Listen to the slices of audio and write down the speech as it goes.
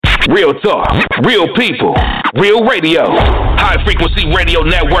Real talk, real people, real radio.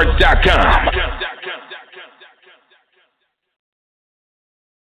 HighFrequencyRadioNetwork.com.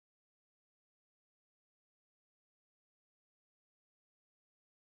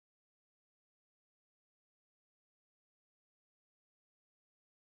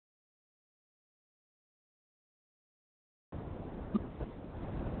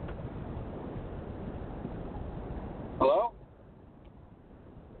 Hello?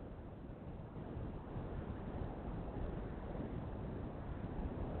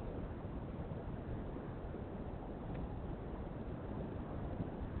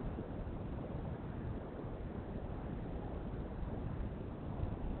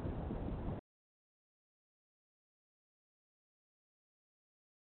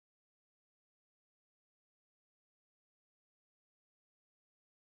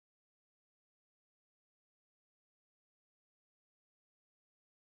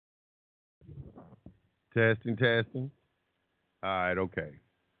 Testing, testing. All right, okay.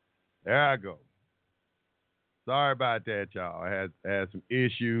 There I go. Sorry about that, y'all. I had some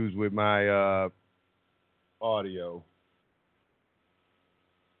issues with my audio.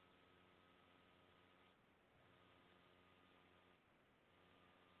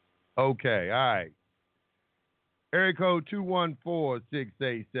 Okay, all right. Area code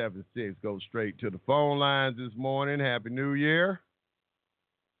 214-6876. Go straight to the phone lines this morning. Happy New Year.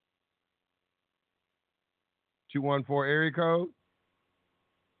 214 area code.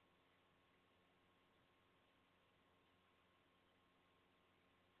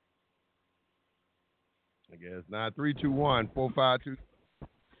 I guess not. 321-452.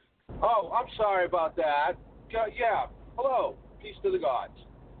 Oh, I'm sorry about that. Yeah. Hello. Peace to the gods.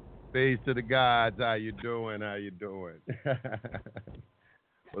 Peace to the gods. How you doing? How you doing?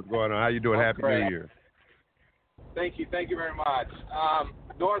 What's going on? How you doing? Happy great. New Year. Thank you. Thank you very much.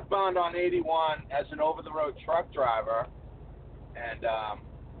 Northbound on 81 as an over-the-road truck driver. And,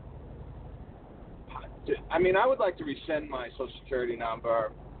 I would like to rescind my Social Security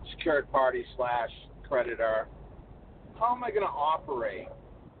number, secured party / creditor. How am I going to operate?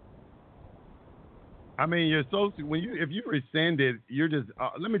 I mean, you're so if you rescind it, you're just.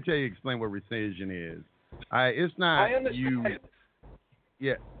 Let me explain what rescission is. It's not I understand.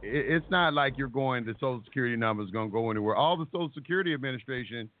 Yeah, it's not like you're going. The Social Security number is going to go anywhere. All the Social Security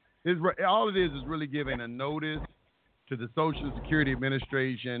Administration all it is really giving a notice to the Social Security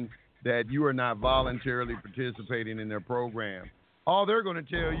Administration that you are not voluntarily participating in their program. All they're going to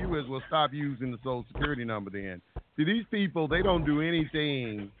tell you is, well, stop using the Social Security number then. See, these people, they don't do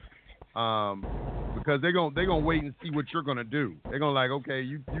anything because they're gonna wait and see what you're gonna do. They're gonna like, okay,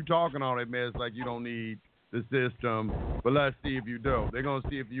 you talking all that mess like you don't need the system, but let's see if you do. They're gonna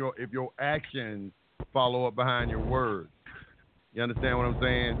see if your actions follow up behind your words. You understand what I'm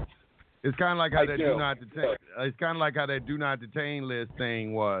saying? It's kind of like how do not detain. It's kind of like how that do not detain list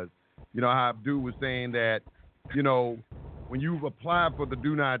thing was. You know how Abdul was saying that, when you apply for the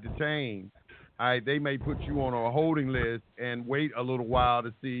do not detain, they may put you on a holding list and wait a little while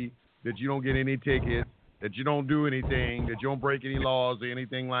to see that you don't get any tickets, that you don't do anything, that you don't break any laws or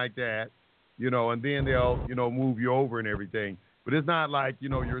anything like that, and then they'll, move you over and everything. But it's not like,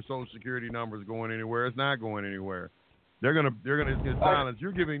 your Social Security number is going anywhere. It's not going anywhere. They're gonna get silence.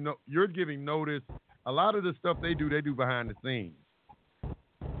 You're giving notice. A lot of the stuff they do behind the scenes,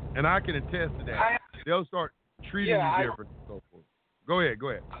 and I can attest to that. They'll start treating you different and so forth. Go ahead.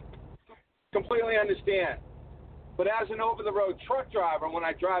 Completely understand. But as an over-the-road truck driver, when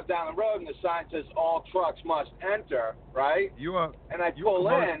I drive down the road and the sign says all trucks must enter, right? And I pull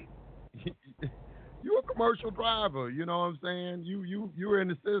in. You're a commercial driver. You know what I'm saying? You're in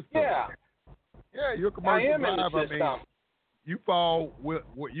the system. Yeah. Yeah, you're a commercial driver. I am in the system. You fall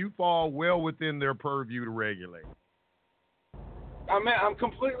well within their purview to regulate. I'm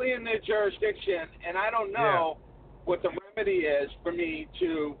completely in their jurisdiction, and I don't know what the remedy is for me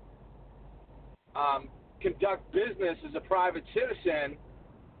to conduct business as a private citizen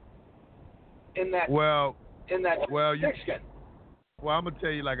in that jurisdiction. Well, I'm gonna tell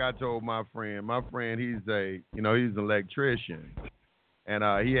you like I told my friend. My friend, he's an electrician, and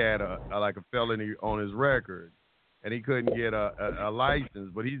he had a felony on his record, and he couldn't get a license.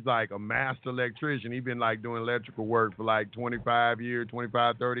 But he's like a master electrician. He's been like doing electrical work for like 25,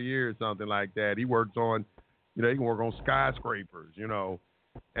 30 years, something like that. He works on, he can work on skyscrapers, and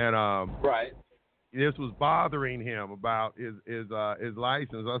right. This was bothering him about his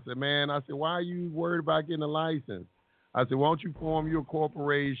license. I said, why are you worried about getting a license? I said, why don't you form your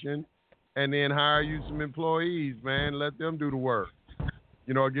corporation and then hire you some employees, man. Let them do the work.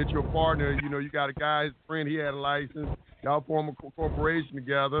 Get your partner. You got a guy, his friend, he had a license. Y'all form a corporation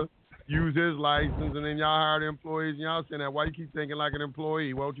together use his license, and then y'all hire the employees, and y'all saying that. Why you keep thinking like an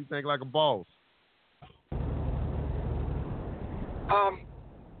employee? Why don't you think like a boss?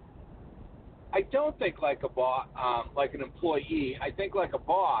 I don't think like a boss, like an employee. I think like a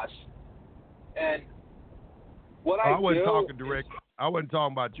boss. And what I wasn't do talking direct. I wasn't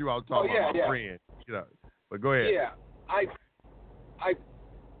talking about you. I was talking about my friend. You know, but go ahead. Yeah,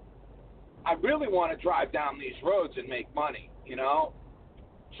 I really want to drive down these roads and make money. You know,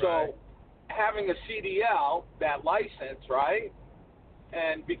 so right. Having a CDL, that license, right,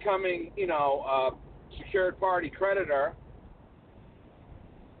 and becoming, you know, a secured party creditor,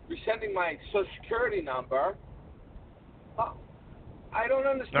 resending my Social Security number. I don't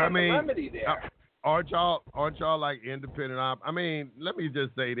understand the remedy there. Aren't y'all like independent I mean, let me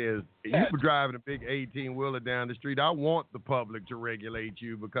just say this. Yes. You were driving a big 18-wheeler down the street. I want the public to regulate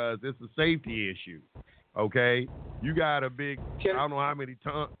you because it's a safety issue. Okay? You got a big I don't know how many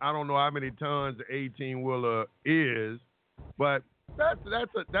tons the 18-wheeler is, but that's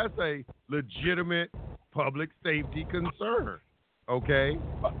a legitimate public safety concern. Okay?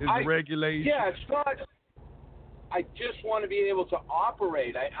 It's regulation. Yeah, it's not. I just want to be able to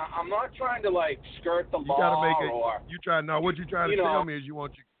operate. I'm not trying to like skirt the law. You gotta make it. Or What you trying to tell me is you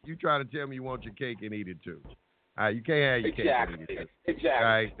trying to tell me you want your cake and eat it too. All right, you can't have your cake and eat it too. Exactly. All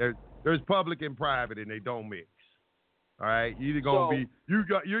right, there's public and private, and they don't mix. All right, you're either gonna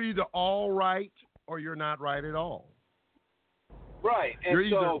you're either all right or you're not right at all. Right,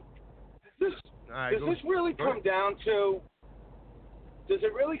 and so does this really come down to? Does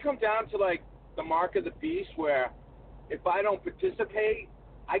it really come down to like the mark of the beast, where if I don't participate,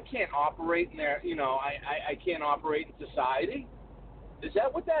 I can't operate in there? You know, I can't operate in society. Is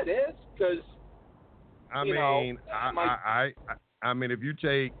that what that is? Because I mean, if you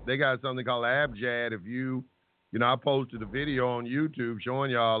take, they got something called Abjad. If you I posted a video on YouTube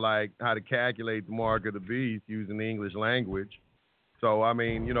showing y'all like how to calculate the mark of the beast using the English language. So I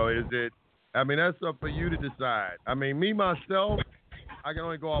mean, is it? I mean, that's up for you to decide. I mean, me myself, I can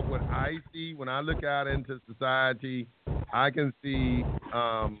only go off what I see. When I look out into society, I can see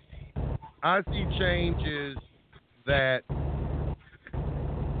changes that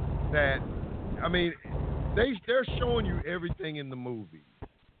I mean, they're showing you everything in the movie.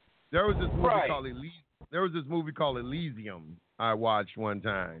 There was this movie called Elysium I watched one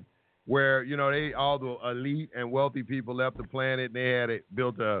time, where all the elite and wealthy people left the planet, and they had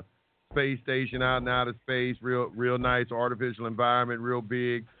built a space station out in outer space, real nice artificial environment, real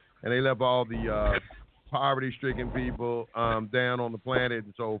big, and they left all the poverty-stricken people down on the planet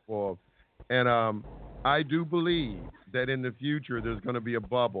and so forth. And I do believe that in the future there's going to be a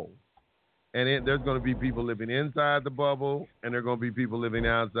bubble, and there's going to be people living inside the bubble, and there are going to be people living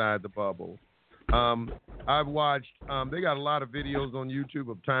outside the bubble. I've watched. They got a lot of videos on YouTube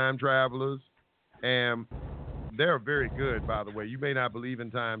of time travelers, and they're very good, by the way. You may not believe in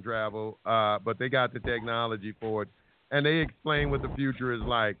time travel, but they got the technology for it. And they explain what the future is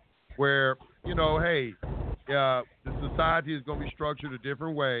like, where, the society is going to be structured a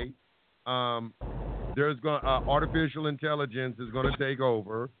different way. Artificial intelligence is going to take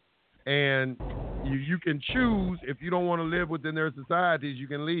over. And you can choose, if you don't want to live within their societies, you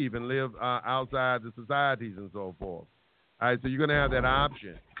can leave and live outside the societies and so forth. All right, so you're going to have that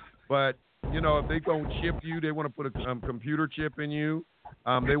option. But if they don't chip you, they want to put a computer chip in you.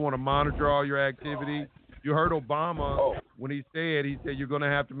 They want to monitor all your activity. You heard Obama when he said you're going to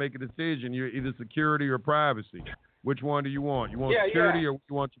have to make a decision. You're either security or privacy. Which one do you want? You want security or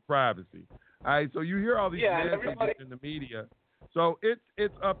you want your privacy? All right, so you hear all these messages in the media. So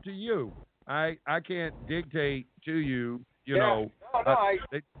it's up to you. I can't dictate to you. I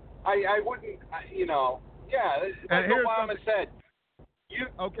wouldn't. Like Obama said.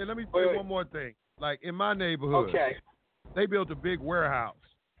 Okay, let me say one more thing. Like in my neighborhood, they built a big warehouse.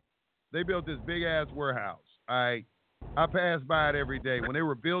 They built this big ass warehouse. I pass by it every day. When they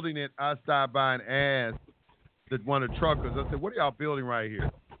were building it, I stopped by and asked one of the truckers. I said, "What are y'all building right here?"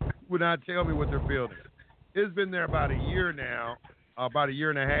 Would not tell me what they're building. It's been there about a year now, about a year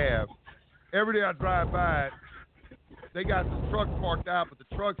and a half. Every day I drive by it, they got the trucks parked out, but the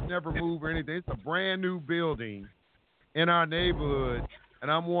trucks never move or anything. It's a brand new building in our neighborhood,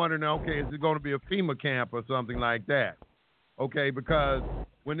 and I'm wondering, okay, is it going to be a FEMA camp or something like that? Okay, because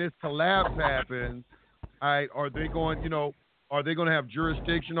when this collapse happens, are they going to have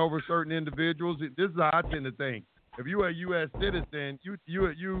jurisdiction over certain individuals? This is how I tend to think. If you're a U.S. citizen,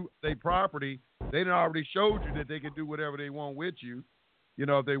 they property, they done already showed you that they can do whatever they want with you,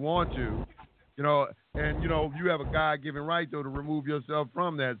 if they want to, and you have a God-given right, though, to remove yourself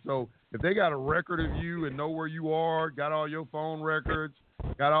from that. So if they got a record of you and know where you are, got all your phone records,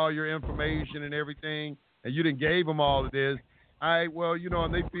 got all your information and everything, and you didn't gave them all of this. Well,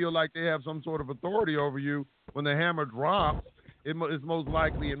 and they feel like they have some sort of authority over you. When the hammer drops, it's most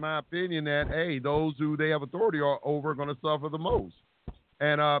likely, in my opinion, that, hey, those who they have authority over are going to suffer the most.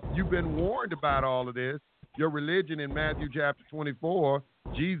 And you've been warned about all of this. Your religion in Matthew chapter 24,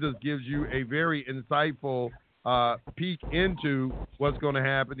 Jesus gives you a very insightful peek into what's going to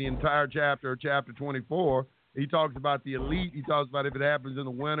happen. The entire chapter 24, he talks about the elite. He talks about if it happens in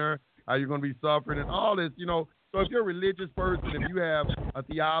the winter, how you're going to be suffering and all this, So if you're a religious person, if you have a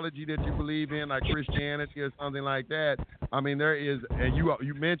theology that you believe in, like Christianity or something like that, I mean, there is, and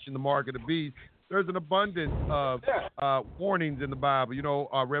you mentioned the mark of the beast, there's an abundance of warnings in the Bible.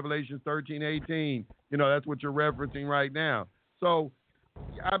 Revelation 13:18, that's what you're referencing right now. So,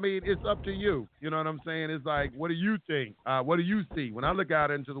 I mean, it's up to you. You know what I'm saying? It's like, what do you think? What do you see? When I look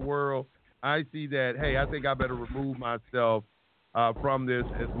out into the world, I see that, hey, I think I better remove myself from this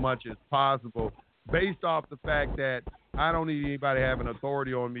as much as possible, based off the fact that I don't need anybody having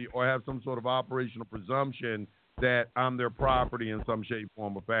authority on me or have some sort of operational presumption that I'm their property in some shape,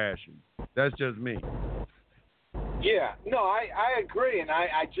 form, or fashion. That's just me. Yeah, no, I agree, and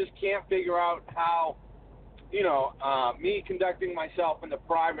I just can't figure out how, me conducting myself in the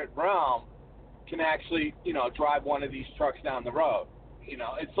private realm can actually, drive one of these trucks down the road.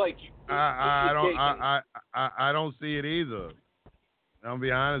 It's like I don't see it either. I'll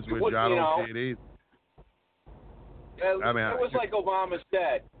be honest with you, I don't see it either. It was like Obama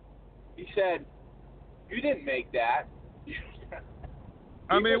said. He said, "You didn't make that." Listen.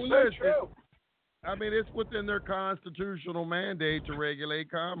 I mean, it's within their constitutional mandate to regulate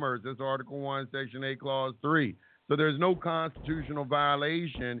commerce. That's Article 1, Section 8, Clause 3. So there's no constitutional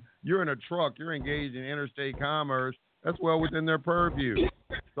violation. You're in a truck. You're engaged in interstate commerce. That's well within their purview.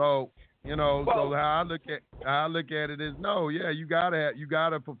 So, so how I look at it is, no, yeah, you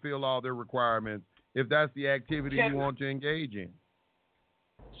gotta fulfill all their requirements if that's the activity you want to engage in.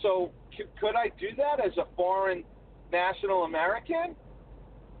 So could I do that as a foreign national American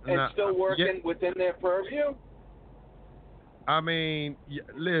and still working within their purview? I mean,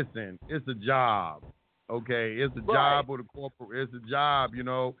 listen, it's a job, okay? It's a job with a corporate. It's a job,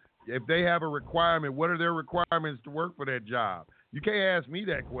 If they have a requirement, what are their requirements to work for that job? You can't ask me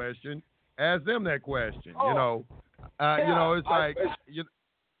that question. Ask them that question. It's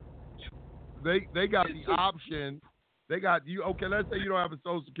like they got the option. They got you. Okay, let's say you don't have a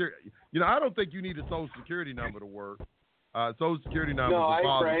Social Security. I don't think you need a Social Security number to work. Social Security number is a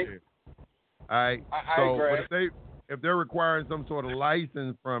positive. All right. I agree. But if they're requiring some sort of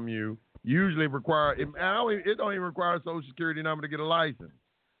license from you, usually it don't even require a Social Security number to get a license.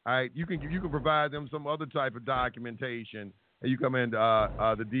 All right. You can provide them some other type of documentation that you come into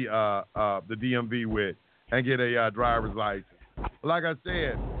the DMV with and get a driver's license. Like I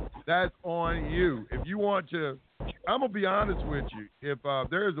said, that's on you. If you want to, I'm gonna be honest with you. If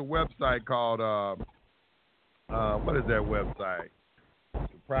there is a website called what is that website?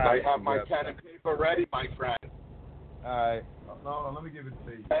 I have my pen and paper ready, my friend. All right. No, let me give it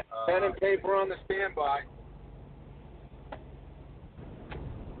to you. Pen and paper on the standby.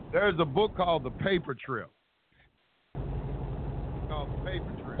 There's a book called The Paper Trip. It's called The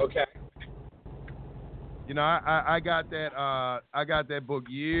Paper Trip. Okay. I got that book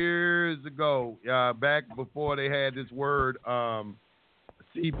years ago, back before they had this word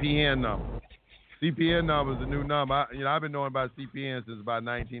CPN number. CPN number is a new number. I've been knowing about CPN since about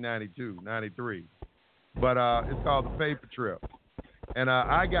 1992, 93. But it's called The Paper Trip. And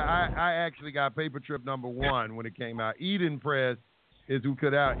I actually got Paper Trip number 1 when it came out. Eden Press is who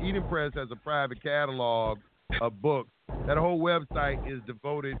put out. Eden Press has a private catalog of books. That whole website is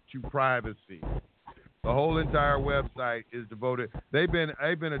devoted to privacy. The whole entire website is devoted. They've been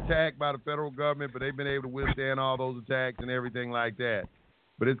attacked by the federal government, but they've been able to withstand all those attacks and everything like that.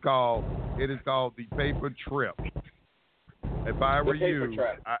 But it is called The Paper Trip. If I were you,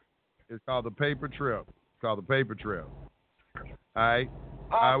 it's called The Paper Trip. It's called The Paper Trip. All right.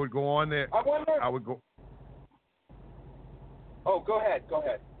 I would go on there. I would go. Oh, go ahead.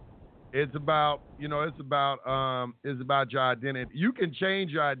 It's about your identity. You can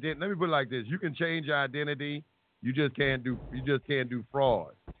change your identity. Let me put it like this: you can change your identity. You just can't do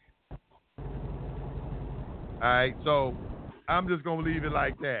fraud. All right. So I'm just gonna leave it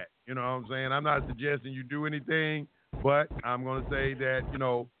like that. You know what I'm saying? I'm not suggesting you do anything, but I'm gonna say that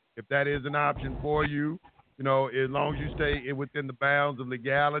if that is an option for you, as long as you stay within the bounds of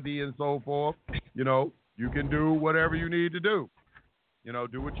legality and so forth, you can do whatever you need to do.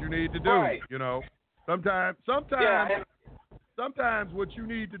 Do what you need to do. Right. Sometimes what you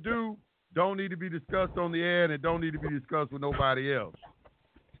need to do don't need to be discussed on the air, and it don't need to be discussed with nobody else.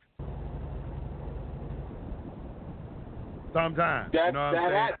 Sometimes. That You know what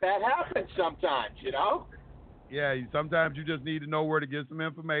I'm saying? that happens sometimes, you know. Yeah, sometimes you just need to know where to get some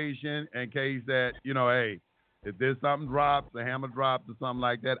information in case that, hey, if there's something drops, a hammer drops or something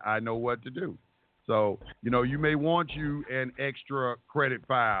like that, I know what to do. So, you may want you an extra credit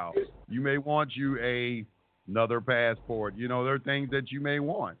file. You may want you another passport. There are things that you may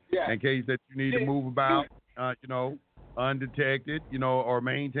want in case that you need to move about, undetected, or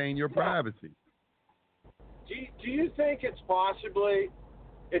maintain your privacy. Do you think it's possible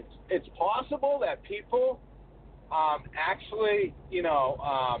that people actually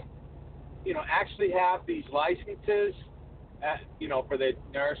actually have these licenses for the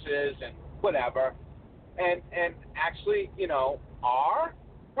nurses and whatever, and actually are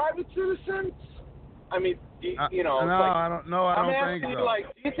private citizens? I mean, No, I don't think so.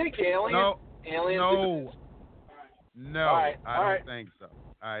 Do you think aliens? No, I don't think so.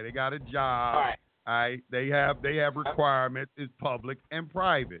 All right, they got a job. All right. All right, they have requirements. It's public and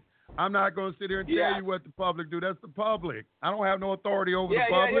private. I'm not going to sit here and tell you what the public do. That's the public. I don't have no authority over the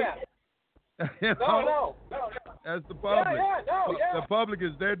public. No. That's the public. The public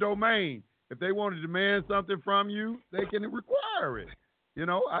is their domain. If they want to demand something from you, they can require it.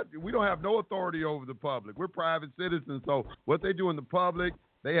 We don't have no authority over the public. We're private citizens. So what they do in the public,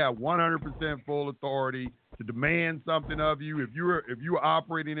 they have 100% full authority to demand something of you. If you're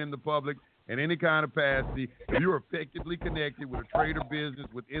operating in the public in any kind of capacity, if you're effectively connected with a trade or business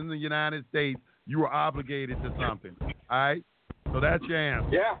within the United States, you are obligated to something. All right? So that's your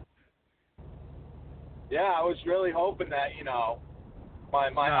answer. Yeah, I was really hoping that,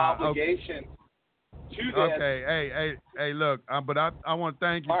 my obligation to this. Okay, hey, look, but I want to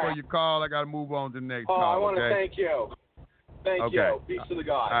thank you for your call. I got to move on to the next call. I want to thank you. Thank you. Peace to the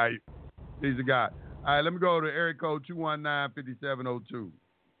God. All right, peace to God. All right, let me go to area code 219-5702.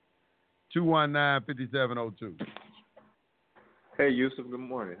 219-5702. Hey, Yusef, good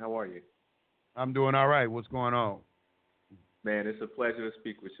morning. How are you? I'm doing all right. What's going on? Man, it's a pleasure to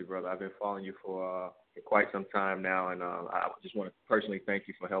speak with you, brother. I've been following you for quite some time now, and I just want to personally thank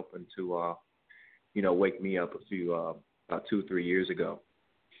you for helping to, wake me up about 2-3 years ago.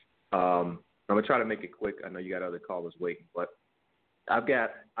 I'm going to try to make it quick. I know you got other callers waiting, but I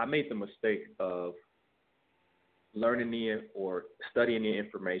made the mistake of learning or studying the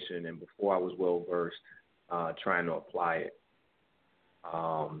information, and before I was well versed, trying to apply it.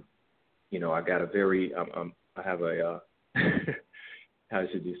 I got a very, I have a, how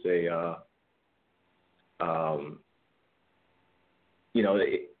should you say,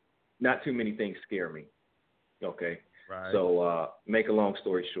 not too many things scare me. Okay. Right. So, make a long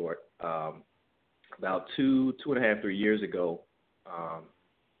story short, about 2.5, 3 years ago,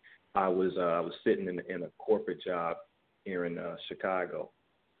 I was sitting in a corporate job here in Chicago,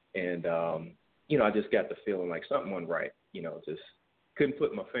 and I just got the feeling like something wasn't right. Just couldn't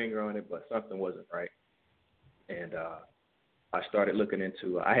put my finger on it, but something wasn't right. And I started looking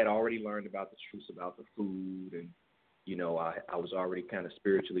into. I had already learned about the truths about the food, and I was already kind of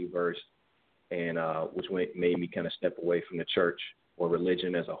spiritually versed, and which made me kind of step away from the church or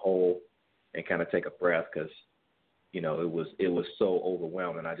religion as a whole, and kind of take a breath because it was so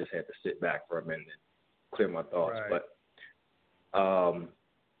overwhelming. I just had to sit back for a minute and clear my thoughts. Right. But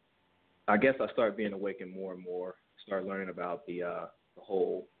I guess I started being awakened more and more. Started learning about the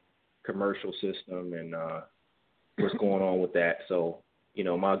whole commercial system and what's going on with that. So,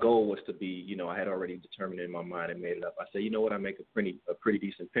 my goal was to be, I had already determined in my mind and made it up. I said, you know what, I make a pretty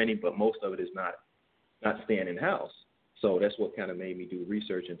decent penny, but most of it is not staying in house. So that's what kind of made me do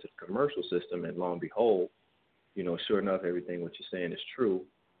research into the commercial system, and lo and behold, sure enough, everything what you're saying is true.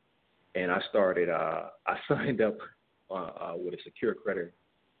 And I started, I signed up with a secure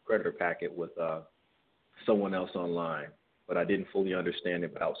creditor packet with someone else online, but I didn't fully understand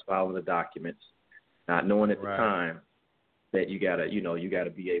it. But I was following the documents, not knowing at the time that you gotta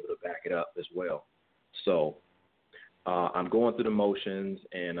be able to back it up as well. So I'm going through the motions,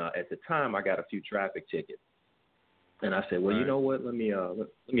 and at the time I got a few traffic tickets, and I said, well, you know what? Let me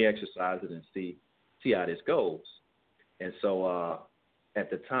exercise it and see how this goes. And so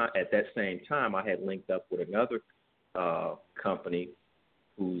at that same time, I had linked up with another company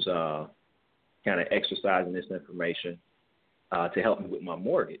who's kind of exercising this information to help me with my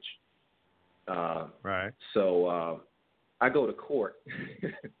mortgage. So I go to court.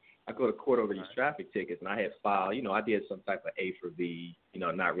 I go to court over these traffic tickets, and I had filed. I did some type of A for V.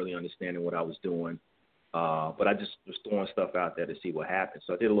 Not really understanding what I was doing. But I just was throwing stuff out there to see what happened.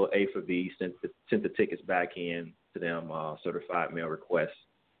 So I did a little A for V, sent the tickets back in to them, certified mail requests.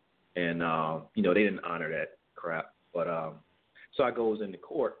 And, they didn't honor that crap. But so I goes into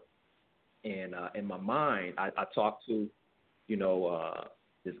court, and in my mind, I talked to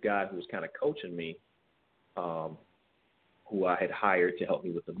this guy who was kind of coaching me, who I had hired to help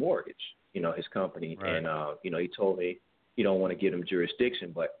me with the mortgage, his company. Right. And, he told me, you don't want to give him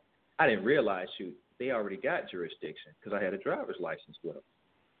jurisdiction, but I didn't realize, they already got jurisdiction because I had a driver's license with them.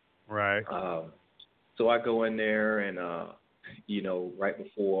 Right. So I go in there and, right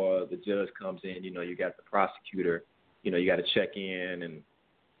before the judge comes in, you got the prosecutor, you got to check in and,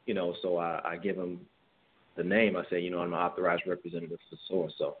 so I give him the name. I say, I'm an authorized representative for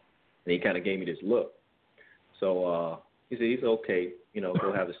so-and-so. And he kind of gave me this look. So he said, he's okay,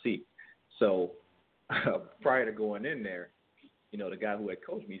 go have a seat. So prior to going in there, the guy who had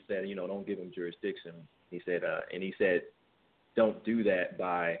coached me said, don't give him jurisdiction. He said, don't do that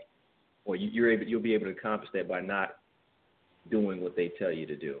you'll be able to accomplish that by not doing what they tell you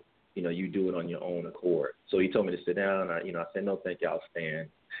to do. You do it on your own accord. So he told me to sit down. I said, no, thank you, I'll stand.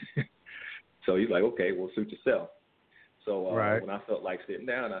 So he's like, okay, well, suit yourself. So right. When I felt like sitting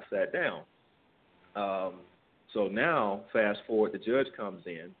down, I sat down. So now, fast forward, the judge comes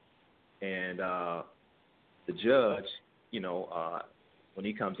in, and the judge, when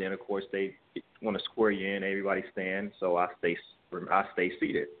he comes in, of course, they want to square you in. Everybody stands, so I stay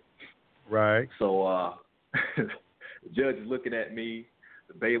seated. Right. So the judge is looking at me.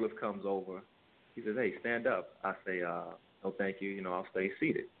 The bailiff comes over. He says, hey, stand up. I say, no, thank you. I'll stay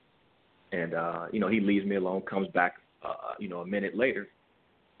seated. And, he leaves me alone, comes back, a minute later.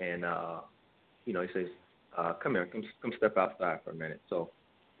 And, he says, come here, come step outside for a minute. So,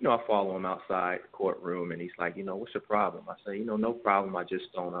 I follow him outside the courtroom, and he's like, what's your problem? I say, no problem. I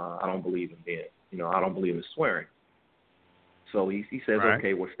just don't, I don't believe in being, I don't believe in swearing. So he says, right.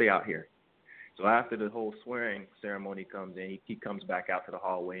 Okay, well, stay out here. So after the whole swearing ceremony comes in, he comes back out to the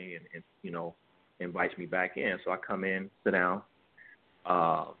hallway and invites me back in. So I come in, sit down.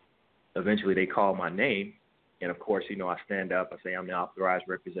 Eventually they call my name. And, of course, I stand up. I say I'm the authorized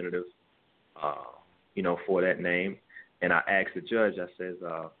representative, for that name. And I asked the judge, I says,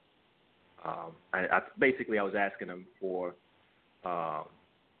 I was asking him for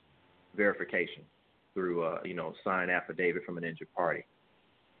verification through, signed affidavit from an injured party.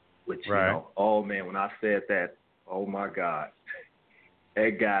 Which, right. Oh, man, when I said that, oh, my God,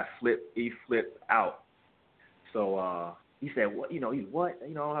 that guy flipped out. So he said, what, he's what?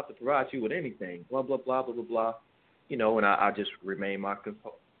 I don't have to provide you with anything, blah, blah, blah, blah, blah, blah. And I just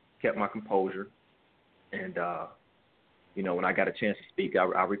kept my composure. And, when I got a chance to speak,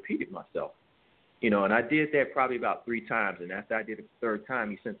 I repeated myself. And I did that probably about 3 times. And after I did it the 3rd time,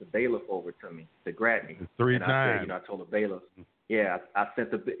 he sent the bailiff over to me to grab me. 3 and times. I said, I told the bailiff, yeah,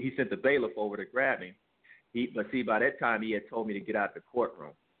 he sent the bailiff over to grab me. But see, by that time, he had told me to get out of the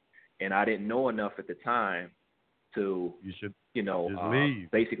courtroom. And I didn't know enough at the time to,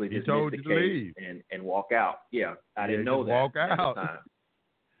 leave. Basically he dismiss told the you case to leave. and walk out. Yeah, I didn't know that walk at out. the time.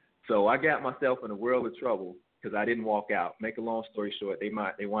 So I got myself in a world of trouble because I didn't walk out. Make a long story short,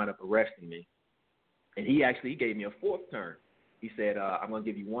 they wound up arresting me. And he gave me a 4th turn. He said, I'm going to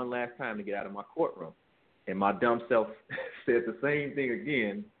give you one last time to get out of my courtroom. And my dumb self said the same thing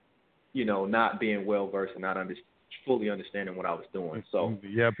again, not being well-versed and not fully understanding what I was doing. So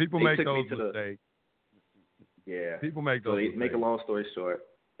yeah, people make those mistakes. People make those mistakes. Make a long story short,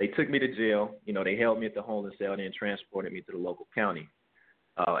 they took me to jail. They held me at the holding cell and then transported me to the local county.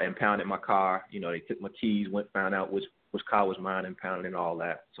 Impounded my car. They took my keys, found out which car was mine, impounded and all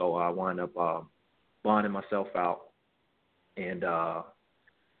that. So I wound up bonding myself out and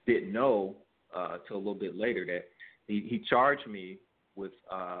didn't know till a little bit later that he charged me with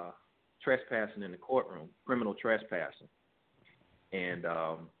trespassing in the courtroom, criminal trespassing. And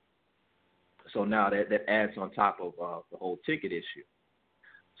so now that adds on top of the whole ticket issue.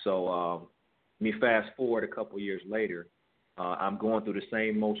 So me fast forward a couple of years later, I'm going through the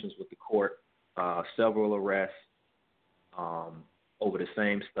same motions with the court, several arrests over the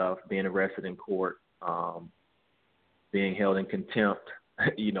same stuff, being arrested in court, being held in contempt,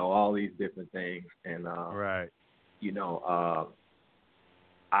 all these different things. And, right.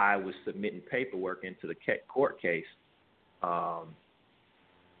 I was submitting paperwork into the court case,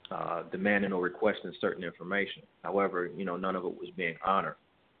 demanding or requesting certain information. However, none of it was being honored.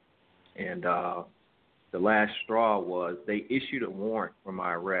 And the last straw was they issued a warrant for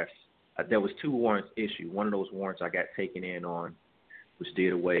my arrest. There was 2 warrants issued. One of those warrants I got taken in on, which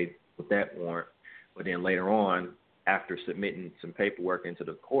did away with that warrant. But then later on, after submitting some paperwork into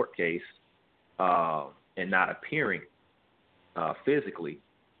the court case and not appearing physically,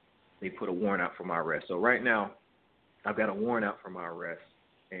 they put a warrant out for my arrest. So right now, I've got a warrant out for my arrest,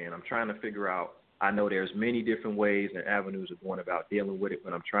 and I'm trying to figure out, I know there's many different ways and avenues of going about dealing with it,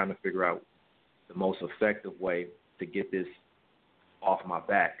 but I'm trying to figure out the most effective way to get this off my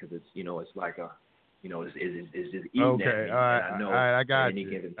back because it's it's like a it's just eating Okay, at me, all right, and I know all right, I got at any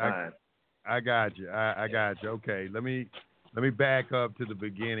you. given time. I got you. I got you. Okay, let me back up to the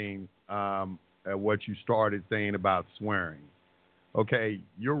beginning at what you started saying about swearing. Okay,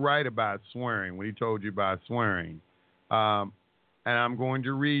 you're right about swearing when he told you about swearing. And I'm going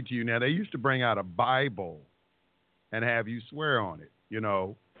to read to you. Now, they used to bring out a Bible and have you swear on it. They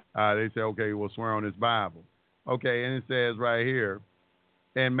say, okay, we'll swear on this Bible. Okay, and it says right here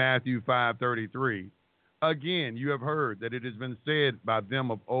in Matthew 5:33, again, you have heard that it has been said by them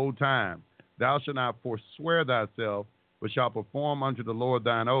of old time, thou shalt not forswear thyself, but shalt perform unto the Lord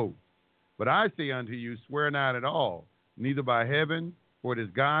thine oath. But I say unto you, swear not at all, neither by heaven, for it is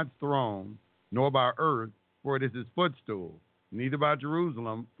God's throne, nor by earth, for it is his footstool, neither by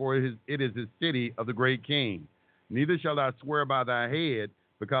Jerusalem, for it is his city of the great king. Neither shalt thou swear by thy head,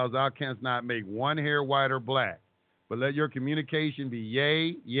 because thou canst not make one hair white or black. But let your communication be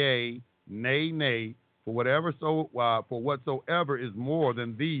yea, yea, nay, nay, for whatsoever is more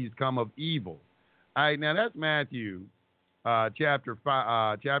than these come of evil. All right, now that's Matthew chapter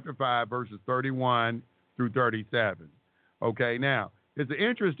 5, verses 31 through 37. Okay, now it's an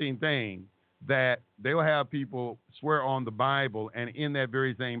interesting thing that they'll have people swear on the Bible, and in that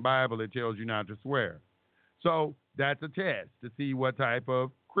very same Bible, it tells you not to swear. So that's a test to see what type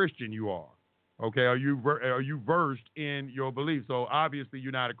of Christian you are. Okay, are you versed in your beliefs? So obviously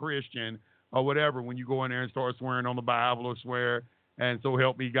you're not a Christian or whatever when you go in there and start swearing on the Bible or swear and so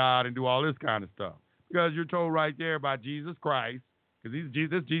help me God and do all this kind of stuff. Because you're told right there by Jesus Christ, because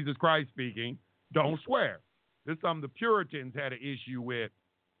Jesus Christ speaking, don't swear. This is something the Puritans had an issue with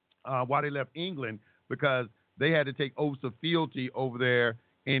why they left England, because they had to take oaths of fealty over there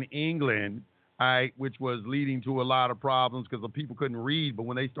in England, which was leading to a lot of problems because the people couldn't read. But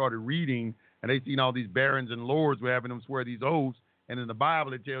when they started reading and they seen all these barons and lords were having them swear these oaths, and in the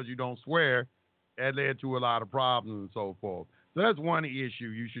Bible it tells you don't swear, that led to a lot of problems and so forth. So that's one issue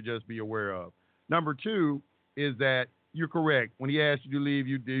you should just be aware of. Number two is that you're correct. When he asked you to leave,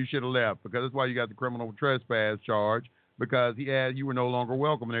 you should have left, because that's why you got the criminal trespass charge, because you were no longer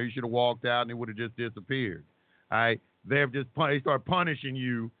welcome there. You should have walked out and it would have just disappeared. All right? They start punishing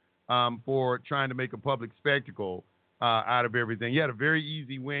you for trying to make a public spectacle out of everything. You had a very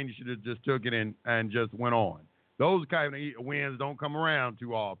easy win. You should have just took it and just went on. Those kind of wins don't come around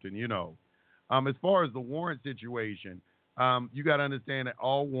too often, As far as the warrant situation, you got to understand that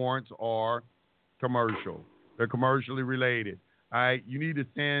all warrants are commercial. They're commercially related. All right? You need to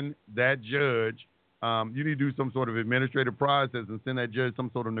send that judge, you need to do some sort of administrative process and send that judge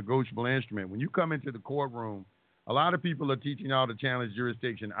some sort of negotiable instrument. When you come into the courtroom, a lot of people are teaching y'all to challenge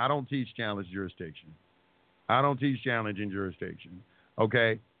jurisdiction. I don't teach challenge jurisdiction. I don't teach challenging jurisdiction.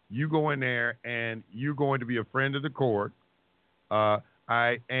 Okay? You go in there and you're going to be a friend of the court.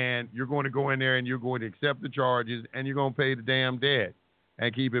 And you're going to go in there and you're going to accept the charges and you're going to pay the damn debt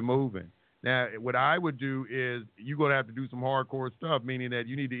and keep it moving. Now, what I would do is you're going to have to do some hardcore stuff, meaning that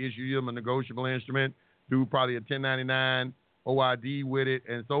you need to issue them a negotiable instrument, do probably a 1099 OID with it,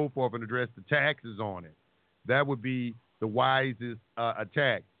 and so forth, and address the taxes on it. That would be the wisest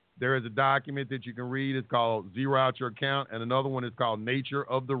attack. There is a document that you can read. It's called Zero Out Your Account, and another one is called Nature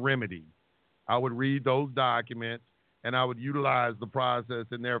of the Remedy. I would read those documents, and I would utilize the process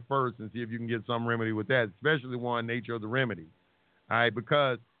in there first and see if you can get some remedy with that, especially one, Nature of the Remedy. All right,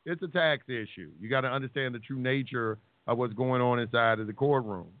 because it's a tax issue. You got to understand the true nature of what's going on inside of the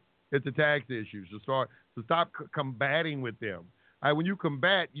courtroom. It's a tax issue. So stop combating with them. All right, when you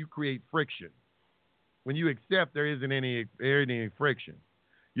combat, you create friction. When you accept, there isn't any friction.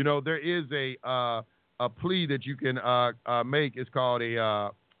 There is a plea that you can make. It's called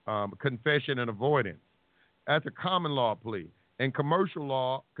a confession and avoidance. That's a common law plea. In commercial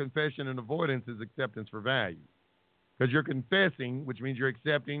law, confession and avoidance is acceptance for value. Because you're confessing, which means you're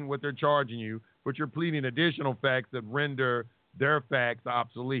accepting what they're charging you, but you're pleading additional facts that render their facts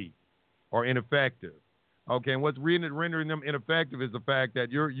obsolete or ineffective. Okay, and what's rendering them ineffective is the fact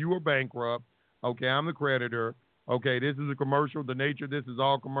that you are bankrupt. Okay, I'm the creditor. Okay, this is a commercial. The nature of this is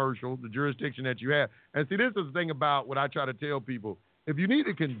all commercial, the jurisdiction that you have. And see, this is the thing about what I try to tell people. If you need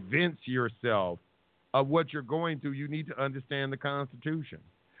to convince yourself of what you're going through, you need to understand the Constitution.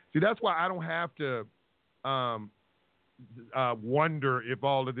 See, that's why I don't have to wonder if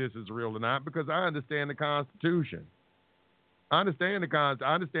all of this is real or not, because I understand the Constitution. I understand I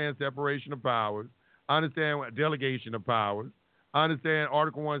understand separation of powers. I understand delegation of powers. I understand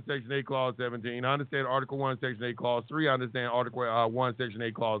Article 1, Section 8, Clause 17. I understand Article 1, Section 8, Clause 3. I understand Article 1, Section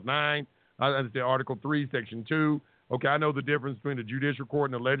 8, Clause 9. I understand Article 3, Section 2. Okay, I know the difference between the judicial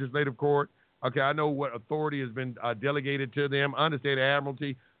court and the legislative court. Okay, I know what authority has been delegated to them. I understand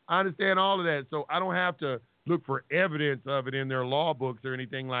admiralty. I understand all of that. So I don't have to look for evidence of it in their law books or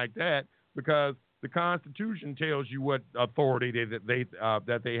anything like that because the Constitution tells you what authority that they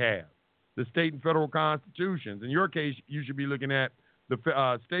have. The state and federal constitutions. In your case, you should be looking at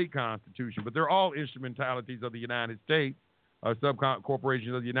the state constitution, but they're all instrumentalities of the United States,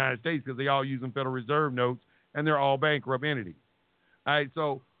 sub-corporations of the United States, because they all use them Federal Reserve notes, and they're all bankrupt entities. All right,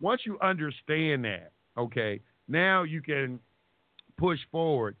 so once you understand that, okay, now you can push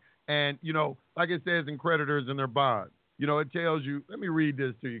forward. And, like it says in creditors and their bonds, it tells you, let me read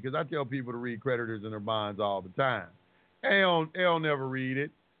this to you, because I tell people to read creditors and their bonds all the time. They'll never read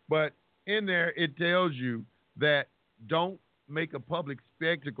it, but in there it tells you that don't make a public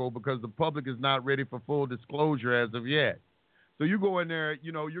spectacle because the public is not ready for full disclosure as of yet. So you go in there,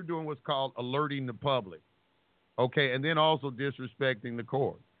 you're doing what's called alerting the public, okay, and then also disrespecting the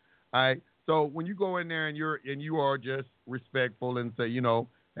court. All right. So when you go in there and you are just respectful and say,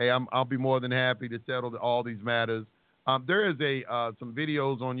 hey, I'll be more than happy to settle all these matters. There is some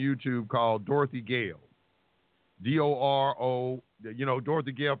videos on YouTube called Dorothy Gale, Doro.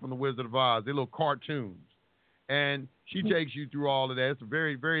 Dorothy Gale from The Wizard of Oz. They're little cartoons. And she takes you through all of that. It's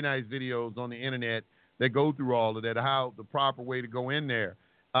very, very nice videos on the internet that go through all of that, how the proper way to go in there.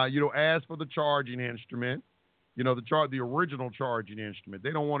 Ask for the charging instrument, the original charging instrument.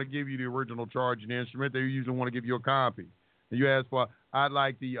 They don't want to give you the original charging instrument. They usually want to give you a copy. And you ask for, I'd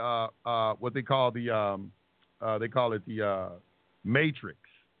like the, what they call the matrix.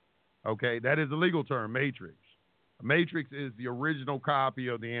 Okay, that is the legal term, matrix. A matrix is the original copy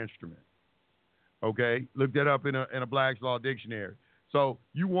of the instrument. Okay, look that up in a Black's Law Dictionary. So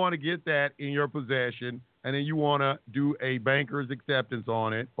you want to get that in your possession, and then you want to do a banker's acceptance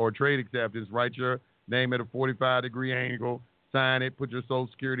on it or trade acceptance. Write your name at a 45-degree angle, sign it, put your Social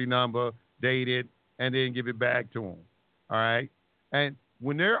Security number, date it, and then give it back to them. All right, and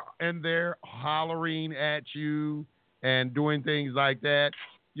when they're in there hollering at you and doing things like that,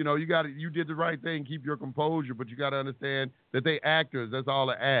 you did the right thing, keep your composure, but you got to understand that they actors. That's all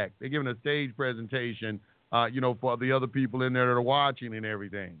they act. They're giving a stage presentation, for the other people in there that are watching and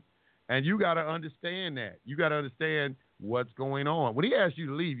everything. And you got to understand that. You got to understand what's going on. When he asked you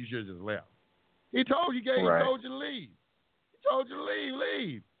to leave, you should have just left. He told you to leave. He told you to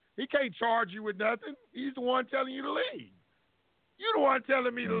leave. He can't charge you with nothing. He's the one telling you to leave. You the one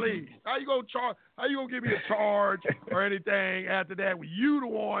telling me to leave. How you gonna give me a charge or anything after that when you the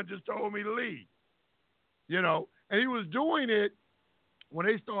one just told me to leave? And he was doing it when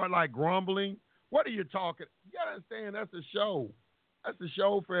they started like grumbling. What are you talking? You gotta understand that's a show. That's a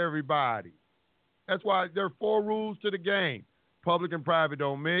show for everybody. That's why there are 4 rules to the game. Public and private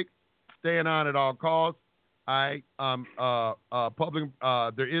don't mix. Staying on at all costs. There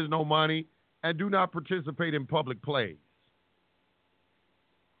is no money, and do not participate in public plays.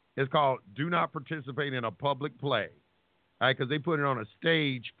 It's called do not participate in a public play, all right, because they put it on a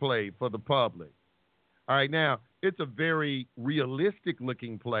stage play for the public. All right, now, it's a very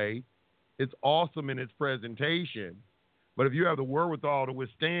realistic-looking play. It's awesome in its presentation, but if you have the wherewithal to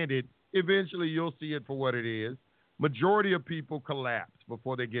withstand it, eventually you'll see it for what it is. Majority of people collapse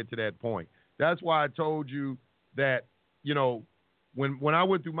before they get to that point. That's why I told you that, when I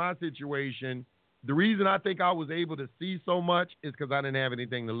went through my situation, the reason I think I was able to see so much is because I didn't have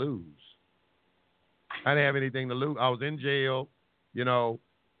anything to lose. I didn't have anything to lose. I was in jail.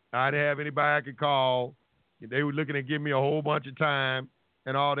 I didn't have anybody I could call. They were looking to give me a whole bunch of time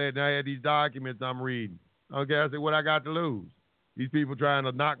and all that. And I had these documents I'm reading. Okay, I said, what I got to lose? These people trying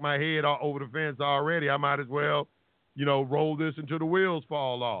to knock my head all over the fence already. I might as well, roll this until the wheels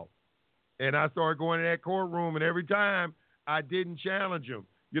fall off. And I started going to that courtroom, and every time I didn't challenge them.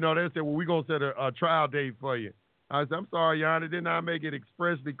 They said, well, we're going to set a trial date for you. I said, I'm sorry, Your Honor, didn't I make it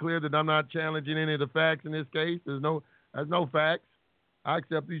expressly clear that I'm not challenging any of the facts in this case? There's no facts. I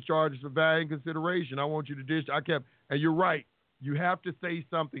accept these charges for value and consideration. I want you to and you're right. You have to say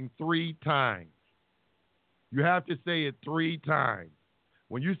something 3 times. You have to say it 3 times.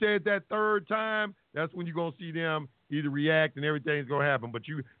 When you say it that 3rd time, that's when you're going to see them either react and everything's going to happen. But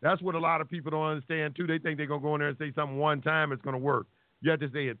that's what a lot of people don't understand, too. They think they're going to go in there and say something 1 time, it's going to work. You have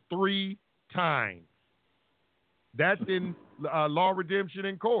to say it 3 times. That's in Law, Redemption,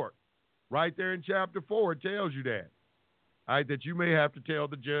 in Court. Right there in Chapter 4, it tells you that. All right, that you may have to tell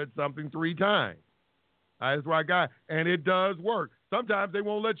the judge something 3 times. All right, that's what I got. And it does work. Sometimes they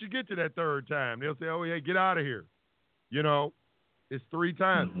won't let you get to that 3rd time. They'll say, oh, yeah, get out of here. It's 3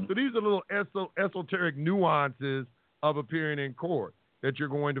 times. Mm-hmm. So these are little esoteric nuances of appearing in court that you're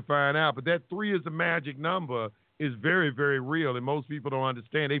going to find out. But that 3 is a magic number is very, very real, and most people don't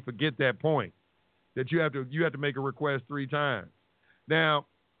understand. They forget that point, that you have to make a request 3 times. Now,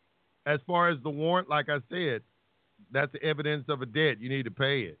 as far as the warrant, like I said, that's evidence of a debt. You need to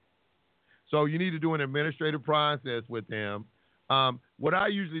pay it. So you need to do an administrative process with them. What I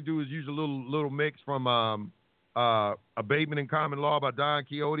usually do is use a little mix from Abatement in Common Law by Don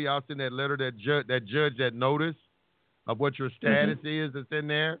Quixote. I'll send that letter, that judge that notice of what your status is that's in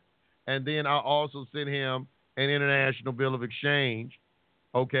there. And then I'll also send him an international bill of exchange,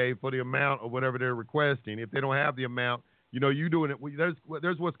 okay, for the amount of whatever they're requesting. If they don't have the amount, you doing it.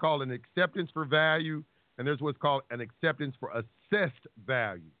 There's what's called an acceptance for value, and there's what's called an acceptance for assessed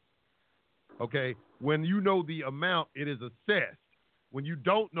value. Okay, when you know the amount, it is assessed. When you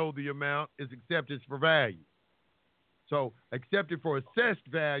don't know the amount, it's acceptance for value. So accepted for assessed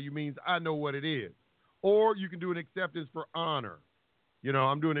value means I know what it is. Or you can do an acceptance for honor.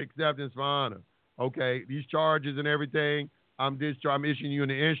 I'm doing an acceptance for honor. Okay, these charges and everything, I'm issuing you an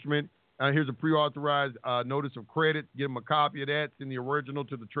instrument. Here's a pre-authorized notice of credit. Give them a copy of that. Send the original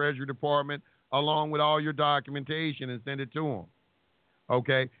to the Treasury Department along with all your documentation and send it to them.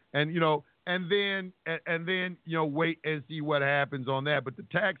 Okay, and then wait and see what happens on that. But the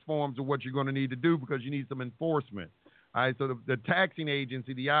tax forms are what you're going to need to do because you need some enforcement. All right, so the taxing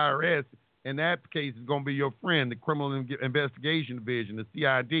agency, the IRS, in that case is going to be your friend, the Criminal Investigation Division, the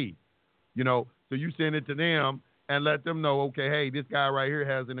CID. So you send it to them and let them know, okay, hey, this guy right here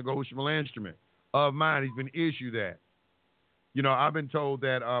has a negotiable instrument of mine. He's been issued that. I've been told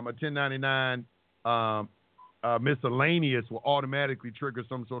that a 1099 miscellaneous will automatically trigger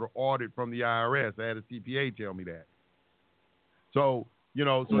some sort of audit from the IRS. I had a CPA tell me that. So, these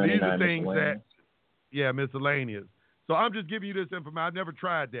are things that, miscellaneous. So I'm just giving you this information. I've never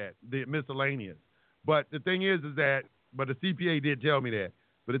tried that, the miscellaneous. But the thing is that, but the CPA did tell me that.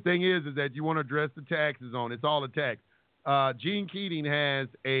 But the thing is that you want to address the taxes on it. It's all a tax. Gene Keating has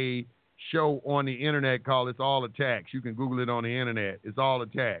a show on the internet called It's All a Tax. You can Google it on the internet. It's All a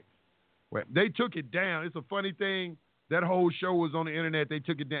Tax. Well, they took it down. It's a funny thing. That whole show was on the internet. They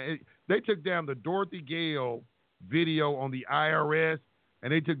took it down. They took down the Dorothy Gale video on the IRS,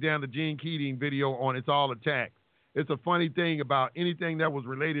 and they took down the Gene Keating video on It's All a Tax. It's a funny thing about anything that was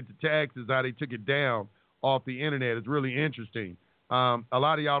related to taxes, how they took it down off the internet. It's really interesting. A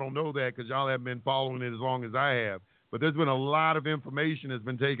lot of y'all don't know that because y'all haven't been following it as long as I have. But there's been a lot of information that's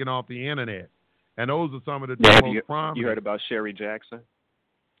been taken off the internet. And those are some of the most prominent. You heard about Sherry Jackson?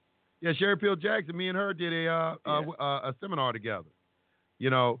 Yeah, Sherry Peel Jackson. Me and her did a seminar together.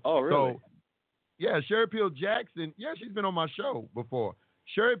 Oh, really? So, yeah, Sherry Peel Jackson. Yeah, she's been on my show before.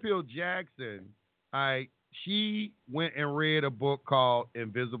 Sherry Peel Jackson, she went and read a book called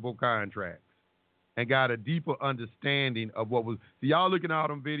Invisible Contracts and got a deeper understanding of what was. See, y'all looking at all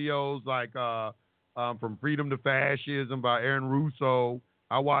them videos like From Freedom to Fascism by Aaron Russo.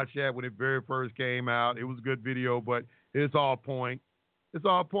 I watched that when it very first came out. It was a good video, but it's all point. It's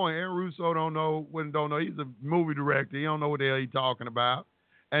all point. Aaron Russo don't know. He's a movie director. He don't know what the hell he's talking about.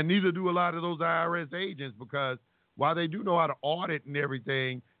 And neither do a lot of those IRS agents because while they do know how to audit and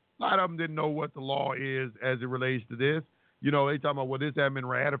everything, a lot of them didn't know what the law is as it relates to this. They talking about, well, this hasn't been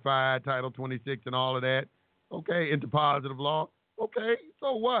ratified, Title 26 and all of that. Okay, into positive law. Okay,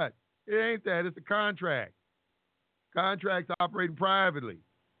 so what? It ain't that. It's a contract. Contracts operating privately.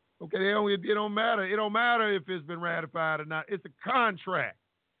 Okay, it don't matter. It don't matter if it's been ratified or not. It's a contract.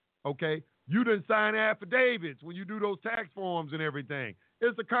 Okay, you didn't sign affidavits when you do those tax forms and everything.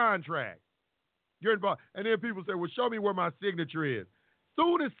 It's a contract. You're involved. And then people say, well, show me where my signature is.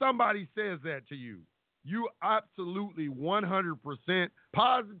 Soon as somebody says that to you, you absolutely 100%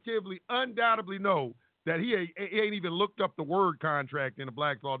 positively, undoubtedly know that he ain't even looked up the word contract in the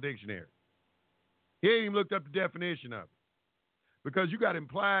Black's Law Dictionary. He ain't even looked up the definition of it. Because you got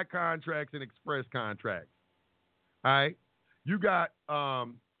implied contracts and express contracts. All right? You got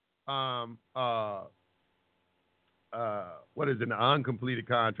what is it, an uncompleted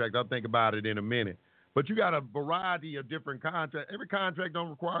contract? I'll think about it in a minute. But you got a variety of different contracts. Every contract don't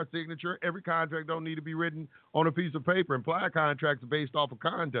require a signature. Every contract don't need to be written on a piece of paper. Implied contracts are based off of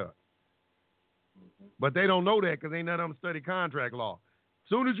conduct. But they don't know that because ain't none of them study contract law. As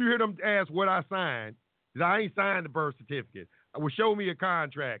soon as you hear them ask what I signed, I ain't signed the birth certificate. Well, show me a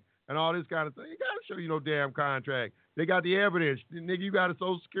contract and all this kind of thing. You got to show you no damn contract. They got the evidence. Nigga, you got a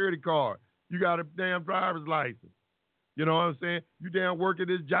Social Security card. You got a damn driver's license. You know what I'm saying? You damn work at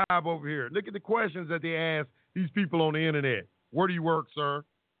this job over here. Look at the questions that they ask these people on the internet. Where do you work, sir?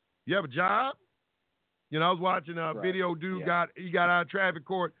 You have a job? I was watching a video. Dude got out of traffic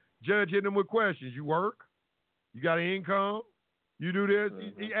court. Judge hitting him with questions. You work? You got an income? You do this?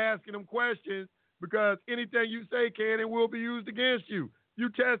 He asking them questions because anything you say can and will be used against you. You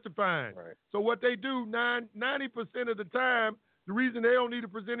testifying. Right. So what they do 90% of the time, the reason they don't need to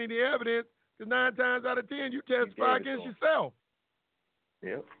present any evidence, because 9 times out of 10 you testify against yourself.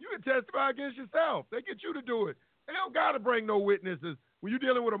 Yep. You can testify against yourself. They get you to do it. They don't got to bring no witnesses. When you're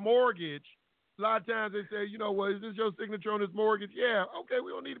dealing with a mortgage, a lot of times they say, is this your signature on this mortgage? Yeah. Okay,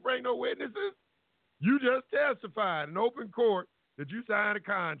 we don't need to bring no witnesses. You just testified in open court that you signed a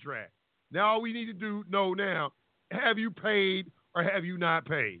contract. Now all we need to know now, have you paid or have you not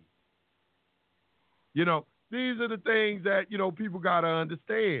paid? These are the things that, people got to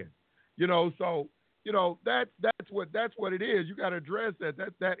understand. So that's what it is. You got to address that.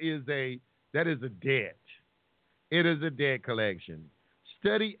 That is a debt. It is a debt collection.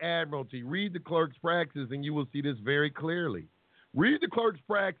 Study admiralty. Read the clerk's practices, and you will see this very clearly. Read the clerk's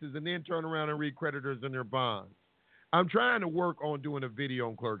practices, and then turn around and read creditors and their bonds. I'm trying to work on doing a video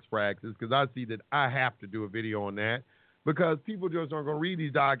on clerk's practices because I see that I have to do a video on that because people just aren't going to read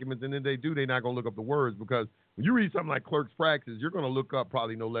these documents, and then they're not going to look up the words because when you read something like clerk's practices, you're going to look up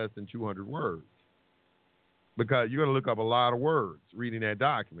probably no less than 200 words. Because you're going to look up a lot of words reading that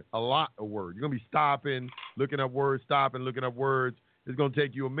document, a lot of words. You're going to be stopping, looking up words. It's going to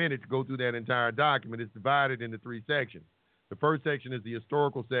take you a minute to go through that entire document. It's divided into 3 sections. The first section is the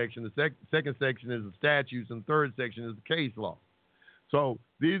historical section. The second section is the statutes, and the third section is the case law. So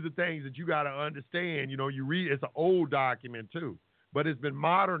these are things that you got to understand. You read. It's an old document too, but it's been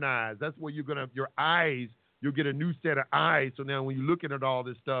modernized. That's where you'll get a new set of eyes. So now when you're looking at all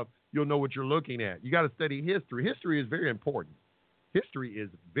this stuff, you'll know what you're looking at. You got to study history. History is very important. History is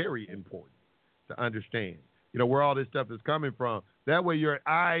very important to understand, where all this stuff is coming from. That way your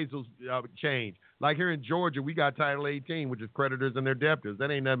eyes will change. Like here in Georgia, we got Title 18, which is creditors and their debtors. That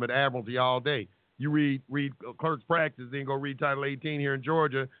ain't nothing but admiralty all day. You read clerk's practice, then go read Title 18 here in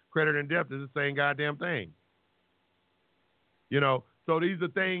Georgia, creditor and debtors, the same goddamn thing. So these are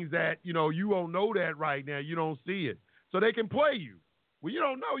things that, you won't know that right now. You don't see it. So they can play you. Well, you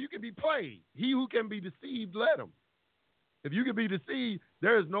don't know. You can be played. He who can be deceived, let him. If you can be deceived,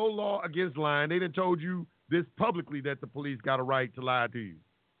 there is no law against lying. They done told you this publicly that the police got a right to lie to you.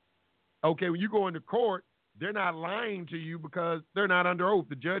 Okay, when you go into court, they're not lying to you because they're not under oath.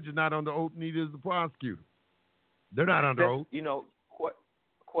 The judge is not under oath, neither is the prosecutor. They're not under oath.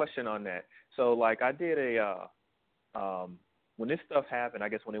 Question on that. So, like, I did when this stuff happened, I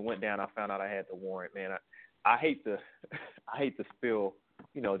guess when it went down, I found out I had the warrant. Man, I hate to spill,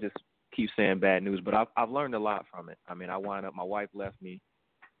 just keep saying bad news, but I've learned a lot from it. I mean, my wife left me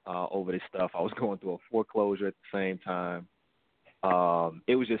over this stuff. I was going through a foreclosure at the same time.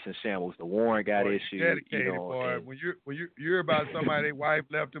 It was just in shambles. The warrant got issued. Dedicated, boy. When you hear about somebody, their wife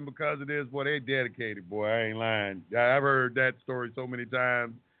left them because of this, boy, they dedicated, boy. I ain't lying. I've heard that story so many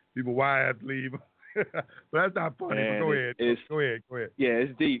times. People wives leave. But that's not funny. But go ahead. Go ahead. Yeah,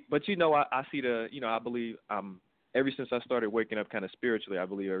 it's deep. But I see I believe ever since I started waking up kind of spiritually, I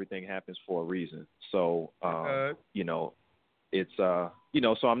believe everything happens for a reason. So it's so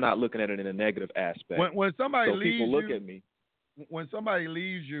I'm not looking at it in a negative aspect. When somebody leaves people look at me. When somebody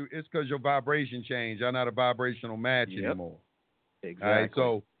leaves you, it's because your vibration changed. You're not a vibrational match anymore. Exactly. All right?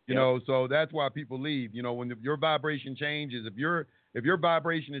 So so that's why people leave. When your vibration changes, if your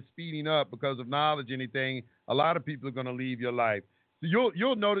vibration is speeding up because of knowledge, anything, a lot of people are going to leave your life. So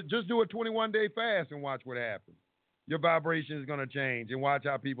you'll notice. Just do a 21-day fast and watch what happens. Your vibration is going to change, and watch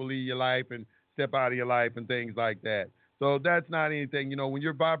how people leave your life and step out of your life and things like that. So that's not anything. When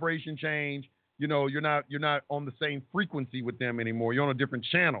your vibration change, you're not on the same frequency with them anymore. You're on a different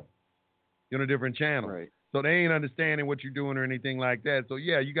channel. Right. So they ain't understanding what you're doing or anything like that. So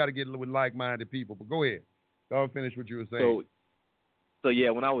yeah, you got to get with like-minded people. But go ahead. Go and finish what you were saying. So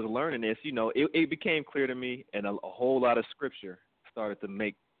yeah, when I was learning this, it became clear to me, and a whole lot of scripture started to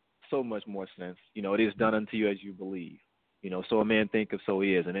make so much more sense. It is done unto you as you believe. So a man thinketh, so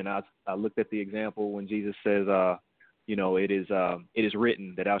he is. And then I looked at the example when Jesus says, it is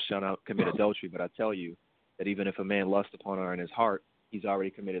written that thou shalt not commit adultery. But I tell you that even if a man lust upon her in his heart, he's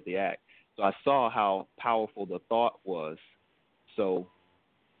already committed the act. So I saw how powerful the thought was. So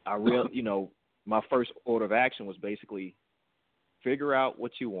I my first order of action was basically figure out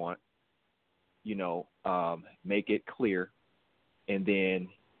what you want, make it clear, and then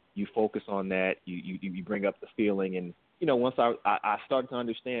you focus on that. You bring up the feeling, and once I started to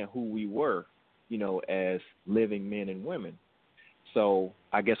understand who we were, as living men and women. So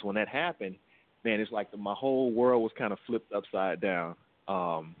I guess when that happened, man, it's like my whole world was kind of flipped upside down.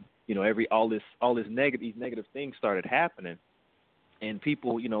 All this negative things started happening, and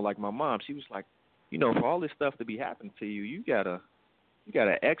people, like my mom, she was like, for all this stuff to be happening to you, you got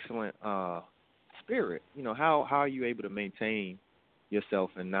an excellent spirit. How are you able to maintain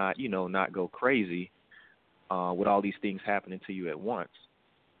yourself and not go crazy with all these things happening to you at once?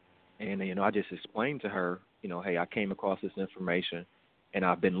 And I just explained to her, hey, I came across this information and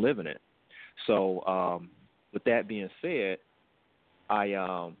I've been living it. So with that being said, I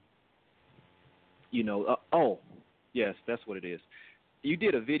oh yes, that's what it is. You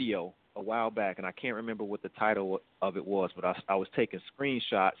did a video a while back, and I can't remember what the title of it was, but I was taking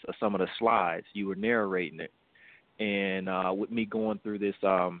screenshots of some of the slides. You were narrating it, and with me going through this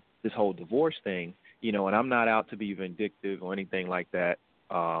whole divorce thing, and I'm not out to be vindictive or anything like that.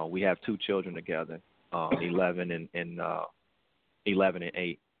 We have 2 children together, 11 and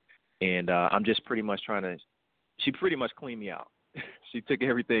 8, and I'm just pretty much she pretty much cleaned me out. She took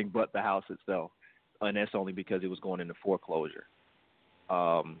everything but the house itself, and that's only because it was going into foreclosure.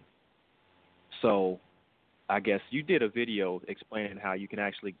 So I guess you did a video explaining how you can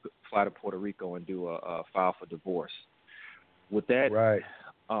actually fly to Puerto Rico and do a file for divorce. Would that, right?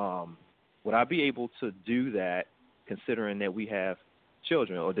 Would I be able to do that, considering that we have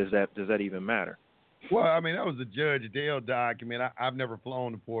children, or does that even matter? Well, I mean, that was a Judge Dale document. I've never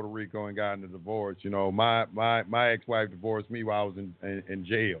flown to Puerto Rico and gotten a divorce. My ex-wife divorced me while I was in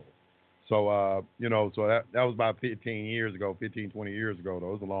jail. So, so that was about 20 years ago, though. It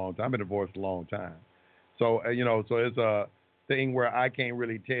was a long time. I've been divorced a long time. So, so it's a thing where I can't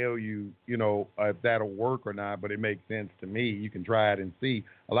really tell you, if that'll work or not, but it makes sense to me. You can try it and see.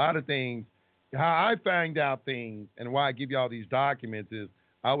 A lot of things, how I find out things and why I give you all these documents is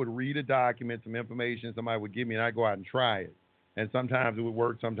I would read a document, some information somebody would give me, and I'd go out and try it. And sometimes it would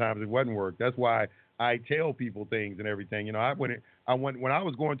work, sometimes it wouldn't work. That's why I tell people things and everything. When I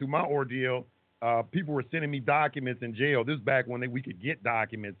was going through my ordeal, people were sending me documents in jail. This is back when we could get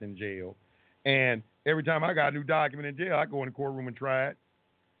documents in jail. And every time I got a new document in jail, I'd go in the courtroom and try it.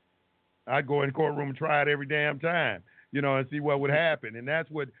 Every damn time, and see what would happen. And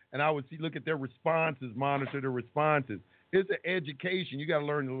I would look at their responses, monitor their responses. It's an education. You got to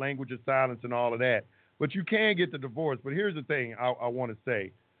learn the language of silence and all of that. But you can get the divorce. But here's the thing I want to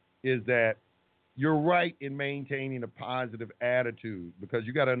say is that you're right in maintaining a positive attitude, because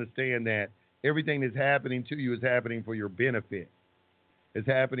you got to understand that everything that's happening to you is happening for your benefit. It's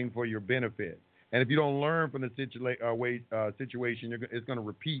happening for your benefit. And if you don't learn from the situation, it's going to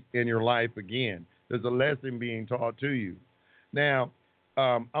repeat in your life again. There's a lesson being taught to you. Now,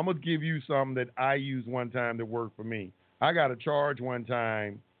 I'm going to give you something that I used one time that worked for me. I got a charge one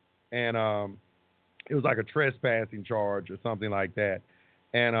time, and it was like a trespassing charge or something like that.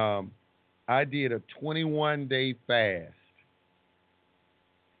 And I did a 21-day fast.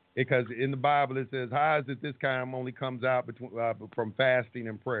 Because in the Bible it says, how is it this kind only comes out from fasting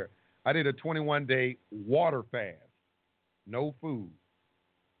and prayer? I did a 21-day water fast. No food.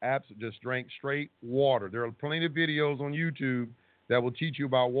 Just drank straight water. There are plenty of videos on YouTube that will teach you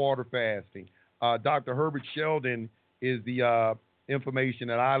about water fasting. Dr. Herbert Sheldon is the information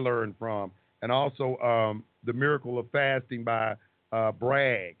that I learned from. And also The Miracle of Fasting by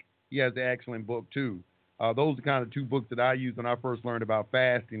Bragg. He has an excellent book, too. Those are kind of 2 books that I used when I first learned about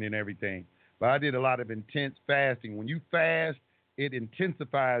fasting and everything. But I did a lot of intense fasting. When you fast, it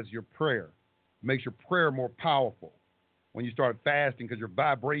intensifies your prayer. It makes your prayer more powerful when you start fasting, because your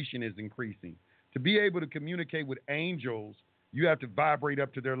vibration is increasing. To be able to communicate with angels, you have to vibrate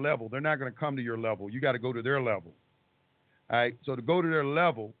up to their level. They're not going to come to your level. You got to go to their level. All right. So to go to their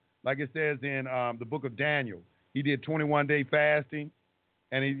level, like it says in the book of Daniel, he did 21-day fasting.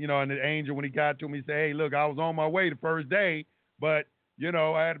 And and the angel, when he got to him, he said, hey, look, I was on my way the first day, but,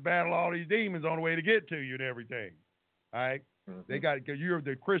 I had to battle all these demons on the way to get to you and everything. All right. Mm-hmm. Because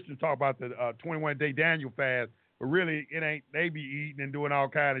the Christians talk about the 21-day Daniel fast, but really it ain't, they be eating and doing all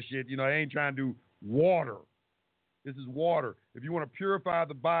kind of shit. They ain't trying to do water. This is water. If you want to purify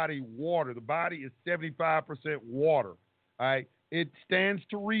the body, water. The body is 75% water. All right. It stands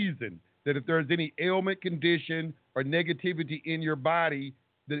to reason that if there's any ailment, condition, or negativity in your body,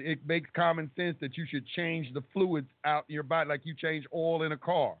 that it makes common sense that you should change the fluids out in your body like you change oil in a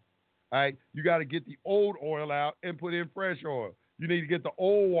car. All right? You got to get the old oil out and put in fresh oil. You need to get the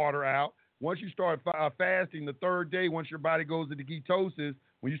old water out. Once you start fasting the 3rd day, once your body goes into ketosis,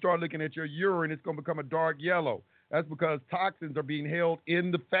 when you start looking at your urine, it's going to become a dark yellow. That's because toxins are being held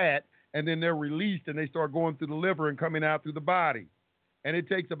in the fat, and then they're released, and they start going through the liver and coming out through the body. And it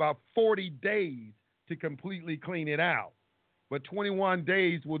takes about 40 days to completely clean it out. But 21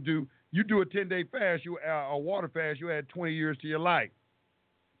 days will do. You do a 10-day fast, a water fast, you add 20 years to your life.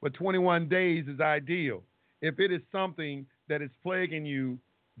 But 21 days is ideal. If it is something that is plaguing you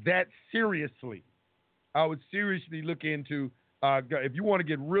that seriously, I would seriously look into, if you want to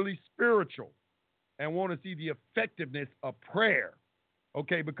get really spiritual, and want to see the effectiveness of prayer.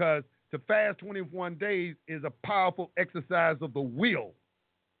 Okay, because to fast 21 days is a powerful exercise of the will.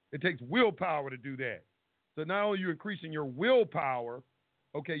 It takes willpower to do that. So not only are you increasing your willpower,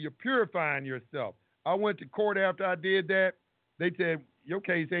 okay, you're purifying yourself. I went to court after I did that. They said, your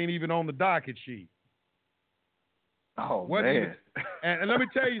case ain't even on the docket sheet. Oh, What man. and let me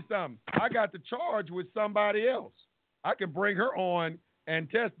tell you something. I got the charge with somebody else. I can bring her on and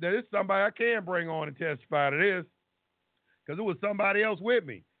test. There is somebody I can bring on and testify to this because it was somebody else with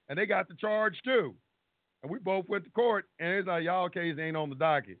me, and they got the charge too. And we both went to court, and it's like, y'all case ain't on the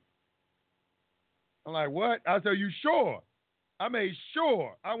docket. I'm like, what? I said, you sure? I made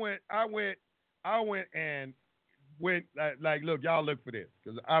sure. I went and went like, look, y'all look for this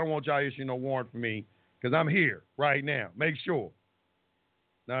because I don't want y'all issuing no warrant for me because I'm here right now. Make sure.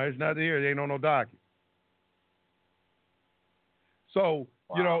 No, it's not here. It ain't on no docket. So,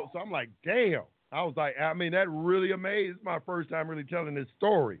 Wow. So I'm like, damn. I was like, I mean, that really amazed. It's my first time really telling this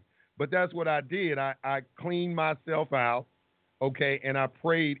story. But that's what I did. I cleaned myself out, okay, and I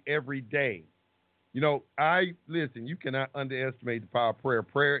prayed every day. Listen, you cannot underestimate the power of prayer.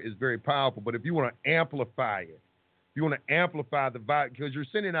 Prayer is very powerful, but if you want to amplify it, if you want to amplify the vibe, because you're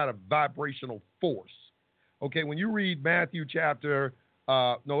sending out a vibrational force. Okay, when you read Matthew chapter,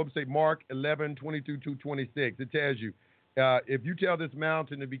 Mark 11, 22 to 26, it tells you, if you tell this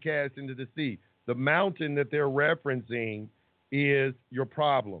mountain to be cast into the sea, the mountain that they're referencing is your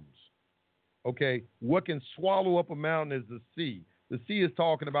problems. Okay, what can swallow up a mountain is the sea. The sea is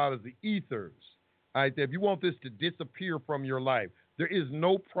talking about is the ethers. All right, if you want this to disappear from your life, there is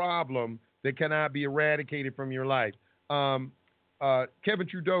no problem that cannot be eradicated from your life. Kevin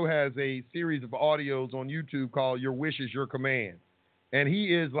Trudeau has a series of audios on YouTube called "Your Wish Is Your Command," and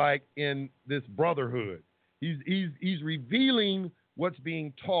he is like in this brotherhood. He's revealing what's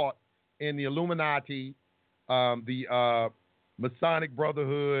being taught in the Illuminati, the Masonic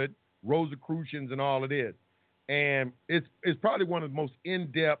Brotherhood, Rosicrucians, and all of this. And it's probably one of the most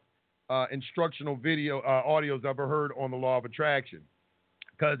in-depth instructional audios I've ever heard on the law of attraction,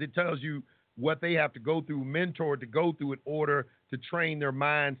 because it tells you what they have to go through, mentored to go through in order to train their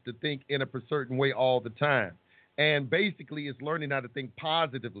minds to think in a certain way all the time. And basically, it's learning how to think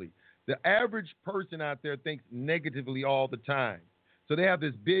positively. The average person out there thinks negatively all the time. So they have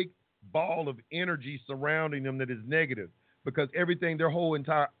this big ball of energy surrounding them that is negative because their whole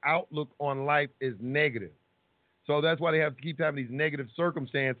entire outlook on life is negative. So that's why they have to keep having these negative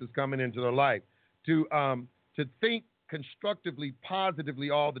circumstances coming into their life. To think constructively, positively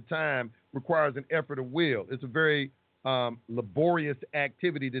all the time requires an effort of will. It's a very laborious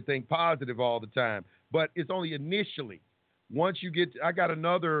activity to think positive all the time, but it's only initially. Once you I got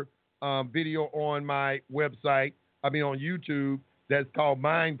another video on my website, on YouTube, that's called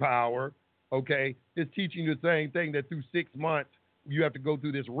Mind Power, okay? It's teaching you the same thing, that through 6 months, you have to go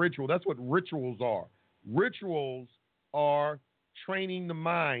through this ritual. That's what rituals are. Rituals are training the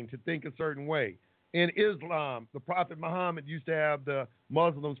mind to think a certain way. In Islam, the Prophet Muhammad used to have the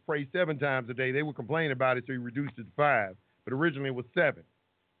Muslims pray 7 times a day. They would complain about it, so he reduced it to 5. But originally it was 7.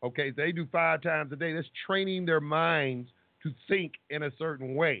 Okay, so they do 5 times a day. That's training their minds to think in a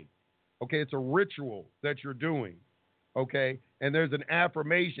certain way. Okay, it's a ritual that you're doing. Okay, and there's an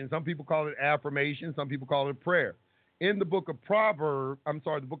affirmation. Some people call it affirmation. Some people call it prayer. In the book of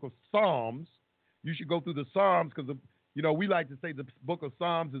the book of Psalms, you should go through the Psalms because, we like to say the book of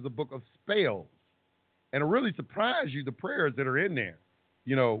Psalms is a book of spells. And it really surprised you, the prayers that are in there.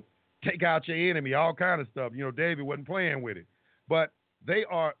 Take out your enemy, all kind of stuff. David wasn't playing with it. But they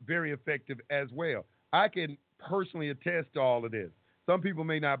are very effective as well. I can personally attest to all of this. Some people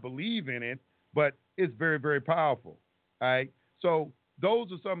may not believe in it, but it's very, very powerful. All right? So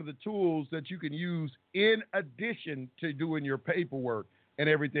those are some of the tools that you can use in addition to doing your paperwork and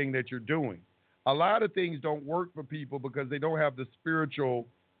everything that you're doing. A lot of things don't work for people because they don't have the spiritual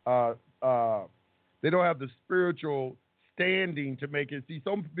standing to make it. See,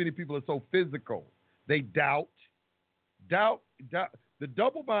 so many people are so physical. They doubt. The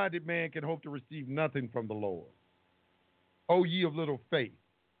double-minded man can hope to receive nothing from the Lord. O ye of little faith.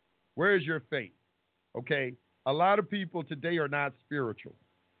 Where is your faith? Okay? A lot of people today are not spiritual.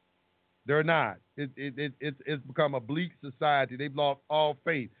 They're not. It's become a bleak society. They've lost all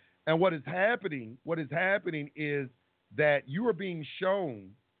faith. And what is happening is that you are being shown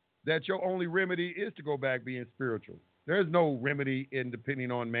that your only remedy is to go back being spiritual. There's no remedy in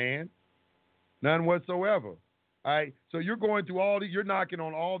depending on man. None whatsoever. All right? So you're going through you're knocking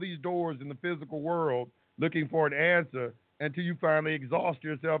on all these doors in the physical world looking for an answer until you finally exhaust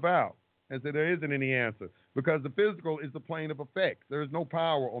yourself out and say there isn't any answer, because the physical is the plane of effects. There is no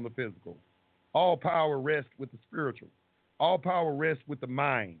power on the physical. All power rests with the spiritual. All power rests with the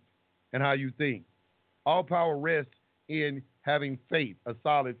mind and how you think. All power rests in having faith, a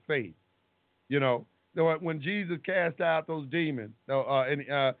solid faith. You know, when Jesus cast out those demons, and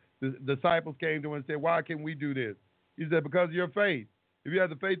the disciples came to him and said, "Why can we do this?" He said, "Because of your faith. If you have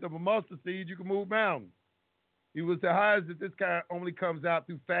the faith of a mustard seed, you can move mountains." He would say, "How is it this kind only comes out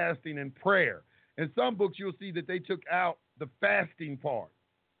through fasting and prayer?" In some books, you'll see that they took out the fasting part.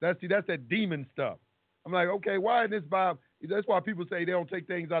 That's that demon stuff. I'm like, okay, why in this Bible? That's why people say they don't take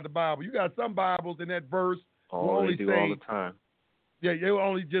things out of the Bible. You got some Bibles in that verse who only they do say, all the time. Yeah, they will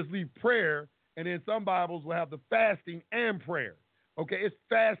only just leave prayer, and then some Bibles will have the fasting and prayer. Okay, it's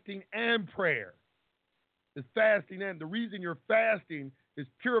fasting and prayer. It's fasting, and the reason you're fasting is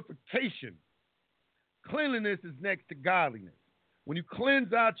purification. Cleanliness is next to godliness. When you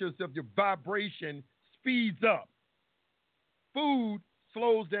cleanse out yourself, your vibration speeds up. Food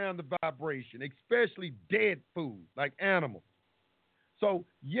slows down the vibration, especially dead food, like animals. So,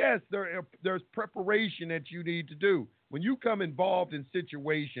 yes, there's preparation that you need to do. When you come involved in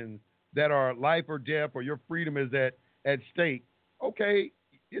situations that are life or death or your freedom is at stake, okay,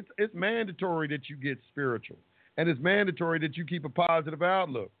 it's mandatory that you get spiritual. And it's mandatory that you keep a positive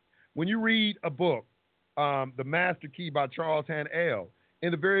outlook. When you read a book, The Master Key by Charles Handel,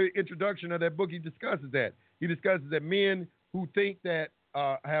 in the very introduction of that book, he discusses that. He discusses that men who think that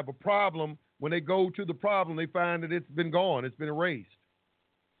have a problem, when they go to the problem, they find that it's been gone, it's been erased.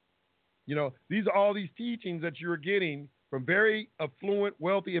 You know, these are all these teachings that you're getting from very affluent,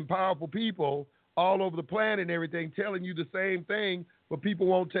 wealthy, and powerful people all over the planet and everything, telling you the same thing, but people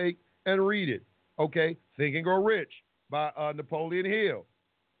won't take and read it. Okay, Think and Grow Rich by Napoleon Hill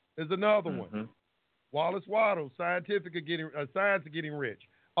is another one. Wallace Waddle, Science of Getting Rich.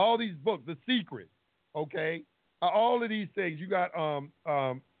 All these books, The Secret, okay, all of these things. You got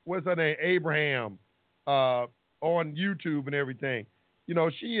what's her name, Abraham, on YouTube and everything. You know,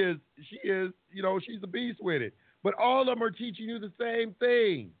 she is, you know, she's a beast with it. But all of them are teaching you the same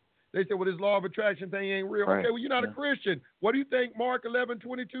thing. They say, well, this law of attraction thing ain't real. Right. Okay, well, you're not a Christian. What do you think Mark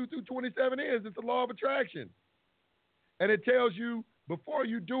 11:22 through 27 is? It's the law of attraction. And it tells you before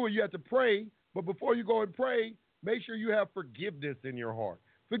you do it, you have to pray. But before you go and pray, make sure you have forgiveness in your heart.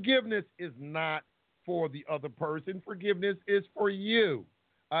 Forgiveness is not for the other person. Forgiveness is for you.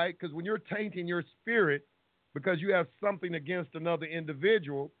 All right? Because when you're tainting your spirit because you have something against another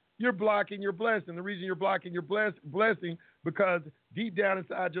individual, you're blocking your blessing. The reason you're blocking your blessing because deep down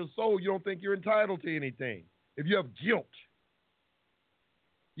inside your soul, you don't think you're entitled to anything. If you have guilt,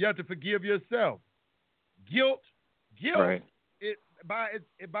 you have to forgive yourself. Guilt, right. it by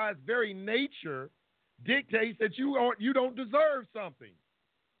its very nature dictates that you don't deserve something.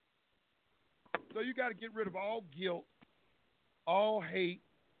 So you got to get rid of all guilt, all hate.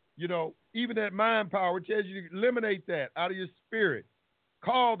 You know, even that mind power tells you to eliminate that out of your spirit.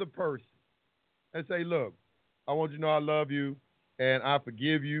 Call the person and say, look, I want you to know I love you and I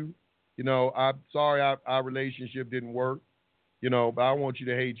forgive you. You know, I'm sorry our relationship didn't work, you know, but I want you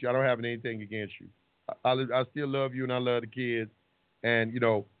to hate you. I don't have anything against you. I still love you and I love the kids. And, you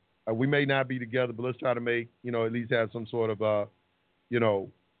know, we may not be together, but let's try to make, you know, at least have some sort of,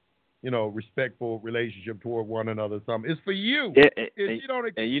 respectful relationship toward one another. Something. It's for you.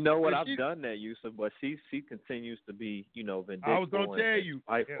 And you know what? I've done that, Yusuf, but she continues to be, you know, vindictive. I was going to tell you,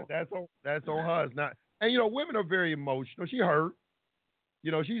 that's on her. It's not. And, you know, women are very emotional. She hurt.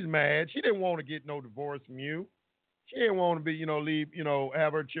 You know, she's mad. She didn't want to get no divorce from you. She didn't want to be, you know, leave, you know,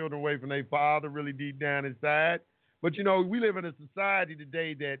 have her children away from their father really deep down inside. But, you know, we live in a society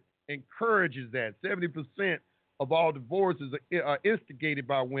today that encourages that. 70% of all divorces are instigated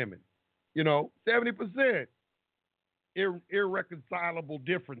by women. You know, 70%. Irreconcilable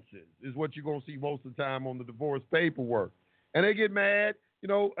differences is what you're going to see most of the time on the divorce paperwork. And they get mad, you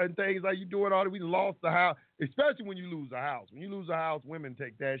know, and things like you doing all that. We lost the house, especially when you lose a house. When you lose a house, women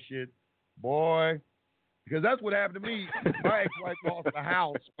take that shit, boy, because that's what happened to me. My ex-wife lost the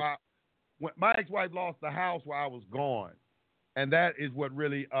house. My ex-wife lost the house while I was gone. And that is what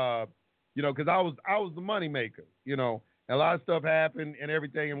really, you know, because I was the money maker, you know. A lot of stuff happened and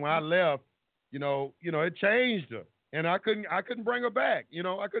everything, and when I left, you know, it changed her, and I couldn't bring her back. You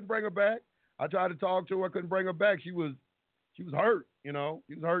know, I couldn't bring her back. I tried to talk to her, I couldn't bring her back. She was hurt. You know,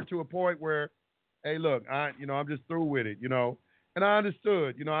 she was hurt to a point where, hey, look, I'm just through with it. You know, and I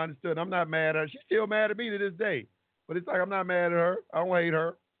understood. You know, I'm not mad at her. She's still mad at me to this day, but it's like I'm not mad at her. I don't hate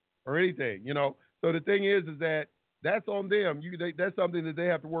her or anything. You know, so the thing is that that's on them. That's something that they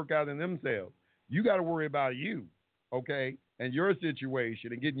have to work out in themselves. You got to worry about you. Okay, and your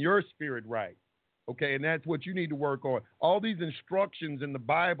situation and getting your spirit right. Okay, and that's what you need to work on. All these instructions in the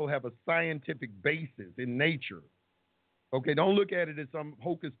Bible have a scientific basis in nature. Okay, don't look at it as some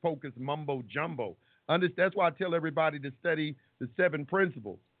hocus pocus mumbo jumbo. That's why I tell everybody to study the 7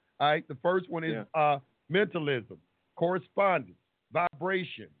 principles. All right, the first one is mentalism, correspondence,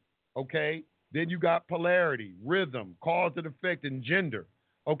 vibration. Okay, then you got polarity, rhythm, cause and effect, and gender.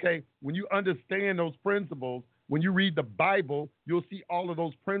 Okay, when you understand those principles, when you read the Bible, you'll see all of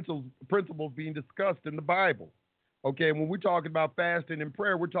those principles being discussed in the Bible. Okay, and when we're talking about fasting and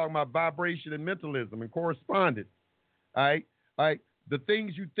prayer, we're talking about vibration and mentalism and correspondence. All right. The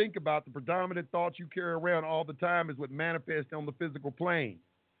things you think about, the predominant thoughts you carry around all the time is what manifests on the physical plane.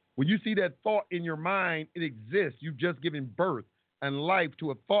 When you see that thought in your mind, it exists. You've just given birth and life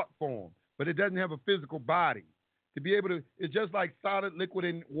to a thought form, but it doesn't have a physical body. To be able to, it's just like solid, liquid,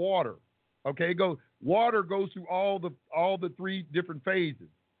 and water. Okay, water goes through all the 3 different phases: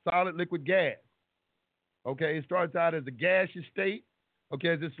 solid, liquid, gas. Okay, it starts out as a gaseous state. Okay,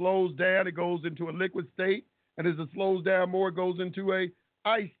 as it slows down, it goes into a liquid state. And as it slows down more, it goes into a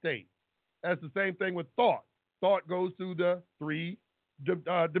ice state. That's the same thing with thought. Thought goes through the 3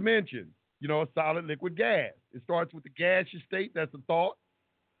 dimensions. A solid, liquid, gas. It starts with the gaseous state. That's the thought.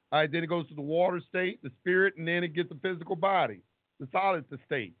 All right, then it goes to the water state, the spirit, and then it gets the physical body, the solid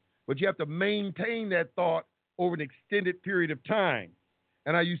state. But you have to maintain that thought over an extended period of time.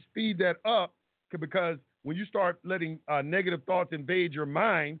 And how you speed that up, because when you start letting negative thoughts invade your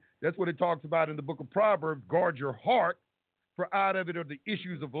mind, that's what it talks about in the book of Proverbs: guard your heart, for out of it are the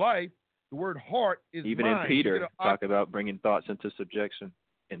issues of life. The word heart is even mind. In Peter, talk about bringing thoughts into subjection,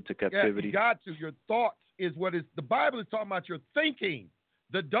 into captivity. Yeah, you got to. Your thoughts is what is, the Bible is talking about your thinking.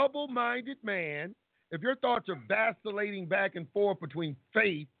 The double-minded man, if your thoughts are vacillating back and forth between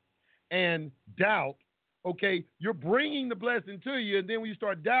faith and doubt, okay, you're bringing the blessing to you, and then when you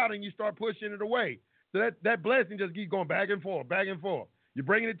start doubting, you start pushing it away. So that blessing just keeps going back and forth, back and forth. You're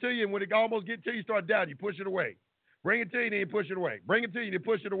bringing it to you, and when it almost gets to you, you start doubting, you push it away. Bring it to you, then you push it away. Bring it to you, then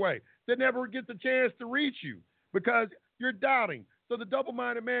push it away. That never gets a chance to reach you because you're doubting. So the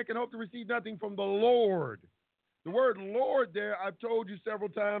double-minded man can hope to receive nothing from the Lord. The word Lord there, I've told you several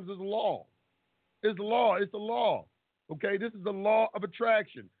times, is law. It's law. It's the law. Okay, this is the law of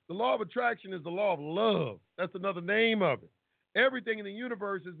attraction. The law of attraction is the law of love. That's another name of it. Everything in the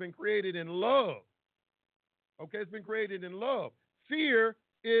universe has been created in love. Okay, it's been created in love. Fear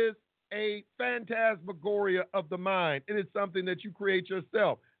is a phantasmagoria of the mind. It is something that you create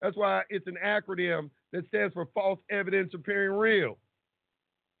yourself. That's why it's an acronym that stands for false evidence appearing real.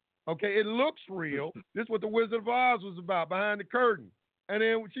 Okay, it looks real. This is what the Wizard of Oz was about, behind the curtain. And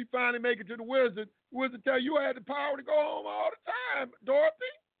then when she finally make it to the wizard tell you I had the power to go home all the time, Dorothy.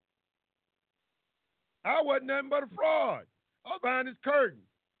 I wasn't nothing but a fraud. I was behind this curtain.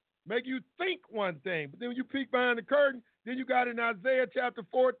 Make you think one thing, but then when you peek behind the curtain, then you got in Isaiah chapter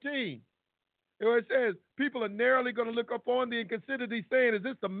 14, where it says, people are narrowly going to look up on thee and consider thee, saying, is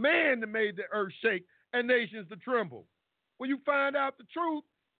this the man that made the earth shake and nations to tremble? When you find out the truth,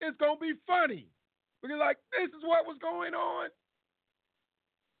 it's going to be funny. Because like, this is what was going on.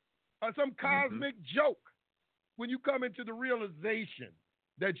 Some cosmic joke. When you come into the realization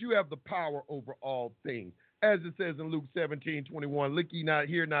that you have the power over all things. As it says in Luke 17:21, look ye not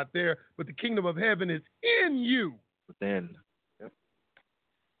here, not there, but the kingdom of heaven is in you. Within. Yep.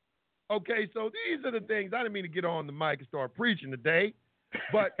 Okay, so these are the things. I didn't mean to get on the mic and start preaching today,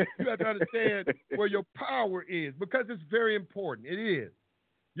 but you have to understand where your power is, because it's very important. It is.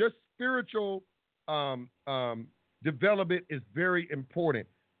 Your spiritual development is very important.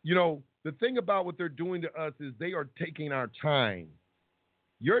 You know, the thing about what they're doing to us is they are taking our time.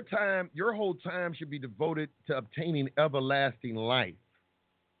 Your time, your whole time should be devoted to obtaining everlasting life.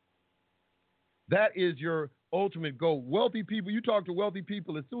 That is your ultimate goal. Wealthy people, you talk to wealthy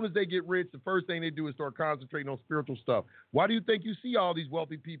people, as soon as they get rich, the first thing they do is start concentrating on spiritual stuff. Why do you think you see all these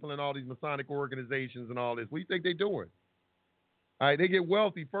wealthy people in all these Masonic organizations and all this? What do you think they're doing? All right, they get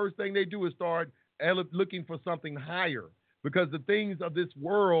wealthy. First thing they do is start looking for something higher, because the things of this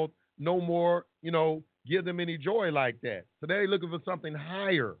world no more, give them any joy like that. So they're looking for something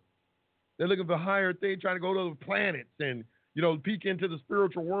higher. They're looking for higher things, trying to go to the planets and, peek into the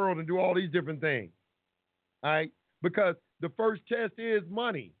spiritual world and do all these different things. All right? Because the first test is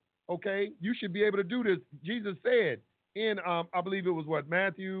money. Okay? You should be able to do this. Jesus said in, I believe it was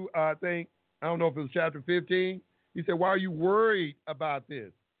Matthew, I don't know if it was chapter 15. He said, why are you worried about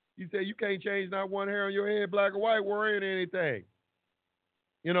this? He said, you can't change not one hair on your head, black or white, worrying anything.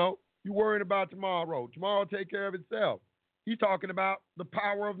 You're worrying about tomorrow. Tomorrow will take care of itself. He's talking about the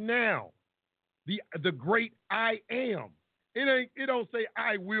power of now, the great I am. It don't say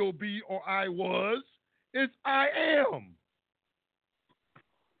I will be or I was. It's I am.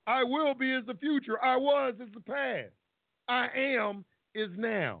 I will be is the future. I was is the past. I am is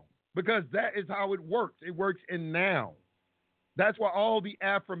now. Because that is how it works. It works in now. That's why all the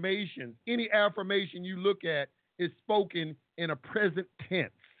affirmations, any affirmation you look at, is spoken in a present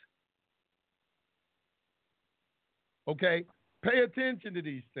tense. Okay? Pay attention to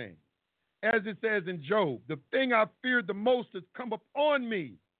these things. As it says in Job, the thing I feared the most has come upon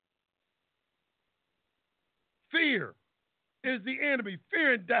me. Fear is the enemy,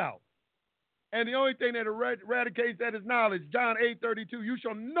 fear and doubt. And the only thing that eradicates that is knowledge. John 8:32, you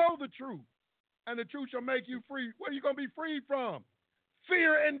shall know the truth, and the truth shall make you free. What are you going to be freed from?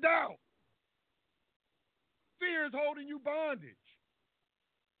 Fear and doubt. Fear is holding you bondage.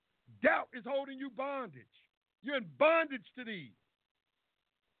 Doubt is holding you bondage. You're in bondage to these.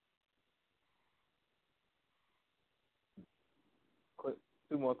 Quick,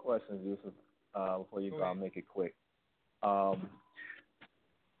 two more questions, Yusuf, before you go. I'll make it quick.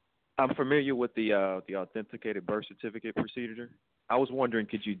 I'm familiar with the authenticated birth certificate procedure. I was wondering,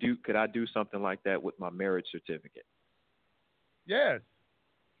 could I do something like that with my marriage certificate? Yes,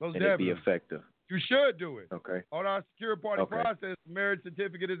 most and definitely. It'd be effective. You should do it. Okay. On our secure party process, marriage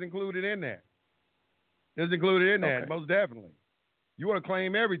certificate is included in that. It's included in that, most definitely. You want to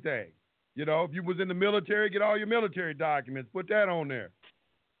claim everything. You know, if you was in the military, get all your military documents. Put that on there.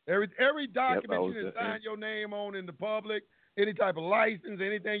 Every document you can sign your name on in the public, any type of license,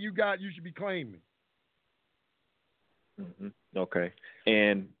 anything you got, you should be claiming. Mm-hmm. Okay.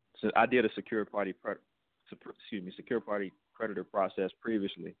 And so I did a secure party creditor process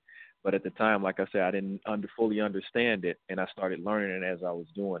previously, but at the time, like I said, I didn't fully understand it, and I started learning it as I was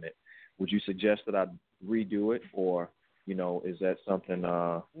doing it. Would you suggest that I redo it, or is that something?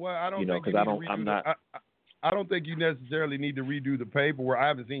 Well, I don't think I don't think you necessarily need to redo the paperwork. I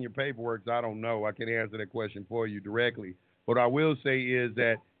haven't seen your paperwork, so I don't know. I can't answer that question for you directly. What I will say is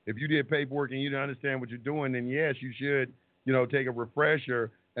that if you did paperwork and you didn't understand what you're doing, then yes, you should, take a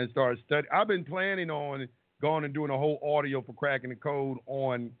refresher and start studying. I've been planning on going and doing a whole audio for cracking the code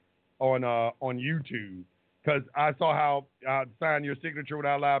on YouTube, because I saw how signing your signature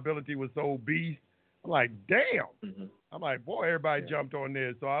without liability was so beast. I'm like, damn. Mm-hmm. I'm like, boy, everybody jumped on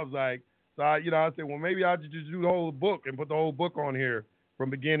this. So I was like, I said, well, maybe I should just do the whole book and put the whole book on here from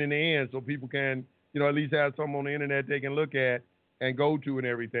beginning to end, so people can, at least have something on the internet they can look at and go to and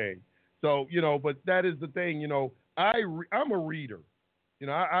everything. So, but that is the thing, I'm a reader.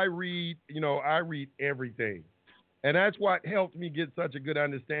 I read everything. And that's what helped me get such a good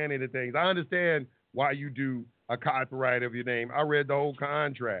understanding of things. I understand why you do a copyright of your name. I read the whole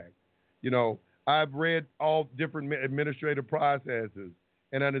contract. I've read all different administrative processes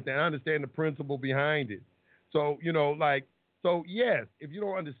and understand the principle behind it. So, so yes, if you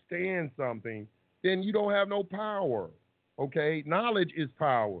don't understand something, then you don't have no power. Okay? Knowledge is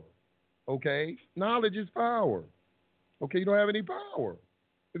power. Okay? Knowledge is power. Okay? You don't have any power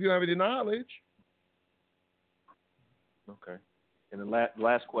if you don't have any knowledge. Okay. And the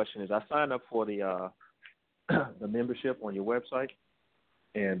last question is, I signed up for the membership on your website,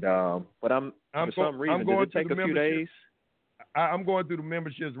 and but for some reason, does it take a few days? I'm going through the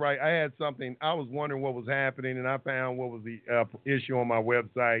memberships, right? I had something. I was wondering what was happening, and I found what was the issue on my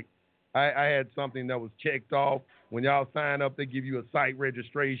website. I had something that was checked off. When y'all sign up, they give you a site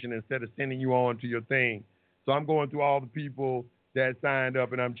registration instead of sending you on to your thing. So I'm going through all the people that signed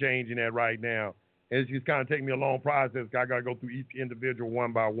up, and I'm changing that right now. It's just kind of taking me a long process. I got to go through each individual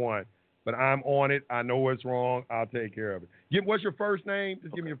one by one. But I'm on it. I know what's wrong. I'll take care of it. What's your first name?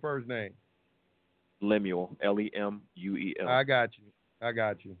 Just give me your first name. Lemuel, Lemuel. I got you. All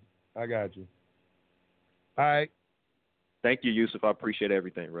right. Thank you, Yusef. I appreciate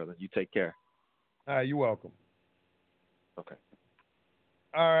everything, brother. You take care. All right, you're welcome. Okay.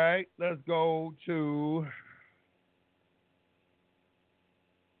 All right, let's go to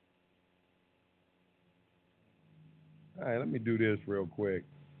all right, let me do this real quick.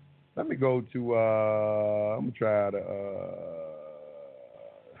 Let me go to I'm gonna try to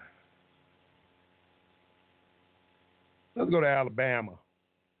let's go to Alabama.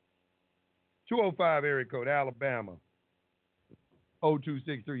 205 area code, Alabama.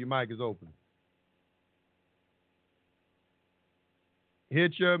 0263, your mic is open.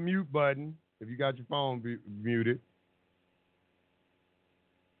 Hit your mute button if you got your phone muted.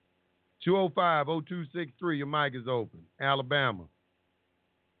 205-0263, your mic is open. Alabama.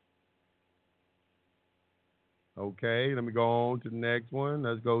 Okay, let me go on to the next one.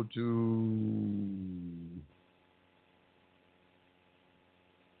 Let's go to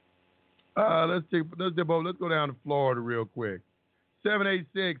Let's go down to Florida real quick.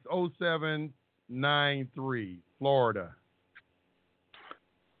 786-0793, Florida.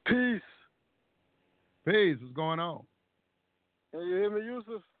 Peace. Peace. What's going on? Can you hear me,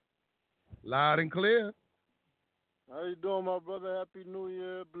 Yusef? Loud and clear. How you doing, my brother? Happy New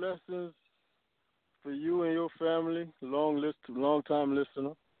Year. Blessings for you and your family. Long time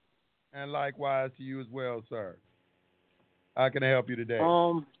listener. And likewise to you as well, sir. How can I help you today?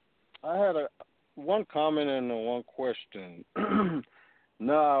 I had one comment and one question.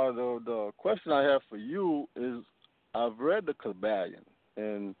 Now, the question I have for you is, I've read the Kabbalion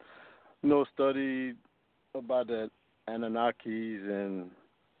and studied about the Anunnakis and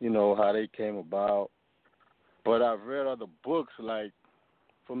how they came about. But I've read other books like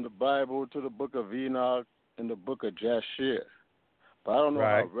from the Bible to the Book of Enoch and the Book of Jasher. But I don't know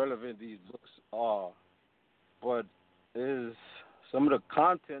how relevant these books are. But is some of the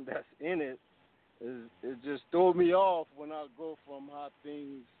content that's in it it just throws me off when I go from how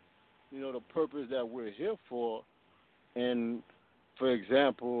things, the purpose that we're here for. And, for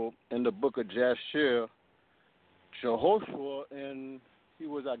example, in the Book of Jasher, Jehoshua, and he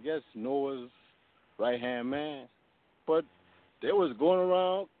was, I guess, Noah's right-hand man. But they was going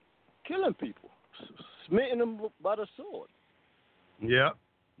around killing people, smitten them by the sword. Yep.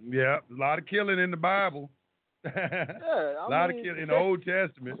 A lot of killing in the Bible. Yeah, a lot of killing in the Old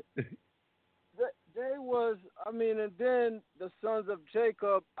Testament. They was, and then the sons of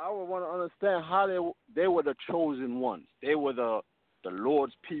Jacob, I would want to understand how they were the chosen ones. They were the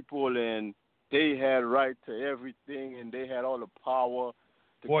Lord's people, and they had right to everything, and they had all the power.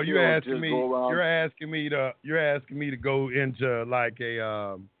 Well, you're asking me to go into like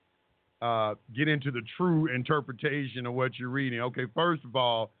a get into the true interpretation of what you're reading. Okay, first of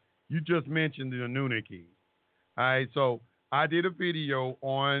all, you just mentioned the Anunnaki. All right, so I did a video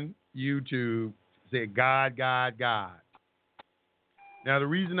on YouTube said God, God, God. Now the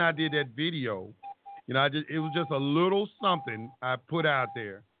reason I did that video, it was just a little something I put out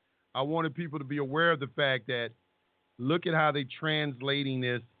there. I wanted people to be aware of the fact that look at how they're translating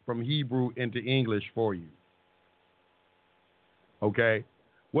this from Hebrew into English for you. Okay?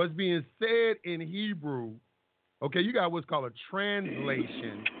 What's being said in Hebrew, okay, you got what's called a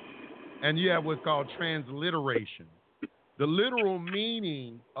translation, and you have what's called transliteration. The literal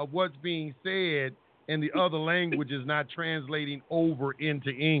meaning of what's being said in the other language is not translating over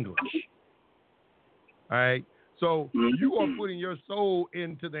into English. All right? So you are putting your soul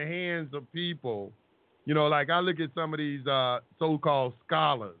into the hands of people. Like I look at some of these so-called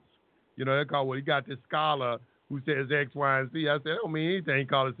scholars. They call, well, you got this scholar who says X, Y, and Z. I said, I don't mean anything. He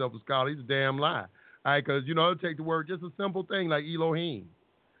call himself a scholar. He's a damn lie. All right? Because, it'll take the word, just a simple thing like Elohim.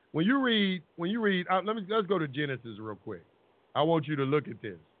 When you read, let's go to Genesis real quick. I want you to look at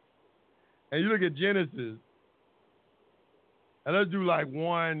this. And you look at Genesis, and let's do like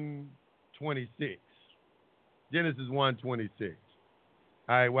 1:26. Genesis 1:26.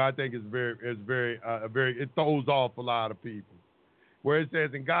 All right, well, I think it's very, it throws off a lot of people. Where it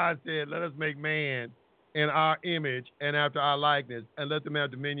says, and God said, let us make man in our image and after our likeness, and let them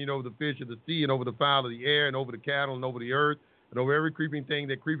have dominion over the fish of the sea and over the fowl of the air and over the cattle and over the earth and over every creeping thing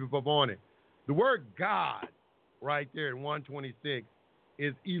that creepeth upon it. The word God right there in 1:26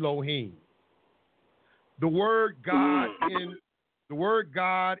 is Elohim. The word God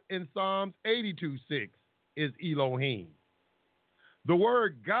in Psalms 82:6 is Elohim. The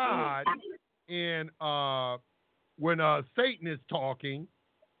word God in when Satan is talking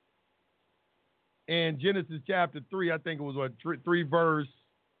in Genesis chapter 3, I think it was 3 verse.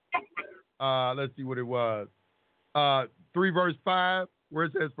 Let's see what it was. 3 verse 5, where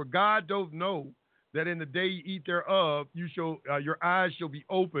it says, "For God doth know that in the day you eat thereof, you shall your eyes shall be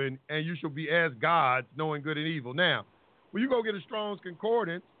open, and you shall be as gods, knowing good and evil." Now, when you go get a Strong's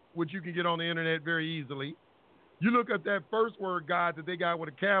Concordance, which you can get on the internet very easily, you look up that first word God that they got with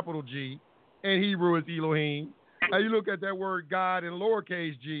a capital G, in Hebrew is Elohim. Now you look at that word God in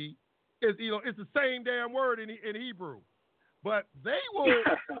lowercase g, it's Elohim. It's the same damn word in Hebrew. But they will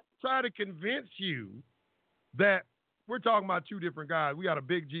try to convince you that we're talking about two different gods. We got a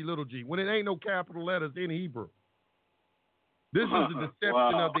big G, little g, when it ain't no capital letters in Hebrew. This is a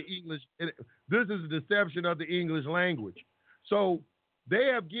deception of the English. This is a deception of the English language. So they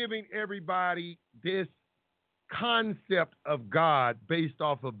have given everybody this concept of God based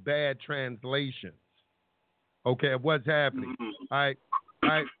off of bad translations. Okay, of what's happening. All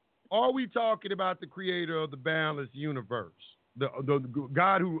right. Are we talking about the creator of the boundless universe? The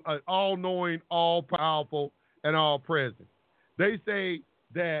God who is all-knowing, all-powerful, and all-present. They say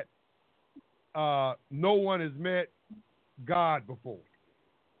that no one has met God before.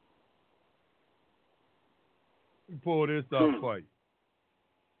 pull this up for you.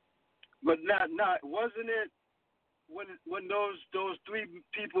 But not wasn't it when those three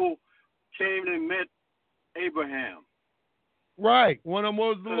people came and met Abraham? Right. One of them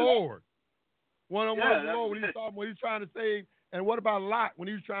was the Lord. One of them was the Lord when he's trying to save. And what about Lot when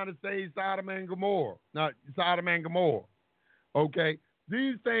he was trying to save Sodom and Gomorrah? Not Sodom and Gomorrah. Okay.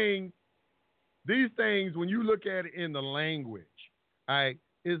 These things, when you look at it in the language, right,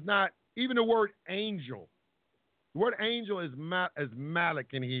 is not even the word angel. The word angel is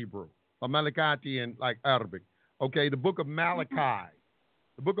Malik in Hebrew, or Malakati in like Arabic. Okay, the book of Malachi.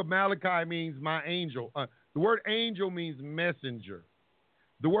 The book of Malachi means my angel. The word angel means messenger.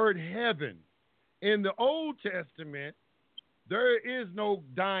 The word heaven. In the Old Testament, there is no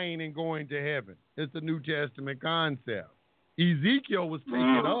dying and going to heaven. It's a New Testament concept. Ezekiel was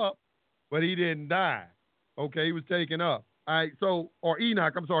taken up, but he didn't die. Okay, he was taken up. All right, or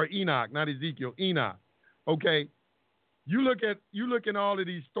Enoch, not Ezekiel, Enoch. Okay, you look at all of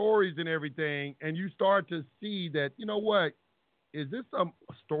these stories and everything, and you start to see that, you know what, is this some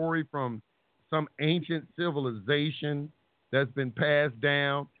story from some ancient civilization that's been passed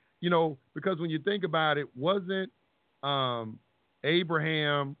down? You know, because when you think about it, wasn't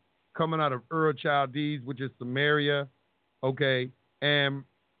Abraham coming out of Ur Chaldees, which is Samaria, okay, and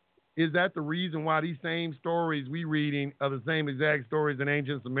is that the reason why these same stories we reading are the same exact stories in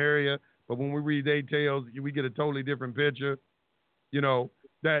ancient Samaria, but when we read their tales, we get a totally different picture, you know,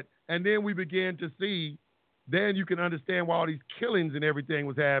 that, and then we begin to see, then you can understand why all these killings and everything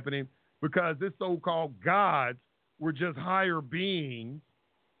was happening, because this so-called gods were just higher beings,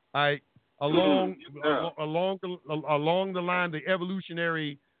 right, along the line, the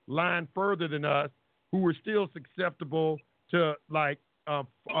evolutionary line further than us, who were still susceptible to like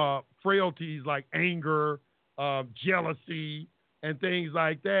frailties like anger, jealousy, and things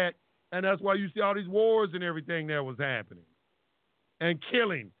like that. And that's why you see all these wars and everything that was happening. And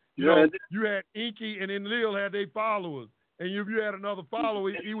killing. You know, you had Enki and Enlil had their followers. And if you had another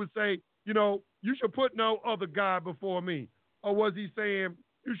follower, he would say, you know, you should put no other God before me. Or was he saying,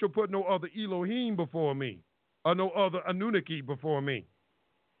 you should put no other Elohim before me? Or no other Anunnaki before me?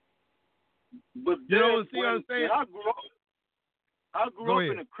 But you know, see what I'm saying? I grew up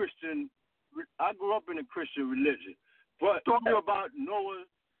in a Christian religion. But talking about Noah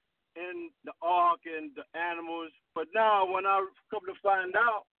and the ark and the animals, but now when I come to find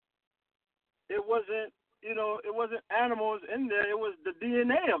out, it wasn't animals in there. It was the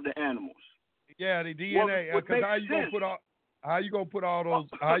DNA of the animals. Yeah, the DNA. Because how you gonna put all those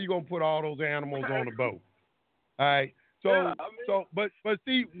animals on the boat? All right. But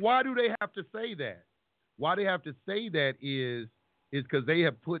see, why do they have to say that? Why they have to say that is because they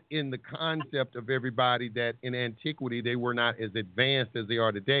have put in the concept of everybody that in antiquity they were not as advanced as they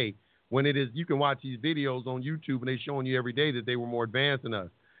are today. When it is, you can watch these videos on YouTube and they're showing you every day that they were more advanced than us.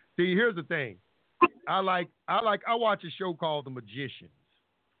 See, here's the thing. I watch a show called The Magicians,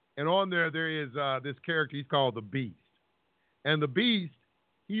 and on there is this character. He's called the Beast, and the Beast,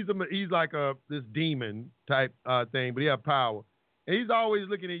 he's like this demon type thing, but he has power. And he's always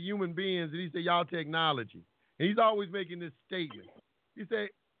looking at human beings, and he said, "Y'all technology." And he's always making this statement. He said,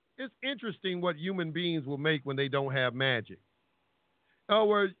 "It's interesting what human beings will make when they don't have magic." In other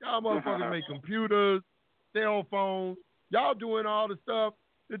words, y'all motherfuckers make computers, cell phones. Y'all doing all the stuff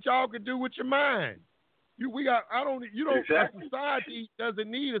that y'all can do with your mind. A society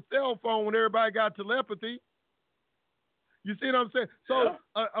doesn't need a cell phone when everybody got telepathy. You see what I'm saying? So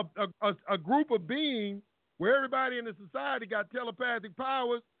a group of beings where everybody in the society got telepathic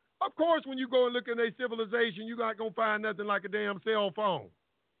powers, of course, when you go and look at their civilization, you're not going to find nothing like a damn cell phone.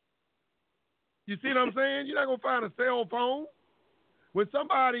 You see what I'm saying? You're not going to find a cell phone. When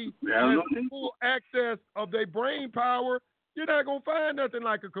somebody has full access of their brain power, you're not going to find nothing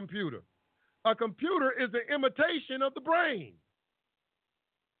like a computer. A computer is an imitation of the brain.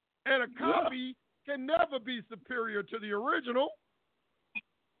 And a copy can never be superior to the original.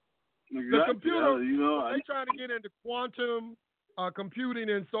 Exactly. The computer, they're trying to get into quantum computing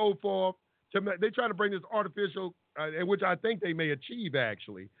and so forth. They're trying to bring this artificial, which I think they may achieve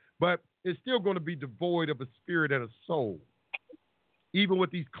actually, but it's still going to be devoid of a spirit and a soul. Even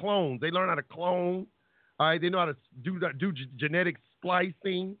with these clones, they learn how to clone. All right, they know how to do genetic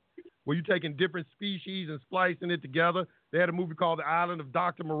splicing, where you're taking different species and splicing it together. They had a movie called The Island of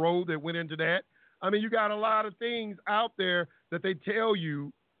Dr. Moreau that went into that. I mean, you got a lot of things out there that they tell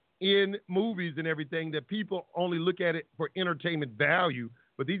you in movies and everything that people only look at it for entertainment value,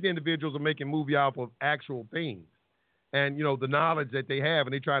 but these individuals are making movie out of actual things. And, the knowledge that they have,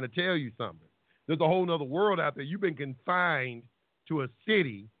 and they're trying to tell you something. There's a whole other world out there. You've been confined to a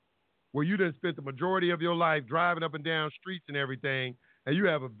city where you done spent the majority of your life driving up and down streets and everything, and you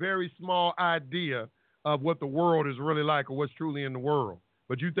have a very small idea of what the world is really like or what's truly in the world.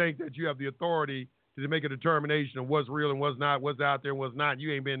 But you think that you have the authority to make a determination of what's real and what's not, what's out there and what's not.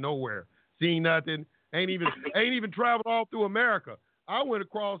 You ain't been nowhere, seen nothing, ain't even traveled all through America. I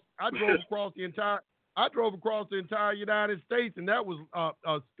drove across the entire United States, and that was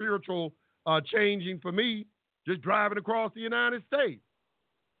a spiritual changing for me, just driving across the United States.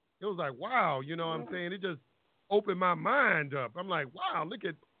 It was like, wow, you know what I'm saying? It just opened my mind up. I'm like, wow, look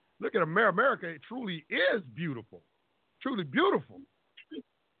at America. America, it truly is beautiful. Truly beautiful.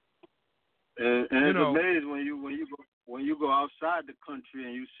 And it's amazing when you go outside the country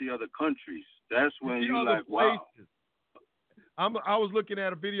and you see other countries. That's when you're like, wow. I was looking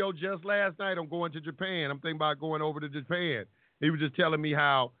at a video just last night on going to Japan. I'm thinking about going over to Japan. He was just telling me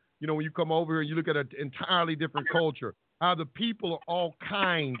how, when you come over here and you look at an entirely different culture, how the people are all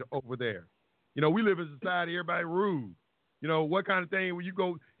kind over there. We live in a society, everybody rude. What kind of thing when you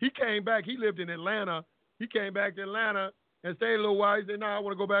go, he came back, he lived in Atlanta. He came back to Atlanta and stayed a little while. He said, no, I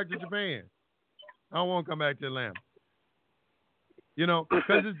want to go back to Japan. I don't want to come back to Atlanta.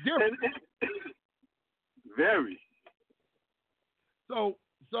 Because it's different. Very. So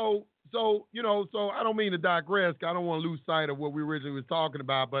I don't mean to digress. I don't want to lose sight of what we originally was talking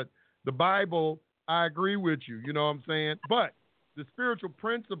about. But the Bible, I agree with you. You know what I'm saying? But the spiritual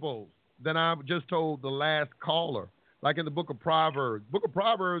principles that I just told the last caller, like in the Book of Proverbs. Book of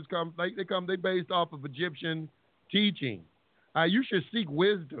Proverbs they based off of Egyptian teaching. You should seek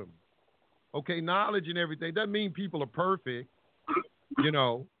wisdom. Okay, knowledge and everything. Doesn't mean people are perfect. You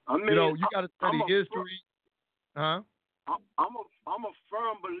got to study history. Huh? I'm a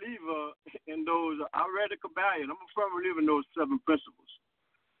firm believer in those. I read the Kabbalion. I'm a firm believer in those 7 principles.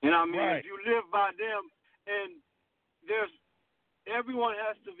 And I mean, right. If you live by them, and everyone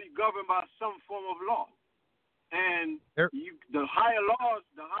has to be governed by some form of law. And the higher laws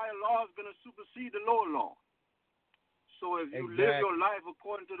going to supersede the lower law. So if you live your life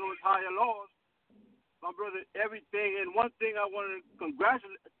according to those higher laws, my brother, everything. And one thing I want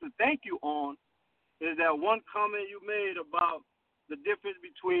to thank you on is that one comment you made about the difference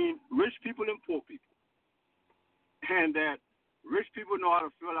between rich people and poor people, and that rich people know how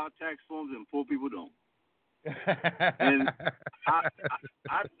to fill out tax forms and poor people don't. And I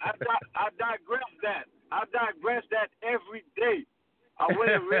digress that. I digress that every day. I went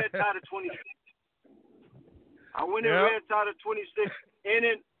and read Title 26. I went and read Title 26 in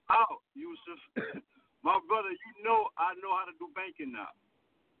and out, Yusef. My brother, I know how to do banking now.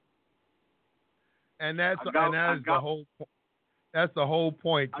 And that's the whole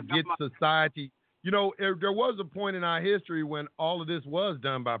point, to get society. There was a point in our history when all of this was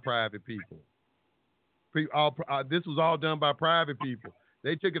done by private people. This was all done by private people.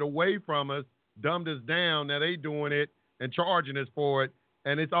 They took it away from us, dumbed us down. Now they doing it and charging us for it,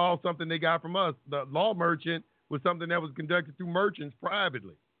 and it's all something they got from us. The law merchant was something that was conducted through merchants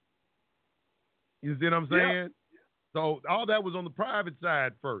privately. You see what I'm saying? Yeah. So all that was on the private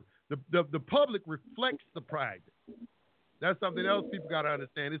side first. The public reflects the private. That's something else people got to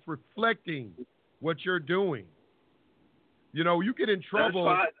understand. It's reflecting what you're doing. You get in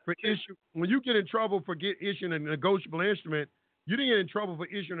trouble when you get in trouble for issuing a negotiable instrument. You didn't get in trouble for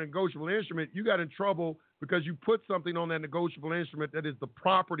issuing a negotiable instrument. You got in trouble because you put something on that negotiable instrument that is the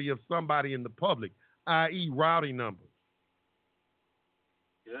property of somebody in the public, i.e., routing numbers.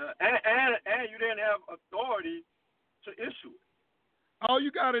 Yeah, and you didn't have authority to issue it. All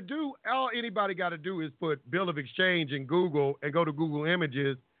anybody got to do is put Bill of Exchange in Google and go to Google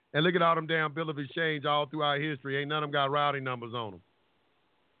Images and look at all them damn Bill of Exchange all throughout history. Ain't none of them got routing numbers on them.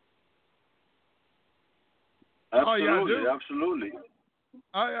 Absolutely.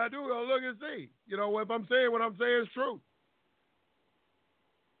 I do. Go look and see. If I'm saying what I'm saying is true.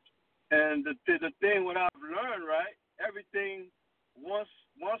 And the thing what I've learned, right? Everything once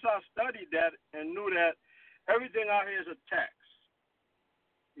I studied that and knew that everything out here is a tax.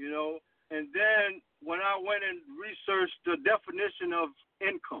 And then when I went and researched the definition of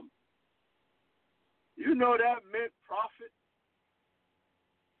income, that meant profit.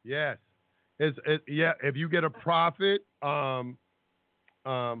 Yes, if you get a profit,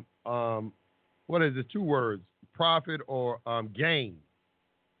 what is it? 2 words: profit or gain.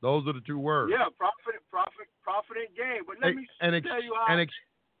 Those are the 2 words. Yeah, profit and gain. But let me tell you how.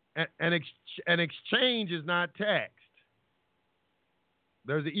 An exchange is not taxed.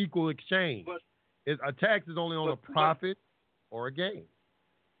 There's an equal exchange. A tax is only on a profit or a gain.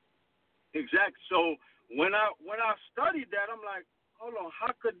 Exactly. So when I studied that, I'm like, hold on,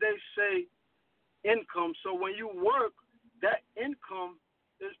 how could they say income? So when you work, that income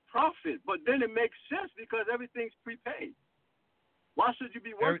is profit. profit. But then it makes sense because everything's prepaid. Why should you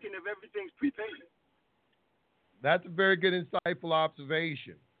be working if everything's prepaid? That's a very good, insightful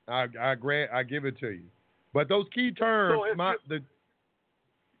observation. I agree. I give it to you. But those key terms, the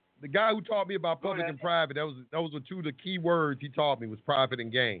guy who taught me about public and private, those were two of the key words he taught me was profit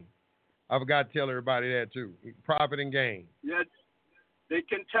and gain. I forgot to tell everybody that too. Profit and gain. Yeah, they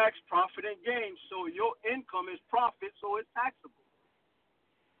can tax profit and gain, so your income is profit, so it's taxable.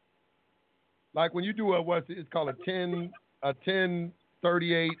 Like when you do it's called a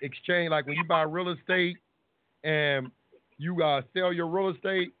 1038 exchange. Like when you buy real estate and you sell your real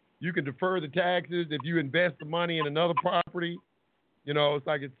estate, you can defer the taxes if you invest the money in another property. You know, it's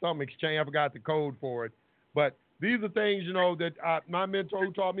like it's some exchange. I forgot the code for it. But these are things, you know, that my mentor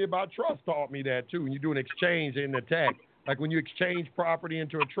who taught me about trust taught me that too. When you do an exchange in the tax, like when you exchange property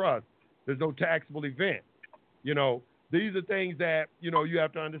into a trust, there's no taxable event. You know, these are things that, you know, you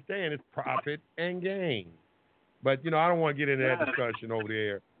have to understand. It's profit and gain. But, you know, I don't want to get into that discussion over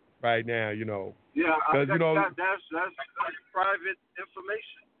there right now, you know. Yeah, you know, that's private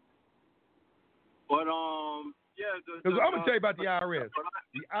information. But, because I'm going to tell you about the IRS.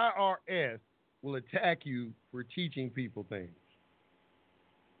 The IRS will attack you for teaching people things.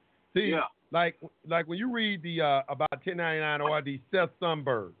 See, like when you read the about 1099 OID, Seth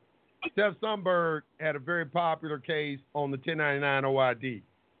Sundberg. Seth Sundberg had a very popular case on the 1099 OID.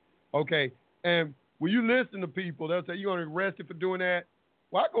 Okay, and when you listen to people, they'll say, you're going to be arrested for doing that.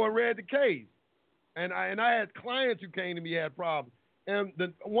 Well, I go and read the case. And I had clients who came to me had problems. And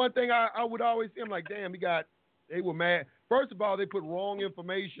the one thing I would always see, I'm like, damn, they were mad. First of all, they put wrong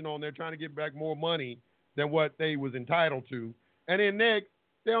information on there trying to get back more money than what they was entitled to. And then next,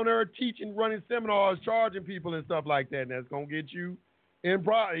 they're on there teaching, running seminars, charging people and stuff like that. And that's going to get you in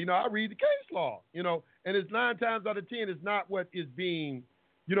problem. You know, I read the case law, you know, and it's 9 times out of 10, it's not what is being,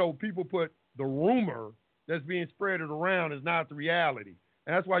 you know, people put the rumor that's being spread around is not the reality.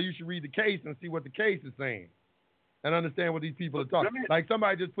 And that's why you should read the case and see what the case is saying and understand what these people are talking. Like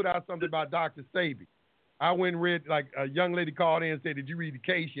somebody just put out something about Dr. Sabi. I went and read, like a young lady called in and said, did you read the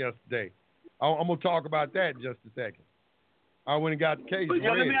case yesterday? I'm going to talk about that in just a second. I went and got the case. Let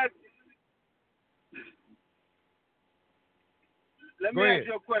me ask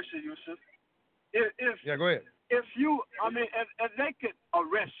you a question, Yusef. Yeah, go ahead. If they could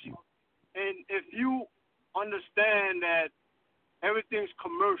arrest you, and if you understand that everything's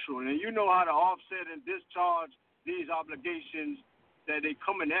commercial and you know how to offset and discharge these obligations that they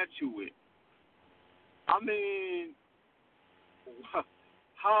coming at you with, I mean,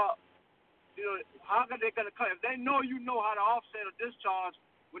 how are they going to come? If they know you know how to offset or discharge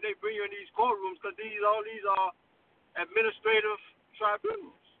when they bring you in these courtrooms, because all these are administrative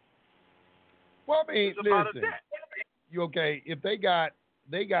tribunals. Well, I mean, listen, you okay? If they got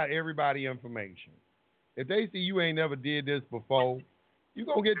everybody information. If they see you ain't never did this before, you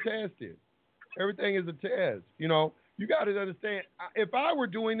gonna get tested. Everything is a test. You know, you got to understand. If I were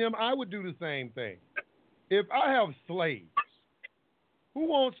doing them, I would do the same thing. If I have slaves, who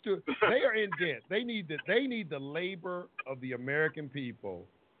wants to? They are in debt. They need the labor of the American people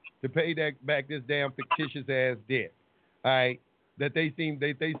to pay back this damn fictitious ass debt. All right, that they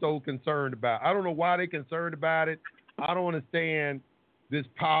so concerned about. I don't know why they're concerned about it. I don't understand this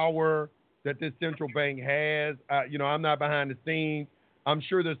power that this central bank has. You know, I'm not behind the scenes. I'm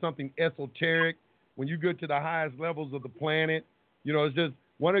sure there's something esoteric when you get to the highest levels of the planet. You know, it's just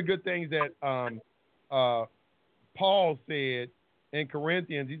one of the good things that Paul said in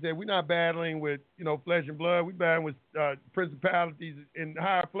Corinthians. He said, we're not battling with, you know, flesh and blood. We're battling with principalities in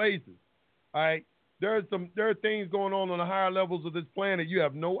higher places. All right. There are things going on the higher levels of this planet. You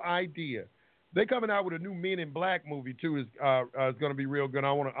have no idea. They're coming out with a new Men in Black movie too. Is going to be real good.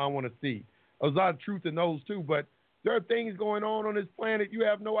 I want to see. There's a lot of truth in those too, but there are things going on this planet. You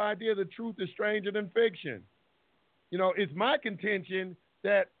have no idea. The truth is stranger than fiction. You know, it's my contention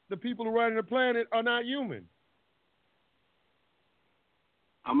that the people who run the planet are not human.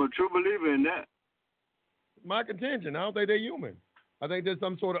 I'm a true believer in that. My contention. I don't think they're human. I think there's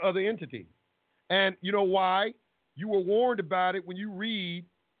some sort of other entity. And you know why? You were warned about it when you read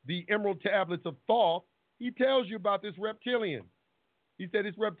the Emerald Tablets of Thoth. He tells you about this reptilian. He said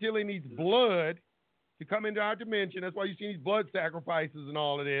this reptilian needs blood to come into our dimension. That's why you see these blood sacrifices and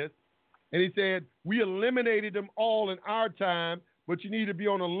all of this. And he said, we eliminated them all in our time, but you need to be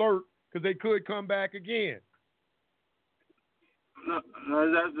on alert because they could come back again.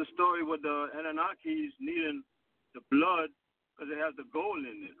 That's the story with the Anunnakis needing the blood because it has the gold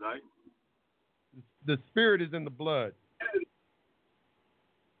in it, right? The spirit is in the blood.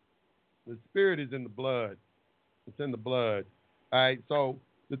 The spirit is in the blood. It's in the blood. All right. So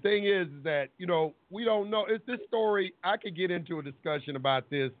the thing is that, you know, we don't know. It's this story. I could get into a discussion about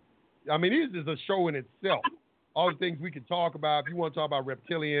this. I mean, this is a show in itself. All the things we can talk about. If you want to talk about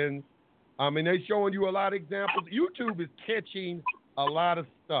reptilians, I mean, they're showing you a lot of examples. YouTube is catching a lot of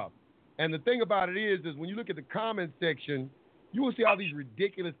stuff. And the thing about it is when you look at the comment section, you will see all these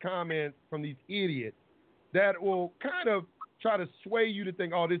ridiculous comments from these idiots that will kind of try to sway you to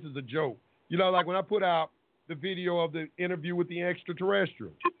think, oh, this is a joke. You know, like when I put out the video of the interview with the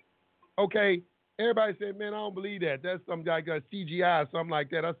extraterrestrial. Okay, everybody said, man, I don't believe that. That's some guy got CGI or something like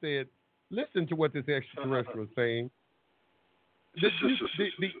that. I said, listen to what this extraterrestrial is saying.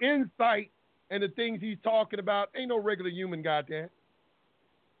 The insight and the things he's talking about, ain't no regular human got that.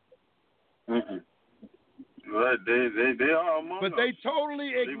 Mm-mm. Right, they are among but us. They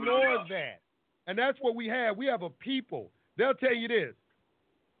totally ignore that. And that's what we have. We have a people. They'll tell you this.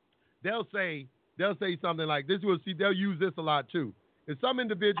 They'll say something like this. We'll see. They'll use this a lot too. If some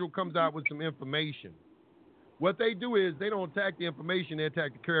individual comes out with some information, what they do is they don't attack the information. They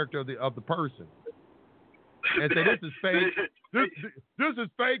attack the character of the person, and say this is fake. This is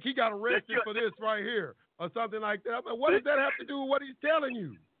fake. He got arrested for this right here, or something like that. I mean, what does that have to do with what he's telling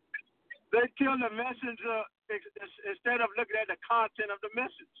you? They kill the messenger instead of looking at the content of the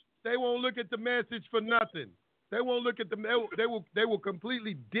message. They won't look at the message for nothing. They won't look at they will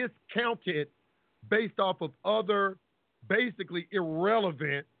completely discount it based off of other basically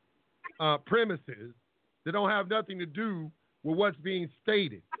irrelevant premises that don't have nothing to do with what's being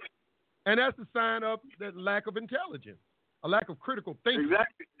stated. And that's a sign of that lack of intelligence, a lack of critical thinking.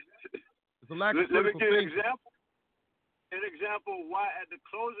 Exactly. It's a lack of Let me critical give thinking. An example why at the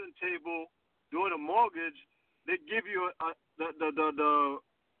closing table during a mortgage they give you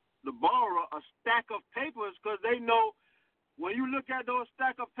the borrower a stack of papers because they know when you look at those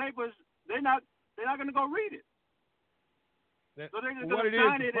stack of papers they're not going to go read it. So they're just going to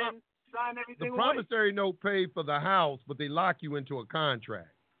sign it and sign everything away. The promissory note paid for the house, but they lock you into a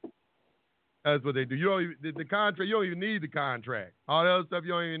contract. That's what they do. The contract. You don't even need the contract. All the other stuff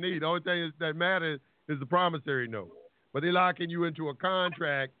you don't even need. The only thing that matters is the promissory note. But they're locking you into a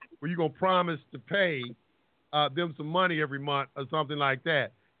contract where you're going to promise to pay them some money every month or something like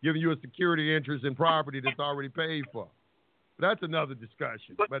that, giving you a security interest in property that's already paid for. But that's another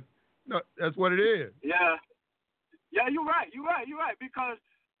discussion. But no, that's what it is. Yeah. Yeah, you're right. Because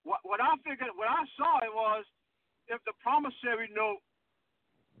what I figured, what I saw it was if the promissory note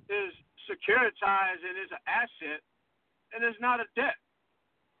is securitized and is an asset, and it's not a debt.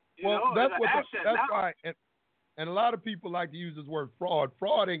 That's why. And a lot of people like to use this word fraud.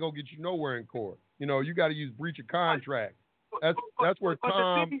 Fraud ain't gonna get you nowhere in court. You got to use breach of contract. That's where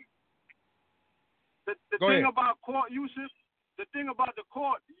Tom. The thing about court, Yusef, the thing about the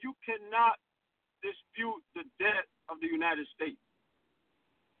court, you cannot dispute the debt of the United States.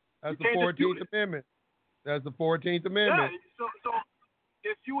 That's the 14th Amendment. That's the 14th Amendment. Yeah. So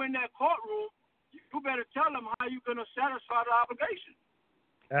if you in that courtroom, you better tell them how you're gonna satisfy the obligation.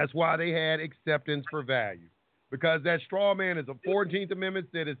 That's why they had acceptance for value. Because that straw man is a 14th Amendment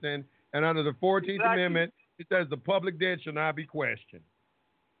citizen, and under the 14th Amendment, it says the public debt shall not be questioned.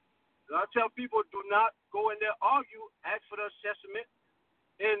 I tell people, do not go in there, argue, ask for the assessment,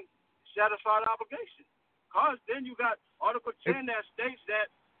 and satisfy the obligation. Because then you got Article 10 that states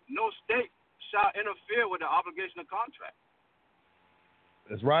that no state shall interfere with the obligation of contract.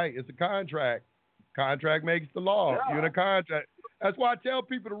 That's right. It's a contract. Contract makes the law. Yeah. You're in a contract. That's why I tell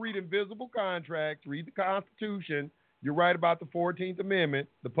people to read invisible contracts, read the Constitution. You're right about the 14th Amendment.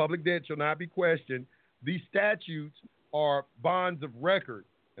 The public debt shall not be questioned. These statutes are bonds of record.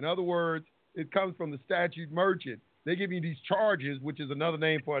 In other words, it comes from the statute merchant. They give you these charges, which is another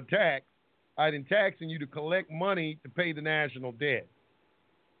name for a tax, in taxing you to collect money to pay the national debt.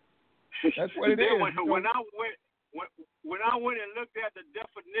 That's what it is. When I went and looked at the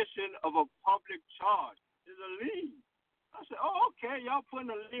definition of a public charge, it's a lien. I said, oh, okay, y'all putting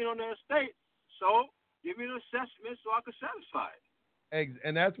a lien on the estate, so give me an assessment so I can satisfy it.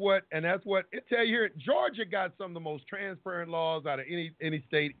 And that's what it tell you here. Georgia got some of the most transparent laws out of any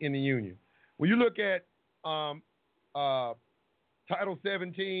state in the union. When you look at Title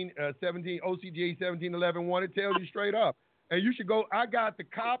 17 OCGA 1711.1, it tells you straight up. And you should go. I got the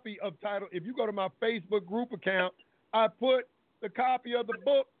copy of Title. If you go to my Facebook group account, I put the copy of the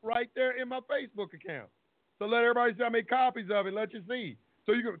book right there in my Facebook account. So let everybody see how many copies of it. Let you see.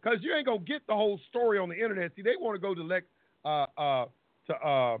 So because you ain't gonna get the whole story on the internet. See, they want to go to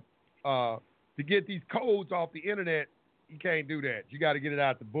get these codes off the internet. You can't do that. You got to get it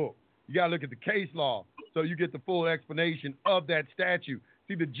out the book. You got to look at the case law so you get the full explanation of that statute.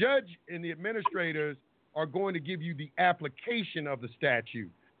 See, the judge and the administrators are going to give you the application of the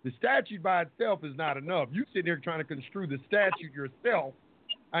statute. The statute by itself is not enough. You sit there trying to construe the statute yourself,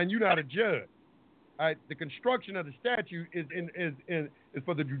 and you're not a judge. All right? The construction of the statute is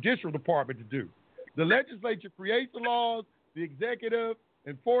for the judicial department to do. The legislature creates the laws, the executive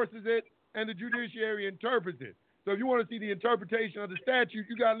enforces it, and the judiciary interprets it. So if you want to see the interpretation of the statute,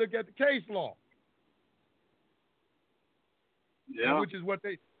 you got to look at the case law. Yeah. Which is what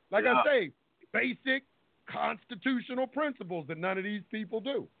they, like I say, basic constitutional principles that none of these people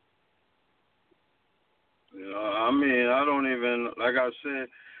do. Yeah, I mean, I don't even, like I said,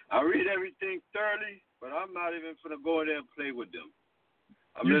 I read everything thoroughly, but I'm not even going to go in there and play with them.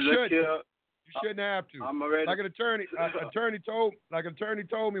 You shouldn't have to. I'm already. Like an attorney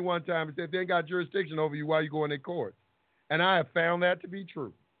told me one time, he said they ain't got jurisdiction over you while you go in their court. And I have found that to be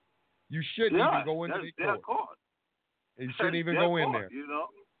true. You shouldn't even go into their court. And you shouldn't even go in there. You know?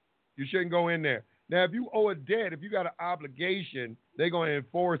 You shouldn't go in there. Now, if you owe a debt, if you got an obligation, they're going to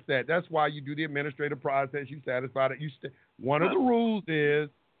enforce that. That's why you do the administrative process. You satisfy that. One of the rules is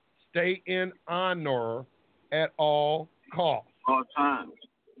stay in honor at all costs. All times.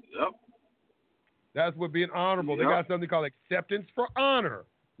 Yep. That's what being honorable. They got something called acceptance for honor.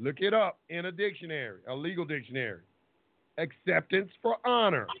 Look it up in a dictionary, a legal dictionary. Acceptance for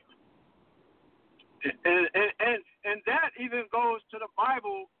honor. And that even goes to the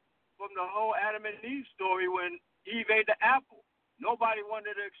Bible from the whole Adam and Eve story when Eve ate the apple. Nobody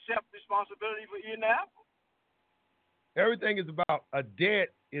wanted to accept responsibility for eating the apple. Everything is about a debt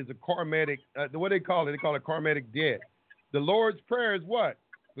is a karmatic, what they call it karmatic debt. The Lord's Prayer is what?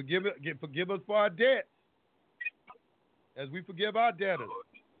 Forgive us for our debt as we forgive our debtors.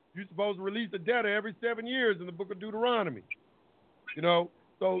 You're supposed to release a debtor every 7 years in the book of Deuteronomy. You know,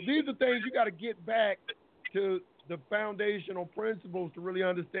 so these are things you got to get back to the foundational principles to really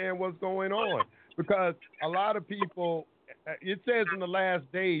understand what's going on. Because a lot of people, it says in the last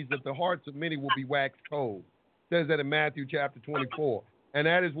days that the hearts of many will be waxed cold. It says that in Matthew chapter 24. And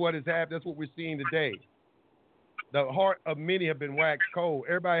that is what has happened. That's what we're seeing today. The heart of many have been waxed cold.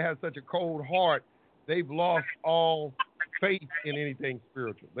 Everybody has such a cold heart, they've lost all faith in anything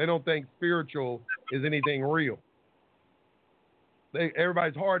spiritual. They don't think spiritual is anything real.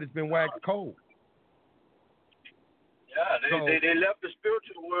 Everybody's heart has been waxed cold. Yeah, they left the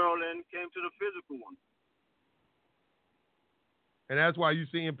spiritual world and came to the physical one. And that's why you're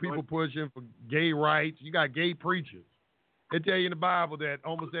seeing people pushing for gay rights. You got gay preachers. They tell you in the Bible that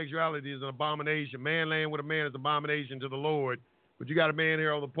homosexuality is an abomination. Man laying with a man is an abomination to the Lord. But you got a man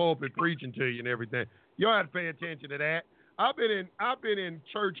here on the pulpit preaching to you and everything. You don't have to pay attention to that. I've been in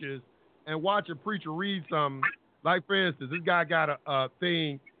churches and watch a preacher read something. Like, for instance, this guy got a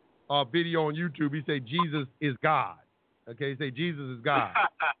video on YouTube. He said Jesus is God. Okay, he said Jesus is God.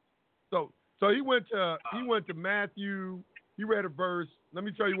 So he went to Matthew. He read a verse. Let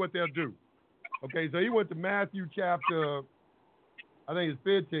me tell you what they'll do. Okay, so he went to Matthew chapter, I think it's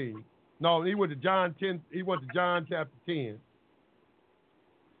 15. No, he went to John 10. He went to John chapter 10.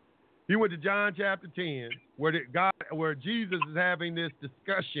 He went to John chapter 10, where Jesus is having this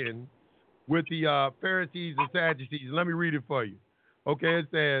discussion with the Pharisees and Sadducees. Let me read it for you. Okay,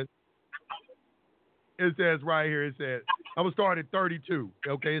 it says right here. It says, I'm gonna start at 32.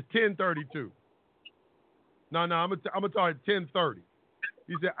 Okay, it's 10:32. No, I'm gonna start at 10:30.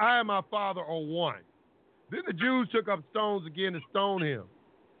 He said, I and my Father are one. Then the Jews took up stones again to stone him.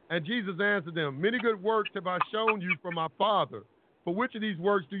 And Jesus answered them, many good works have I shown you from my Father. For which of these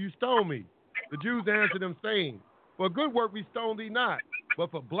works do you stone me? The Jews answered him, saying, for a good work we stone thee not,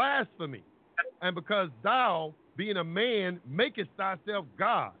 but for blasphemy. And because thou, being a man, makest thyself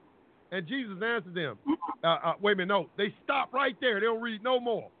God. And Jesus answered them, wait a minute, no. They stop right there. They don't read no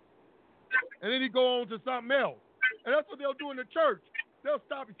more. And then he go on to something else. And that's what they'll do in the church. They'll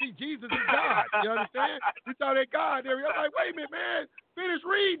stop and see Jesus is God. You understand? We thought they God there. I'm like, wait a minute, man. Finish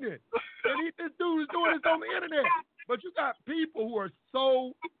reading it. And this dude is doing this on the internet. But you got people who are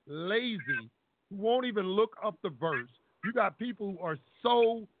so lazy who won't even look up the verse. You got people who are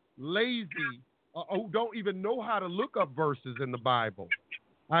so lazy who don't even know how to look up verses in the Bible.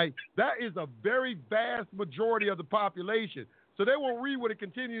 Right? That is a very vast majority of the population. So they won't read what it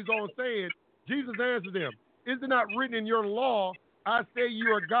continues on saying. Jesus answered them, is it not written in your law, I say you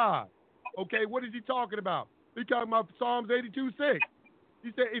are God? Okay, what is he talking about? He's talking about Psalms 82:6.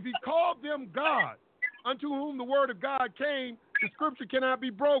 He said, if he called them God, unto whom the word of God came, the scripture cannot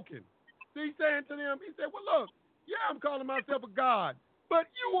be broken. So he's saying to them, he said, well, look, yeah, I'm calling myself a God, but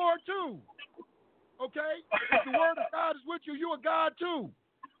you are too. Okay? If the word of God is with you, you're a God too.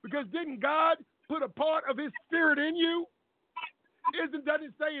 Because didn't God put a part of his spirit in you? Doesn't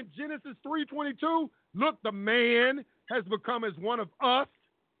it say in Genesis 3:22, look, the man has become as one of us.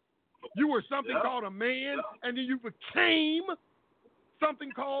 You were something called a man, and then you became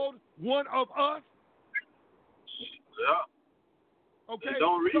something called one of us. Yeah. Okay.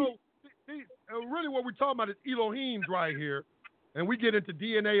 Don't read. So really what we're talking about is Elohims right here. And we get into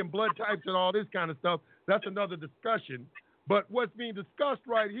DNA and blood types and all this kind of stuff. That's another discussion. But what's being discussed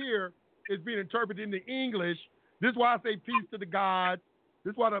right here is being interpreted into English. This is why I say peace to the gods.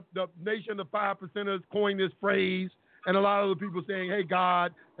 This is why the nation of 5%ers coined this phrase. And a lot of other people saying, hey,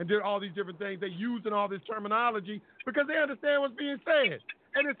 God, and did all these different things. They using all this terminology because they understand what's being said.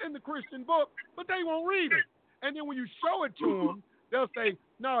 And it's in the Christian book, but they won't read it. And then when you show it to them, they'll say,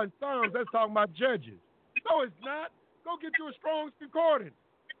 no, in Psalms, that's talking about judges. No, it's not. Go get you a Strong's Concordance.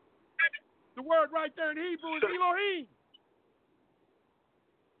 The word right there in Hebrew is Elohim.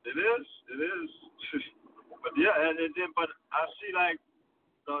 It is. But yeah, and then but I see like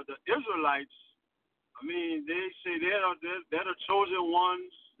the Israelites. I mean, they say they're the chosen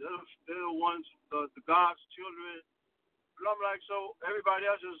ones. They're the ones, the God's children. And I'm like, so everybody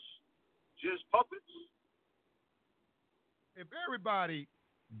else is just puppets. If everybody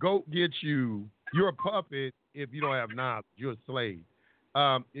gets you, you're a puppet. If you don't have knowledge, you're a slave.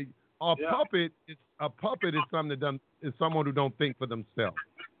 Puppet is someone who don't think for themselves.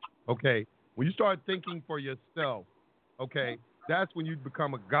 Okay, when you start thinking for yourself, okay, that's when you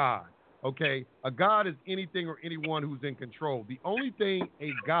become a god. Okay, a god is anything or anyone who's in control. The only thing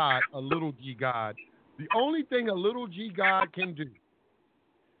a little g god can do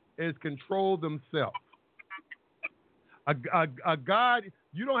is control themselves. A god,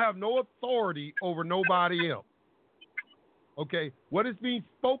 you don't have no authority over nobody else. Okay, what is being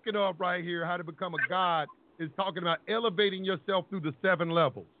spoken of right here, how to become a god, is talking about elevating yourself through the 7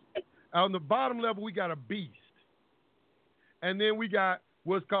 levels. On the bottom level, we got a beast. And then we got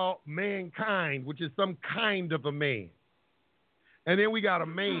what's called mankind, which is some kind of a man. And then we got a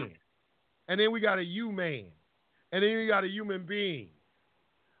man. And then we got a you-man. And then we got a human being.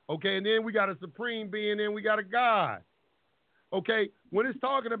 Okay, and then we got a supreme being, and then we got a God. Okay, when it's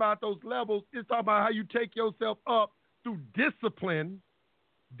talking about those levels, it's talking about how you take yourself up through disciplining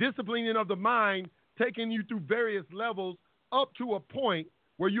of the mind, taking you through various levels up to a point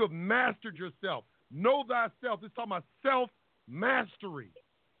where you have mastered yourself. Know thyself. It's talking about self-mastery,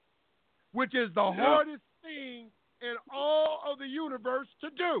 which is the hardest thing in all of the universe to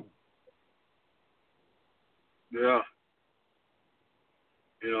do. Yeah.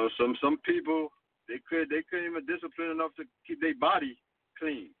 You know, some people they couldn't even discipline enough to keep their body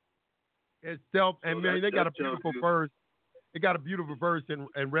clean. It's man, they got a beautiful verse. They got a beautiful verse in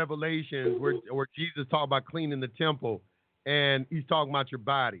Revelations where Jesus talked about cleaning the temple, and he's talking about your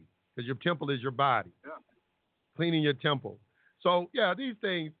body because your temple is your body. Yeah. Cleaning your temple. So yeah, these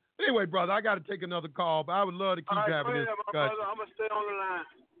things. Anyway, brother, I got to take another call, but I would love to keep having this discussion. I'm gonna stay on the line.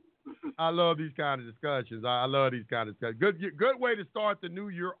 I love these kind of discussions. I love these kind of discussions. Good way to start the new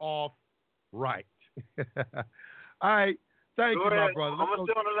year off right. All right. Thank you, my brother. I'm going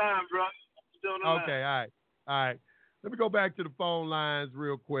to stay on the line, bro. Still on the line. Okay, all right. Let me go back to the phone lines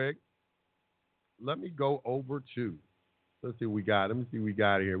real quick. Let me go over to, let's see what we got. Let me see what we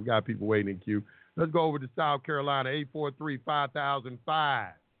got here. We got people waiting in queue. Let's go over to South Carolina,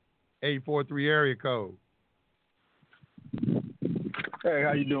 843-5005, 843 area code. Hey,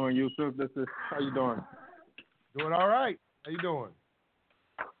 how you doing, Yusef? How you doing? Doing all right. How you doing?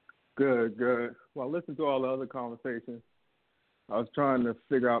 Good. Well, listen to all the other conversations. I was trying to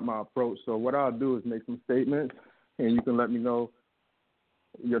figure out my approach. So what I'll do is make some statements, and you can let me know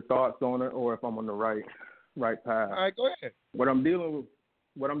your thoughts on it, or if I'm on the right path. All right, go ahead. What I'm dealing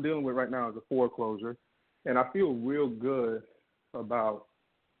with right now is a foreclosure, and I feel real good about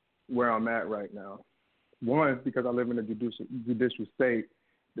where I'm at right now. One, because I live in a judicial state,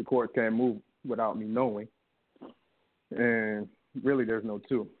 the court can't move without me knowing, and really there's no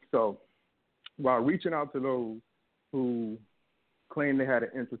two. So while reaching out to those who claim they had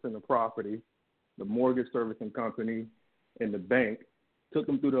an interest in the property, the mortgage servicing company and the bank took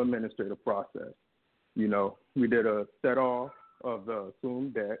them through the administrative process. You know, we did a set off of the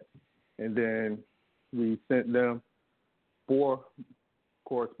assumed debt, and then we sent them 4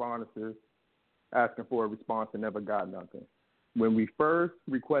 correspondences asking for a response and never got nothing. When we first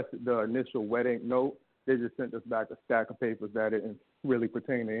requested the initial wet ink note, they just sent us back a stack of papers that didn't really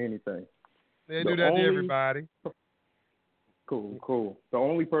pertain to anything. They do that to everybody. Cool. The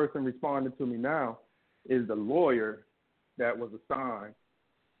only person responding to me now is the lawyer that was assigned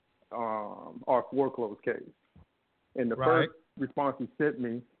our foreclosed case. And the first response he sent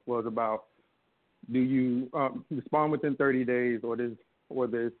me was about do you respond within 30 days, or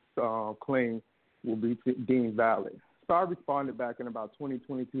this claim will be deemed valid? So I responded back in about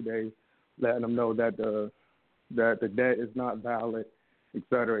 22 days, letting them know that the debt is not valid, et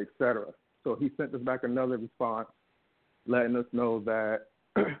cetera, et cetera. So he sent us back another response, letting us know that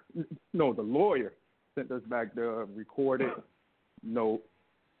no, the lawyer sent us back the recorded note,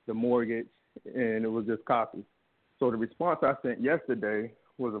 the mortgage, and it was just copies. So the response I sent yesterday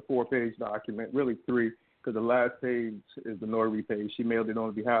was a 4-page document, really 3, because the last page is the notary page. She mailed it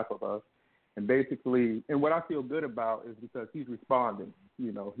on behalf of us. And basically, and what I feel good about is because he's responding.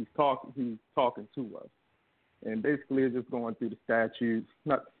 You know, he's talking to us. And basically it's just going through the statutes,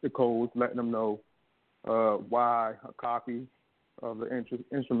 not the codes, letting them know why a copy of the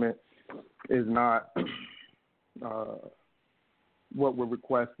instrument is not what we're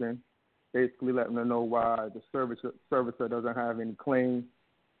requesting. Basically letting them know why the servicer doesn't have any claim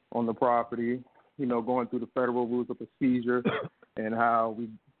on the property, you know, going through the federal rules of procedure and how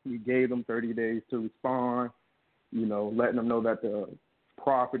we gave them 30 days to respond, you know, letting them know that the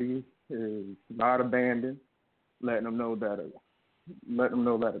property is not abandoned, letting them know that a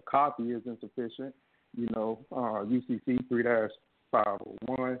copy is insufficient, you know, UCC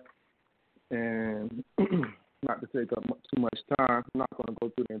 3-501, and not to take up too much time, I'm not going to go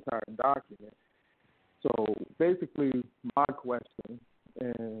through the entire document. So basically, my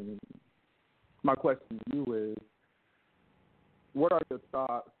question to you is, what are your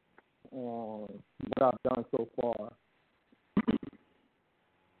thoughts on what I've done so far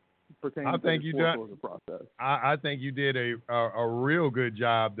pertaining to the foreclosure process? I think you did a real good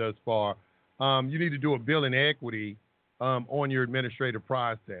job thus far. You need to do a bill in equity on your administrative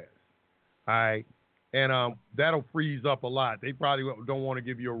process. All right. And that'll freeze up a lot. They probably don't want to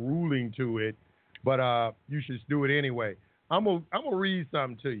give you a ruling to it, but you should do it anyway. I'm gonna read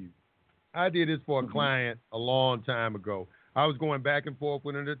something to you. I did this for a client a long time ago. I was going back and forth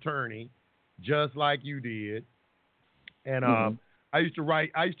with an attorney, just like you did, and I used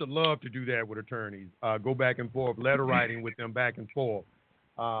to love to do that with attorneys. Go back and forth, letter writing with them back and forth,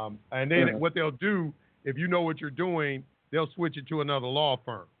 and then what they'll do, if you know what you're doing, they'll switch it to another law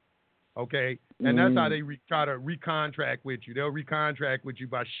firm. Okay, and that's how they try to recontract with you. They'll recontract with you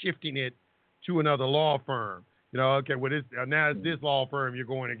by shifting it to another law firm. You know, okay, well, now it's this law firm you're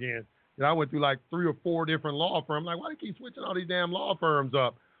going against. And I went through like 3 or 4 different law firms. Like, why do you keep switching all these damn law firms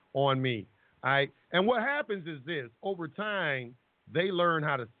up on me? All right, and what happens is this: over time, they learn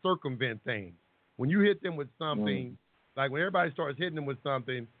how to circumvent things. When you hit them with something, like when everybody starts hitting them with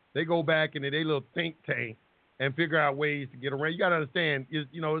something, they go back into their little think tank and figure out ways to get around. You got to understand,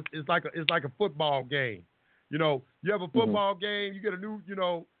 it's like a football game. You know, you have a football game, you get a new,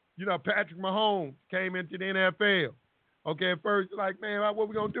 Patrick Mahomes came into the NFL. Okay, at first, like, man, what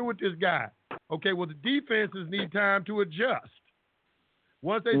we going to do with this guy? Okay, well, the defenses need time to adjust.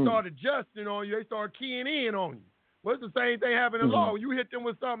 Once they start adjusting on you, they start keying in on you. Well, it's the same thing happening in law. When you hit them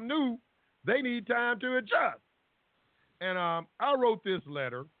with something new, they need time to adjust. And I wrote this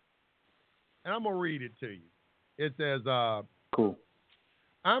letter, and I'm going to read it to you. It says, cool.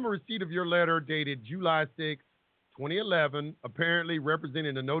 I'm a receipt of your letter dated July 6, 2011, apparently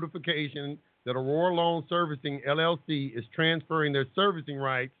representing a notification that Aurora Loan Servicing, LLC, is transferring their servicing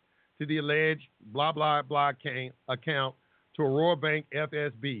rights to the alleged blah, blah, blah account to Aurora Bank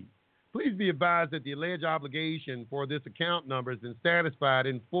FSB. Please be advised that the alleged obligation for this account number has been satisfied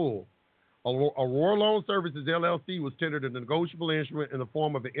in full. Aurora Loan Services, LLC, was tendered a negotiable instrument in the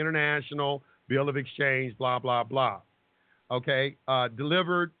form of an international bill of exchange, blah, blah, blah. Okay,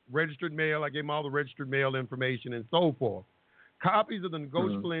 delivered, registered mail. I gave them all the registered mail information and so forth. Copies of the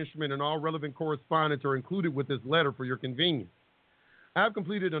negotiable instrument and all relevant correspondence are included with this letter for your convenience. I have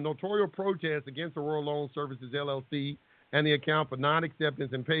completed a notarial protest against Aurora Loan Services, LLC, and the account for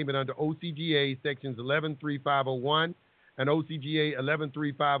non-acceptance and payment under OCGA sections 113501 and OCGA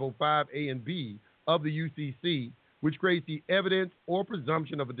 113505 A and B of the UCC, which creates the evidence or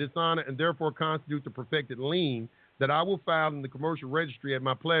presumption of a dishonor and therefore constitutes a perfected lien that I will file in the commercial registry at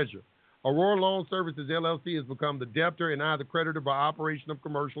my pleasure. Aurora Loan Services, LLC has become the debtor and I the creditor by operation of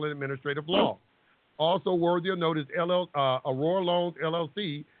commercial and administrative law. Also worthy of note is Aurora Loans,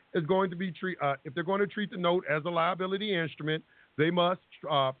 LLC, is going to be if they're going to treat the note as a liability instrument, they must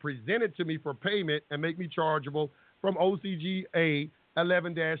present it to me for payment and make me chargeable from OCGA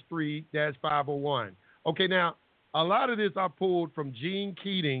 11-3-501. Okay, now, a lot of this I pulled from Gene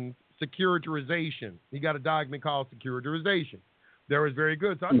Keating's Securitization. He got a document called Securitization. That was very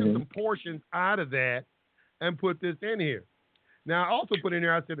good. So I took some portions out of that and put this in here. Now, I also put in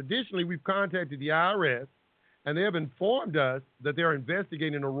here, I said, additionally, we've contacted the IRS and they have informed us that they are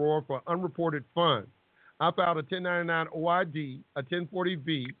investigating Aurora for unreported funds. I filed a 1099 OID, a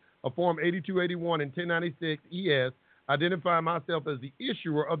 1040V, a Form 8281, and 1096 ES, identifying myself as the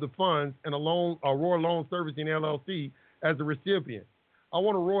issuer of the funds and Aurora Loan Servicing LLC as the recipient. I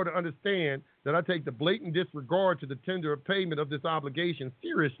want Aurora to understand that I take the blatant disregard to the tender of payment of this obligation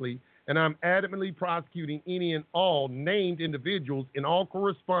seriously, and I'm adamantly prosecuting any and all named individuals in all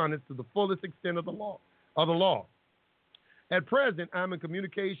correspondence to the fullest extent of the law. At present, I'm in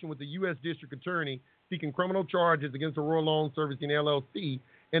communication with the U.S. District Attorney seeking criminal charges against Aurora Loan Servicing LLC,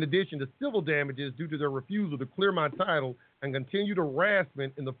 in addition to civil damages due to their refusal to clear my title and continued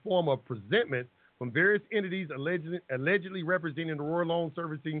harassment in the form of presentment from various entities allegedly representing Aurora Loan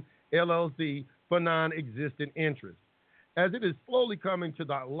Servicing LLC for non-existent interest. As it is slowly coming to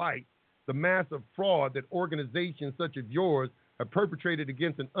the light, the massive fraud that organizations such as yours have perpetrated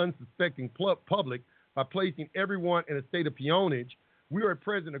against an unsuspecting public by placing everyone in a state of peonage, we are at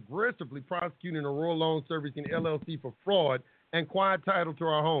present aggressively prosecuting Aurora Loan Servicing LLC for fraud and quiet title to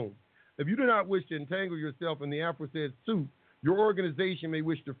our home. If you do not wish to entangle yourself in the aforesaid suit, your organization may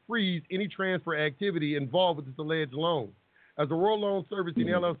wish to freeze any transfer activity involved with this alleged loan. As Aurora Loan Servicing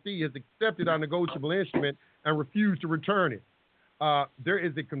LLC has accepted our negotiable instrument and refused to return it. There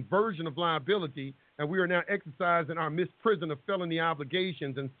is a conversion of liability, and we are now exercising our misprison of felony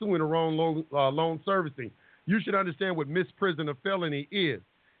obligations and suing Aurora Loan Servicing. You should understand what misprison of felony is.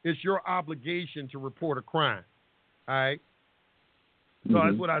 It's your obligation to report a crime. All right? So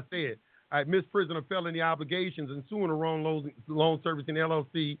that's what I said. I misprison of felony obligations and suing Aurora Loan Servicing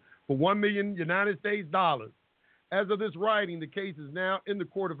LLC for $1 million United States dollars. As of this writing, the case is now in the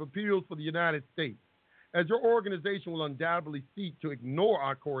Court of Appeals for the United States. As your organization will undoubtedly seek to ignore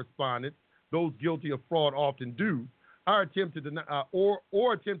our correspondence, those guilty of fraud often do, our attempt to deny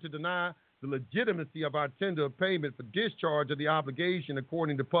attempt to deny the legitimacy of our tender of payment for discharge of the obligation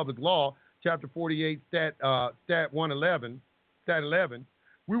according to public law, Chapter 48, Stat 11,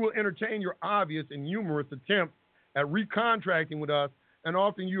 we will entertain your obvious and numerous attempts at recontracting with us and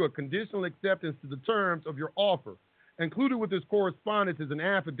offering you a conditional acceptance to the terms of your offer. Included with this correspondence is an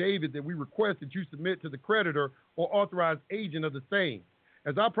affidavit that we request that you submit to the creditor or authorized agent of the same.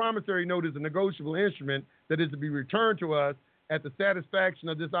 As our promissory note is a negotiable instrument that is to be returned to us at the satisfaction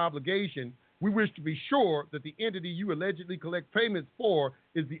of this obligation, we wish to be sure that the entity you allegedly collect payments for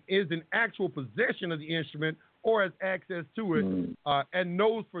is in actual possession of the instrument or has access to it and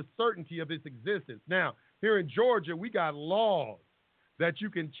knows for certainty of its existence. Now, here in Georgia, we got laws that you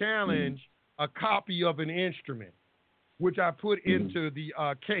can challenge a copy of an instrument, which I put into the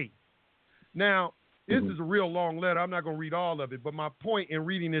case. Now, this is a real long letter. I'm not going to read all of it, but my point in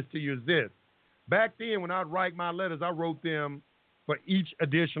reading this to you is this. Back then, when I'd write my letters, I wrote them for each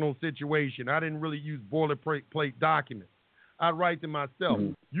additional situation. I didn't really use boilerplate documents. I'd write them myself.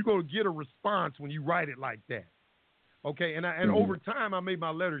 You're going to get a response when you write it like that. Okay, and over time, I made my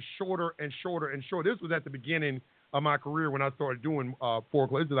letters shorter and shorter and shorter. This was at the beginning of my career when I started doing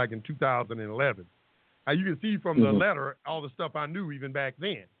foreclosure. This is like in 2011. You can see from the letter all the stuff I knew even back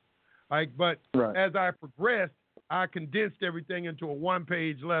then. But as I progressed, I condensed everything into a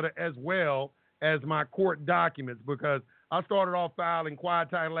one-page letter as well as my court documents because I started off filing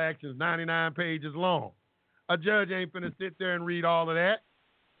quiet title actions 99 pages long. A judge ain't finna sit there and read all of that.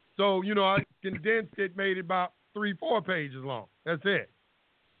 So, I condensed it, made it about 3-4 pages long. That's it.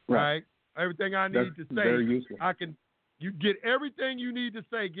 Right? Everything I need to say, you get everything you need to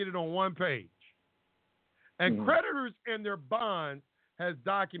say, get it on one page. And creditors and their bonds has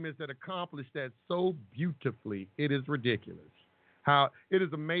documents that accomplish that so beautifully. It is ridiculous. How it is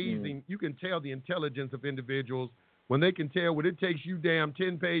amazing. You can tell the intelligence of individuals when they can tell what it takes you damn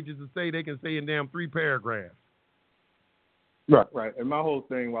 10 pages to say, they can say in damn 3 paragraphs. Right. And my whole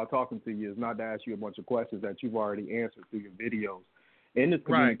thing while talking to you is not to ask you a bunch of questions that you've already answered through your videos. In this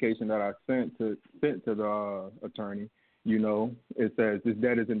communication that I sent to the attorney, it says this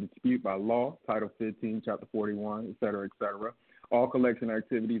debt is in dispute by law, Title 15, Chapter 41, et cetera, et cetera. All collection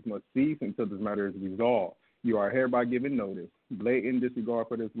activities must cease until this matter is resolved. You are hereby given notice. Blatant disregard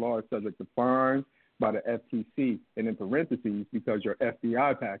for this law is subject to fines by the FTC, and in parentheses, because your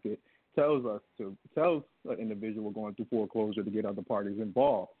FBI packet tells an individual going through foreclosure to get other parties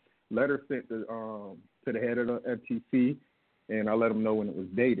involved. Letter sent to the head of the FTC, and I let them know when it was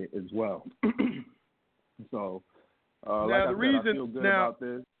dated as well. So, now the reason I feel good about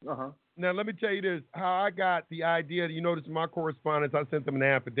this. Now let me tell you this: how I got the idea. You notice in my correspondence, I sent them an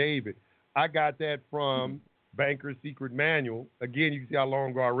affidavit. I got that from Banker's Secret Manual. Again, you can see how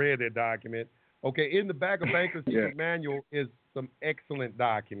long ago I read that document. Okay, in the back of Banker's Secret Manual is some excellent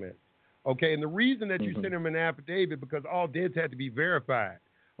documents. Okay, and the reason that you send them an affidavit because all debts had to be verified.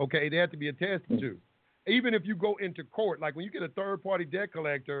 Okay, they had to be attested to. Even if you go into court, like when you get a third-party debt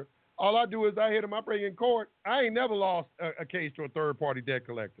collector, all I do is I hit them, I bring in court. I ain't never lost a case to a third-party debt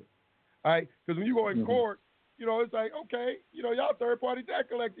collector. All right, because when you go in court, you know, it's like, okay, you know, y'all third-party debt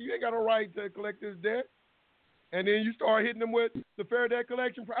collector, you ain't got no right to collect this debt. And then you start hitting them with the Fair Debt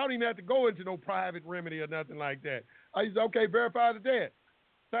Collection. I don't even have to go into no private remedy or nothing like that. I just say, okay, verify the debt.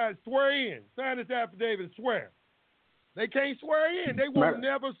 Swear in. Sign this affidavit and swear. They can't swear in. They will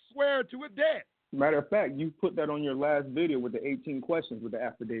never swear to a debt. Matter of fact, you put that on your last video with the 18 questions with the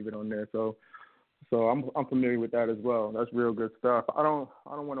affidavit on there. So I'm familiar with that as well. That's real good stuff. I don't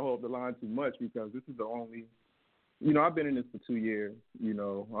want to hold the line too much because this is the only, you know, I've been in this for 2 years. You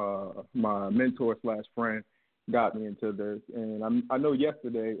know, my mentor / friend got me into this, and I know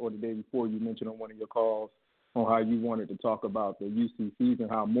yesterday or the day before you mentioned on one of your calls on how you wanted to talk about the UCCs and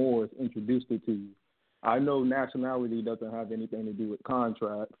how Moors introduced it to you. I know nationality doesn't have anything to do with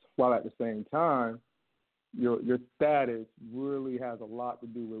contracts, while at the same time, your status really has a lot to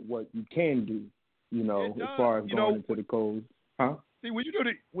do with what you can do, you know, as far as going into the codes. Huh? See, when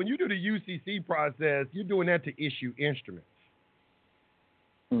you do the UCC process, you're doing that to issue instruments.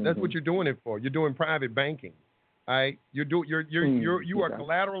 That's what you're doing it for. You're doing private banking. All right? You are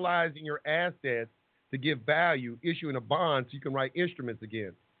collateralizing your assets to give value, issuing a bond so you can write instruments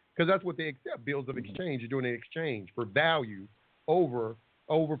against. Because that's what they accept, bills of exchange. You're doing an exchange for value over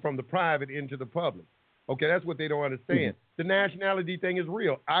from the private into the public. Okay, that's what they don't understand. The nationality thing is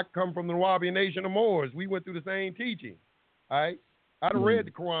real. I come from the Nawabian Nation of Moors. We went through the same teaching. All right? I've read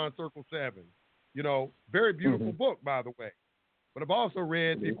the Quran Circle 7. You know, very beautiful book, by the way. But I've also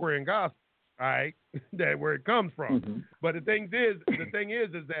read the Aquarian Gospel, all right, that where it comes from. But the thing is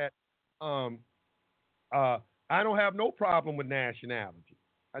that I don't have no problem with nationality.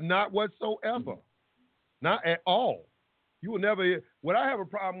 Not whatsoever. Not at all. You will never hear. What I have a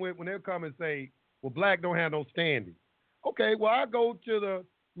problem with when they come and say, well, black don't have no standing. Okay, well, I go to the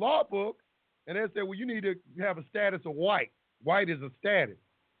law book and they say, well, you need to have a status of white. White is a status.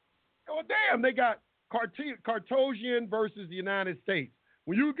 Oh, damn, they got Cartosian versus the United States.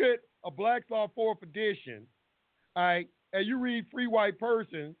 When you get a Black's Law 4th edition, all right, and you read free white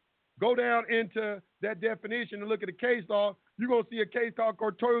person, go down into that definition and look at the case law, you're going to see a case called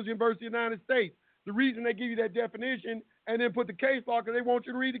Cartosian versus the United States. The reason they give you that definition and then put the case law because they want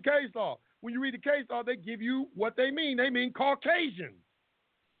you to read the case law. When you read the case law, they give you what they mean. They mean Caucasian.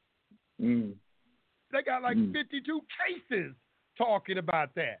 They got like 52 cases talking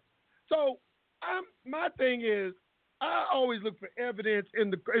about that. So my thing is, I always look for evidence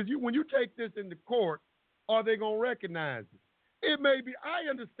when you take this into court, are they going to recognize it? It may be. I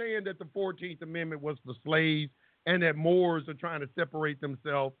understand that the 14th Amendment was for slaves and that Moors are trying to separate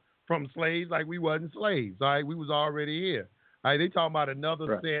themselves from slaves like we wasn't slaves. All right, we was already here. All right, they talking about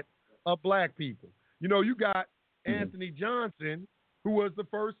another set of black people. You know, you got Anthony Johnson, who was the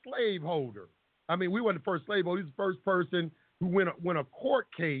first slaveholder. I mean, we weren't the first slaveholder. He was the first person who win a court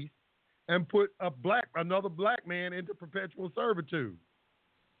case and put another black man into perpetual servitude.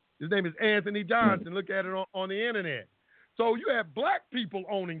 His name is Anthony Johnson. Look at it on the internet. So you have black people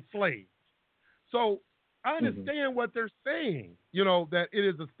owning slaves. So I understand what they're saying, you know, that it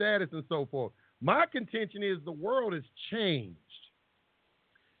is a status and so forth. My contention is the world has changed.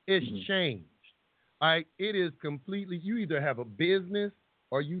 It's changed. All right? It is completely, you either have a business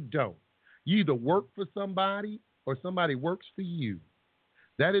or you don't. You either work for somebody or somebody works for you.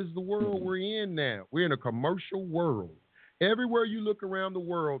 That is the world we're in now. We're in a commercial world. Everywhere you look around the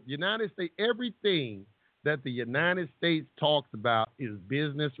world, United States, everything that the United States talks about is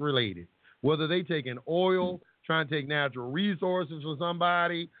business related. Whether they take in oil, trying to take natural resources from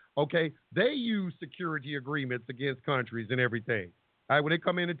somebody, okay, they use security agreements against countries and everything. All right, when they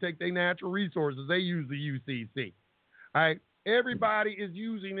come in and take their natural resources, they use the UCC. All right, everybody is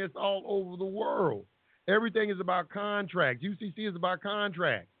using this all over the world. Everything is about contracts. UCC is about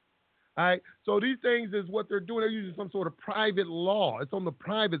contracts. All right, so these things is what they're doing. They're using some sort of private law. It's on the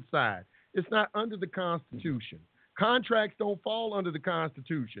private side. It's not under the Constitution. Contracts don't fall under the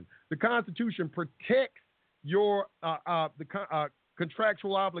Constitution. The Constitution protects your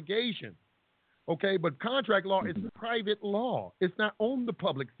contractual obligations. Okay, but contract law is private law. It's not on the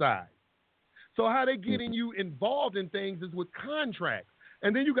public side. So how they getting you involved in things is with contracts.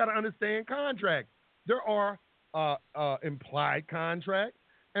 And then you got to understand contracts. There are implied contracts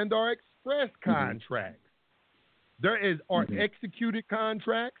and there are express contracts. There are executed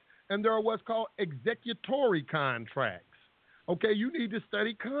contracts and there are what's called executory contracts. Okay, you need to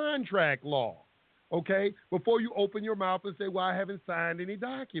study contract law, okay, before you open your mouth and say, well, I haven't signed any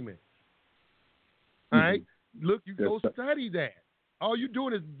documents. All right? Look, you Yes, go sir. study that. All you're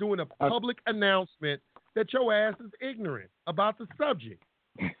doing is doing a public announcement that your ass is ignorant about the subject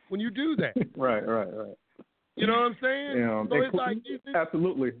when you do that. Right. You know what I'm saying? Yeah, So it's like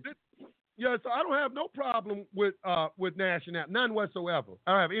absolutely. Yeah, so I don't have no problem with nationality, none whatsoever.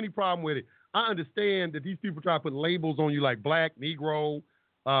 I don't have any problem with it. I understand that these people try to put labels on you like black, Negro,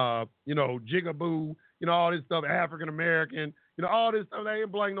 jigaboo, all this stuff, African American, all this stuff. I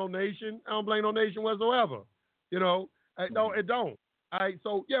ain't blame no nation. I don't blame no nation whatsoever. No, it don't. All right,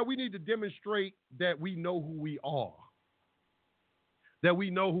 so yeah, we need to demonstrate that we know who we are. That we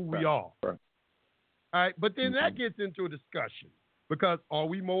know who we are. Right. All right, but then that gets into a discussion because are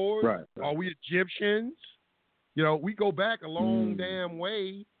we Moors? Right. Are we Egyptians? We go back a long damn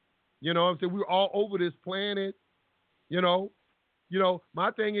way. You know what I'm saying? We're all over this planet.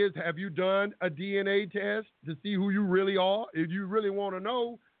 My thing is, have you done a DNA test to see who you really are? If you really want to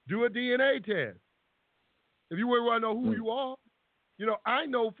know, do a DNA test. If you really want to know who you are, I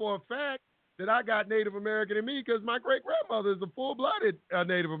know for a fact that I got Native American in me because my great-grandmother is a full-blooded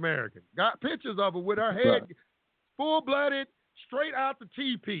Native American. Got pictures of her with her head full-blooded, straight out the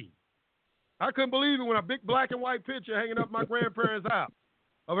TP. I couldn't believe it when a big black and white picture hanging up my grandparents' house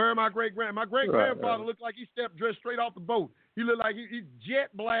of her and my great-grandfather looked like he stepped dressed straight off the boat. He looked like he's jet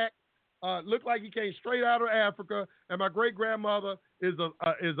black, looked like he came straight out of Africa, and my great-grandmother is a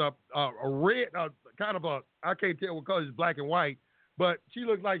red, kind of a, I can't tell what color, it's black and white, but she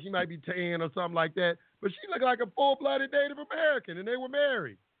looked like she might be tan or something like that. But she looked like a full-blooded Native American, and they were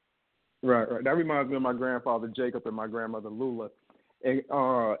married. Right. That reminds me of my grandfather Jacob and my grandmother Lula.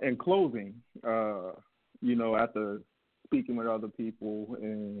 In closing, after speaking with other people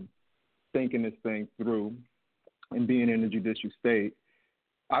and thinking this thing through and being in the judicial state,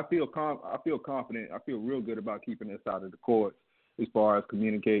 I feel confident. I feel real good about keeping this out of the courts as far as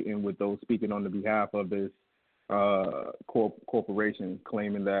communicating with those speaking on the behalf of this corporation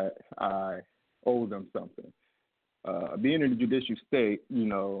claiming that I owe them something. Being in the judicial state,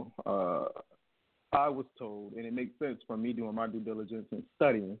 I was told, and it makes sense from me doing my due diligence and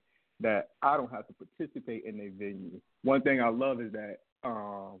studying, that I don't have to participate in a venue. One thing I love is that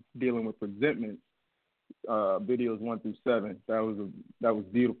dealing with presentments, videos 1 through 7, that was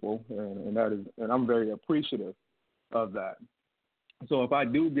beautiful, and I'm very appreciative of that. So if I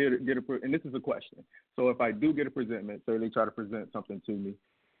do get and this is a question. So if I do get a presentment, say they try to present something to me,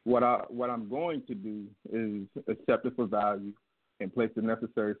 what I'm going to do is accept it for value and place the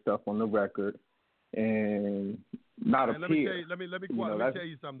necessary stuff on the record and not appear. Let me tell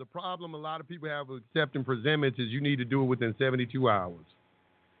you something. The problem a lot of people have with accepting presentments is you need to do it within 72 hours.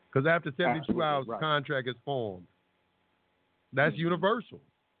 Because after 72 hours, the contract is formed. That's universal.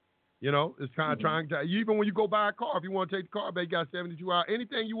 It's kind of trying to, even when you go buy a car, if you want to take the car back, you got 72 hours.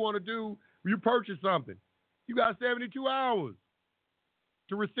 Anything you want to do, you purchase something, you got 72 hours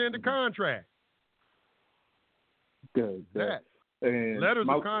to rescind the contract. Good. That. And letters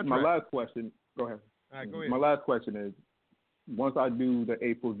of contract. My last question, go ahead. All right, go ahead. My last question is, once I do the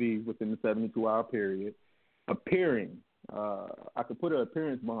A for V within the 72-hour period, appearing, I could put an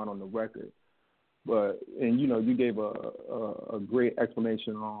appearance bond on the record. And you gave a great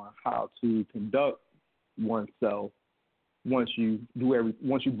explanation on how to conduct oneself once you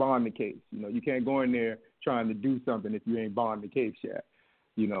bond the case. You can't go in there trying to do something if you ain't bond the case yet.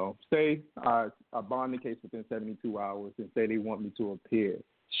 Say I bond the case within 72 hours and say they want me to appear.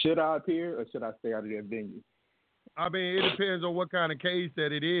 Should I appear or should I stay out of their venue? I mean, it depends on what kind of case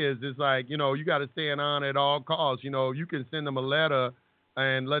that it is. It's like, you got to stay on at all costs. You can send them a letter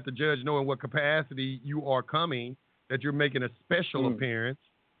and let the judge know in what capacity you are coming, that you're making a special appearance.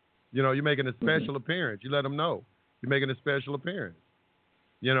 You're making a special appearance. You let them know you're making a special appearance.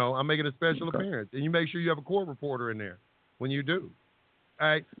 I'm making a special appearance. And you make sure you have a court reporter in there when you do. All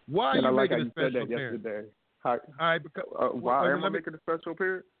right. Why are you making a special appearance? Yesterday. All right, because, why am I making a special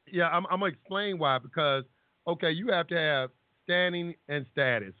appearance? Yeah, I'm going to explain why. Because, okay, you have to have standing and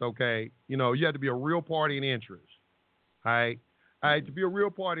status, okay? You have to be a real party in interest, all right? All right, to be a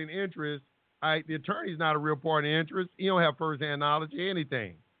real party in interest, all right, the attorney's not a real party in interest. He don't have firsthand knowledge of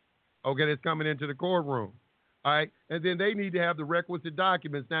anything, okay, that's coming into the courtroom, all right? And then they need to have the requisite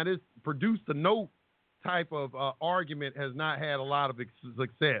documents. Now, this produced a note type of argument has not had a lot of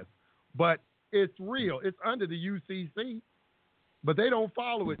success, but it's real. It's under the UCC, but they don't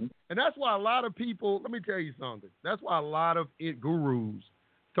follow it. And that's why a lot of people, let me tell you something, that's why a lot of gurus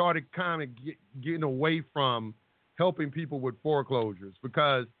started kind of getting away from helping people with foreclosures,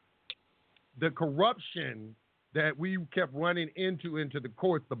 because the corruption that we kept running into the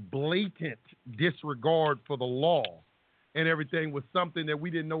courts, the blatant disregard for the law, and everything was something that we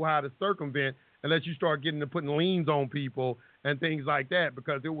didn't know how to circumvent unless you start getting to putting liens on people and things like that,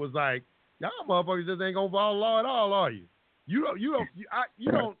 because it was like, y'all motherfuckers just ain't gonna follow the law at all, are you? You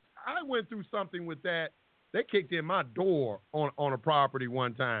don't. I went through something with that. They kicked in my door on a property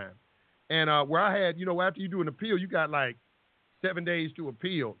one time, and where I had, after you do an appeal, you got like 7 days to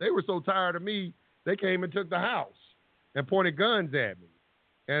appeal. They were so tired of me, they came and took the house and pointed guns at me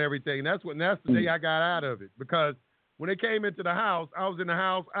and everything. That's the day I got out of it, because when they came into the house, I was in the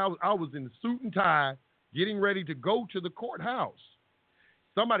house. I was in suit and tie, getting ready to go to the courthouse.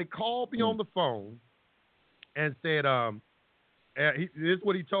 Somebody called me on the phone and said, this is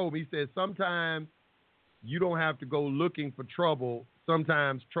what he told me. He said, sometimes you don't have to go looking for trouble.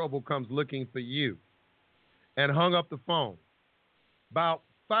 Sometimes trouble comes looking for you. And hung up the phone. About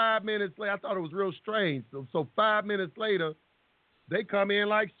 5 minutes later, I thought it was real strange. So 5 minutes later, they come in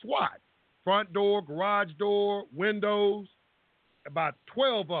like SWAT. Front door, garage door, windows, about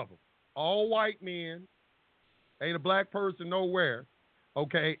 12 of them. All white men. Ain't a black person nowhere.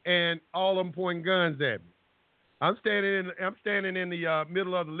 Okay, and all of them pointing guns at me. I'm standing in the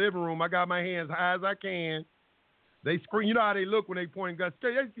middle of the living room. I got my hands high as I can. They scream. You know how they look when they point guns.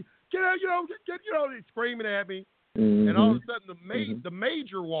 Get out, they're screaming at me. Mm-hmm. And all of a sudden, the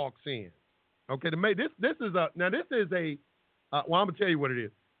major walks in. Okay, this is a I'm gonna tell you what it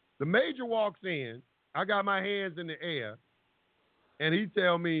is. The major walks in. I got my hands in the air, and he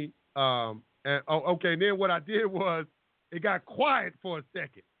tell me, okay. And then what I did was, it got quiet for a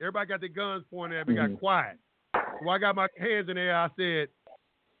second. Everybody got their guns pointed at me. Got quiet. So I got my hands in the air. I said,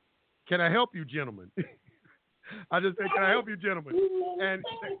 "Can I help you, gentlemen?" I just said, "Can I help you, gentlemen?" And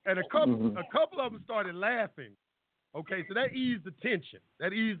a couple of them started laughing. Okay, so that eased the tension.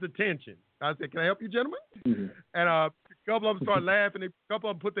 I said, "Can I help you, gentlemen?" Mm-hmm. And a couple of them started laughing. A couple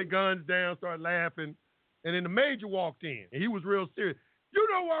of them put their guns down, started laughing. And then the major walked in, and he was real serious. "You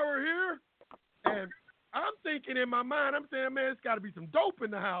know why we're here?" And I'm thinking in my mind, I'm saying, man, it's got to be some dope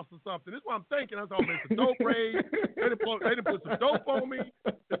in the house or something. This is what I'm thinking. I thought, man, it's a dope raid. They done put some dope on me.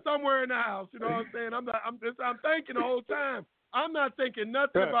 It's somewhere in the house. You know what I'm saying? I'm thinking the whole time. I'm not thinking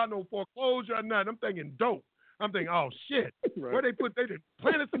nothing about no foreclosure or nothing. I'm thinking dope. I'm thinking, oh shit, right. Where they done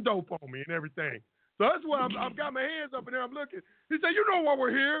planted some dope on me and everything. So that's why I've got my hands up in there. I'm looking. He said, "You know why we're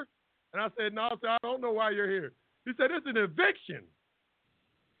here?" And I said, "No, sir, I don't know why you're here." He said, "It's an eviction."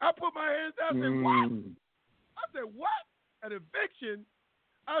 I put my hands down. I said, "What?" I said, "What? An eviction?"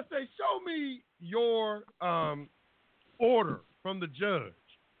 I said, "Show me your order from the judge."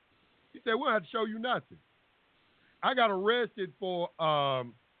 He said, "We don't have to show you nothing." I got arrested for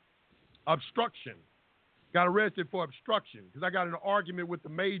obstruction. Got arrested for obstruction because I got in an argument with the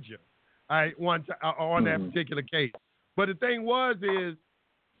major on that particular case. But the thing is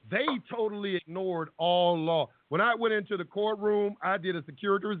they totally ignored all law. When I went into the courtroom, I did a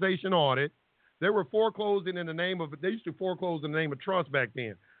securitization audit. They were foreclosing in the name of, they used to foreclose in the name of trust back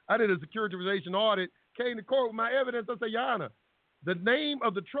then. I did a securitization audit, came to court with my evidence. I said, "Your Honor, the name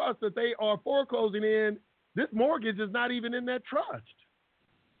of the trust that they are foreclosing in, this mortgage is not even in that trust."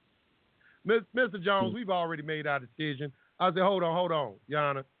 Mr. Jones, we've already made our decision. I said, hold on, Your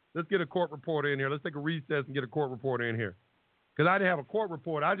Honor. Let's get a court reporter in here. Let's take a recess and get a court reporter in here. Because I didn't have a court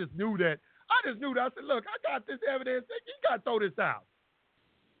reporter. I just knew that. I said, "Look, I got this evidence. You got to throw this out."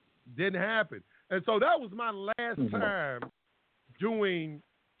 Didn't happen. And so that was my last time doing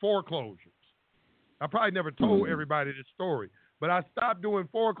foreclosures. I probably never told everybody this story, but I stopped doing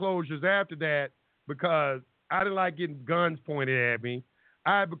foreclosures after that because I didn't like getting guns pointed at me.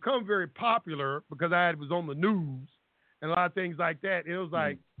 I had become very popular because I was on the news and a lot of things like that. It was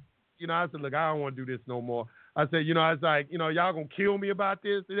like, I said, "Look, I don't want to do this no more." I said, I was like, y'all going to kill me about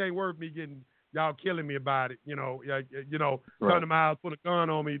this? It ain't worth me getting y'all killing me about it. Come to my house, put a gun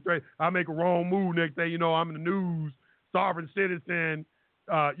on me. I make a wrong move next day. I'm in the news, sovereign citizen,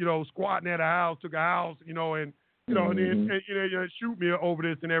 squatting at a house, took a house, and then shoot me over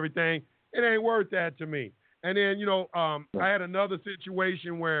this and everything. It ain't worth that to me. And then, I had another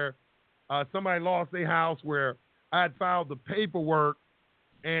situation where somebody lost their house where I had filed the paperwork,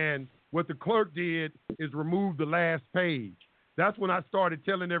 and what the clerk did is remove the last page. That's when I started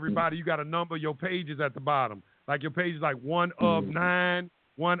telling everybody you got to number your pages at the bottom. Like your page is like 1 of 9,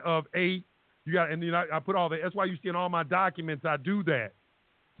 1 of 8. You got, and then I put all that. That's why you see in all my documents I do that,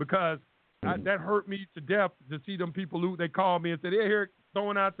 because that hurt me to death to see them people who they called me and said, "Hey, here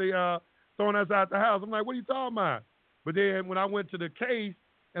throwing us out the house." I'm like, "What are you talking about?" But then when I went to the case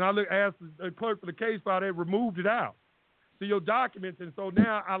and I asked the clerk for the case file, they removed it out. So your documents, and so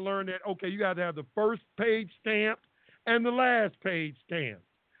now I learned that, okay, you got to have the first page stamped and the last page stamped.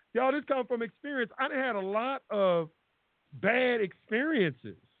 Y'all, this comes from experience. I done had a lot of bad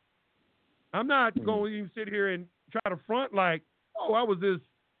experiences. I'm not going to even sit here and try to front like, oh, I was this,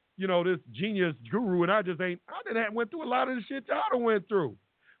 this genius guru, and I didn't went through a lot of the shit y'all done went through.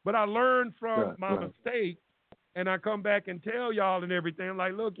 But I learned from my mistakes, and I come back and tell y'all and everything.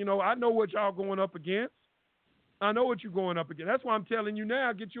 Like, look, I know what y'all going up against. I know what you're going up against. That's why I'm telling you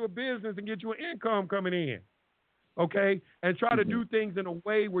now, get you a business and get you an income coming in, okay? And try to do things in a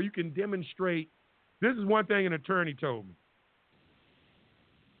way where you can demonstrate. This is one thing an attorney told me.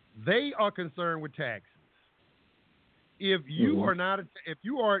 They are concerned with taxes. If you are not, if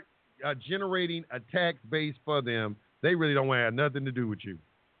you are generating a tax base for them, they really don't want to have nothing to do with you.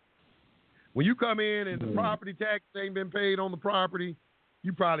 When you come in and the property tax ain't been paid on the property,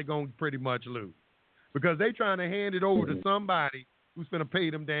 you probably going to pretty much lose because they trying to hand it over to somebody who's going to pay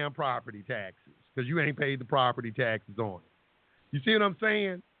them damn property taxes because you ain't paid the property taxes on it. You see what I'm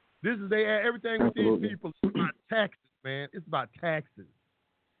saying? This is everything with these people is about taxes, man. It's about taxes.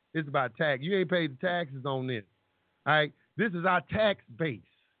 It's about tax. You ain't paid the taxes on this. All right? This is our tax base.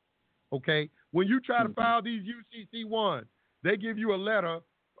 Okay? When you try to file these UCC-1s, they give you a letter,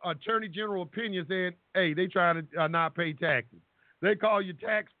 Attorney General opinion saying, hey, they trying to not pay taxes. They call you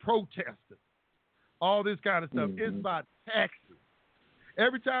tax protesters. All this kind of stuff. It's about taxes.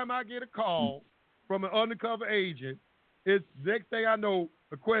 Every time I get a call from an undercover agent, it's next thing I know,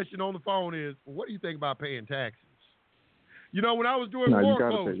 the question on the phone is, well, what do you think about paying taxes? When I was doing foreclosure, you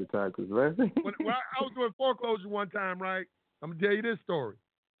gotta pay your taxes, right? when I was doing foreclosure one time, right? I'm gonna tell you this story.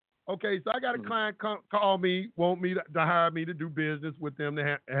 Okay, so I got a client call me, want me to hire me to do business with them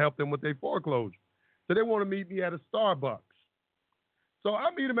to help them with their foreclosure. So they want to meet me at a Starbucks. So I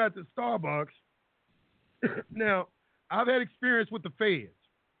meet them at the Starbucks. Now, I've had experience with the feds.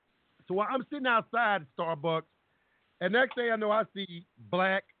 So I'm sitting outside the Starbucks, and next thing I know, I see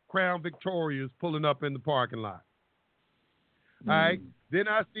black Crown Victorias pulling up in the parking lot. All right. Then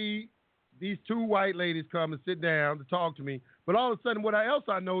I see these two white ladies come and sit down to talk to me. But all of a sudden, what else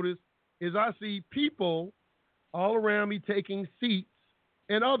I notice is I see people all around me taking seats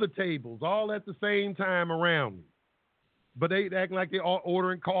and other tables all at the same time around me. But they acting like they're all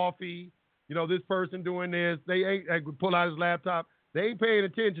ordering coffee. This person doing this. They pull out his laptop. They ain't paying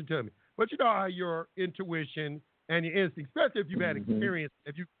attention to me. But you know how your intuition and your instinct, especially if you've had experience,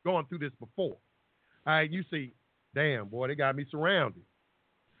 if you've gone through this before. All right, you see, damn, boy, they got me surrounded.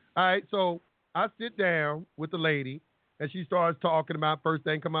 All right, so I sit down with the lady, and she starts talking about first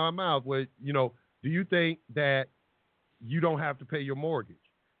thing come out of my mouth. Well, do you think that you don't have to pay your mortgage?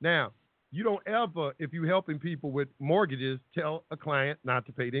 Now, you don't ever, if you're helping people with mortgages, tell a client not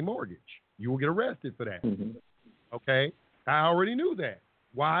to pay their mortgage. You will get arrested for that. Okay? I already knew that.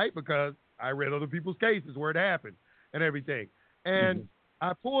 Why? Because I read other people's cases where it happened and everything. And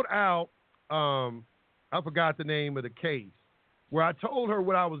I pulled out, I forgot the name of the case, where I told her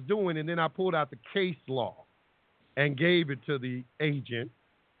what I was doing, and then I pulled out the case law and gave it to the agent.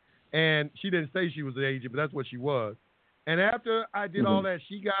 And she didn't say she was an agent, but that's what she was. And after I did all that,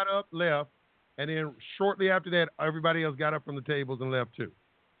 she got up, left, and then shortly after that, everybody else got up from the tables and left too.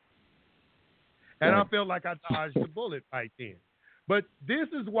 And I felt like I dodged the bullet right then. But this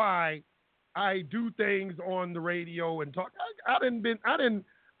is why I do things on the radio and talk. I didn't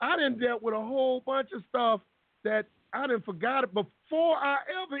dealt with a whole bunch of stuff that I didn't forgot it before I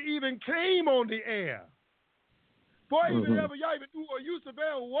ever even came on the air. Before y'all even knew what Yusef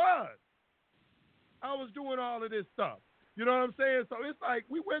was. I was doing all of this stuff. You know what I'm saying? So it's like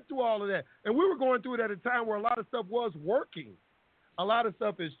we went through all of that. And we were going through it at a time where a lot of stuff was working. A lot of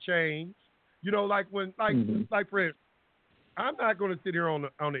stuff has changed. Like for instance, I'm not going to sit here on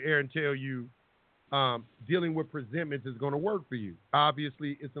the air and tell you dealing with presentments is going to work for you.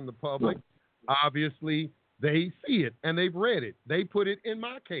 Obviously, it's in the public. Obviously, they see it and they've read it. They put it in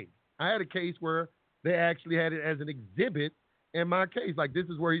my case. I had a case where they actually had it as an exhibit in my case. Like, this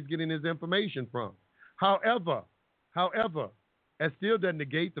is where he's getting his information from. However, that still doesn't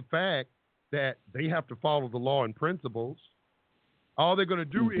negate the fact that they have to follow the law and principles. All they're going to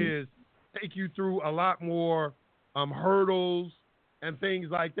do is take you through a lot more hurdles and things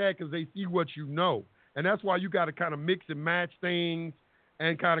like that because they see what you know. And that's why you got to kind of mix and match things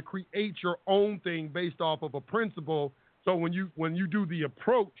and kind of create your own thing based off of a principle. So when you do the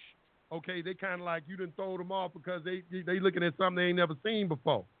approach, okay, they kind of like you didn't throw them off because they looking at something they ain't never seen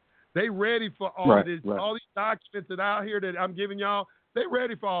before. They ready for all of this, all these documents that out here that I'm giving y'all. They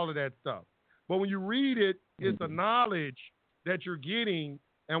ready for all of that stuff. But when you read it, it's a knowledge that you're getting.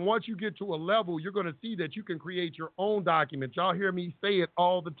 And once you get to a level, you're going to see that you can create your own document. Y'all hear me say it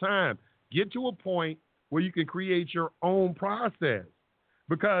all the time. Get to a point where you can create your own process.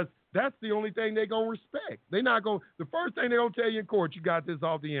 Because that's the only thing they're going to respect. They're not going. The first thing they're going to tell you in court, you got this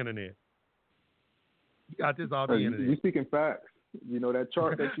off the internet. You got this off the internet. You speaking facts. You know that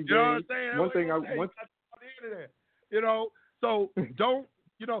chart that you you know gave. What I'm saying? One thing you know, so don't,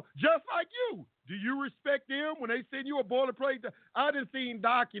 just like you. Do you respect them when they send you a boilerplate? I done seen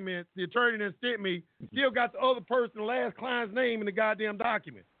documents the attorney that sent me still got the other person, the last client's name in the goddamn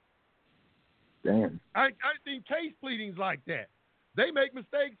document. Damn. I seen case pleadings like that. They make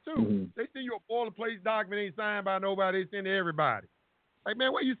mistakes too. Mm-hmm. They send you a boilerplate document ain't signed by nobody. They send it to everybody. Like,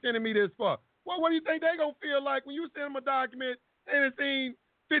 man, what are you sending me this for? Well, what do you think they gonna feel like when you send them a document and it's seen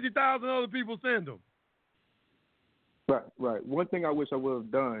 50,000 other people send them? Right. One thing I wish I would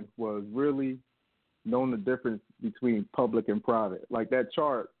have done was really known the difference between public and private. Like that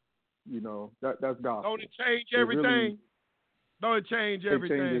chart, that's gospel. Don't it change everything? Don't it change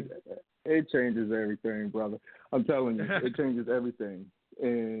everything? It changes everything, brother. I'm telling you, it changes everything.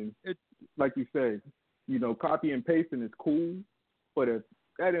 And like you say, copy and pasting is cool, but if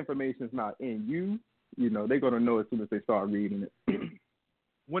that information is not in you, they're going to know as soon as they start reading it.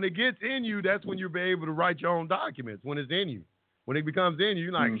 When it gets in you, that's when you'll be able to write your own documents, when it's in you. When it becomes in you,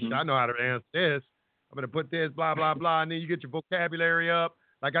 you're like, I know how to answer this. I'm going to put this, blah, blah, blah, and then you get your vocabulary up.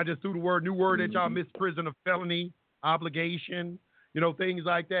 Like I just threw the new word that y'all misprison of felony, obligation, things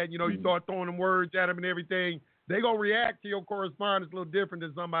like that. You start throwing them words at them and everything. They're going to react to your correspondence a little different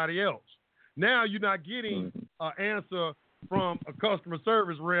than somebody else. Now you're not getting an answer from a customer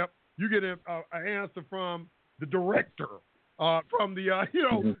service rep. You get an answer from the director, from the,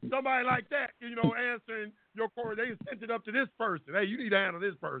 somebody like that, answering your call. They sent it up to this person. Hey, you need to handle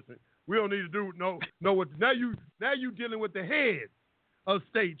this person. We don't need to know what. Now you dealing with the heads of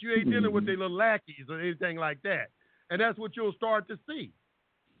state. You ain't dealing with their little lackeys or anything like that. And that's what you'll start to see.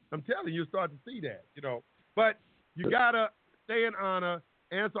 I'm telling you, you'll start to see that, But you got to stay in honor,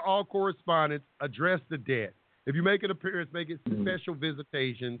 answer all correspondence, address the debt. If you make an appearance, make it special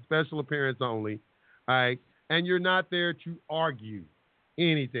visitation, special appearance only, all right? And you're not there to argue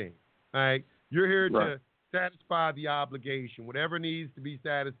anything, all right? You're here to satisfy the obligation. Whatever needs to be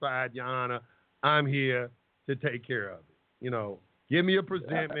satisfied, Your Honor, I'm here to take care of it. Give me a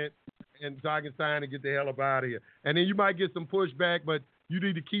presentment, and so I can sign and get the hell up out of here. And then you might get some pushback, but you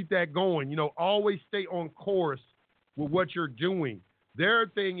need to keep that going. Always stay on course with what you're doing. Their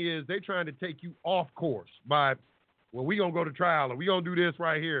thing is they're trying to take you off course by, well, we're going to go to trial or we're going to do this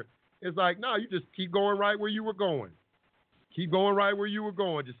right here. It's like, no, you just keep going right where you were going. Keep going right where you were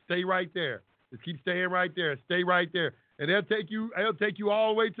going. Just stay right there. Just keep staying right there. Stay right there. And they'll take you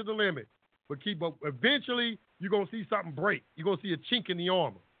all the way to the limit. But eventually you're going to see something break. You're going to see a chink in the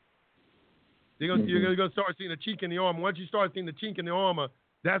armor. You're going to start seeing a chink in the armor. Once you start seeing the chink in the armor,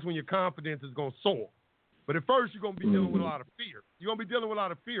 that's when your confidence is going to soar. But at first, you're going to be dealing with a lot of fear. You're going to be dealing with a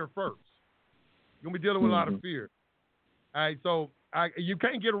lot of fear first. You're going to be dealing with a lot of fear. All right, so you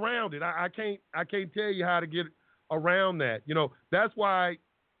can't get around it. I can't tell you how to get around that. That's why,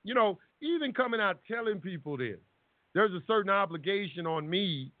 even coming out telling people this, there's a certain obligation on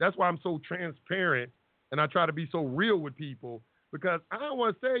me. That's why I'm so transparent and I try to be so real with people, because I don't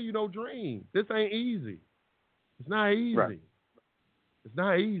want to say, dream. This ain't easy. It's not easy. Right. It's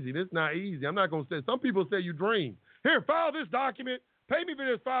not easy. This is not easy. I'm not going to say. Some people say you dream. Here, file this document. Pay me for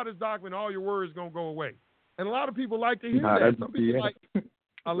this. File this document. All your words going to go away. And a lot of people like to hear that. Some people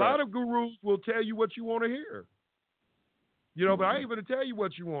a lot of gurus will tell you what you want to hear. But I ain't going to tell you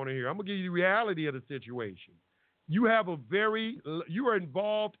what you want to hear. I'm going to give you the reality of the situation. You are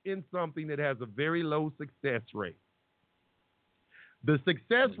involved in something that has a very low success rate. The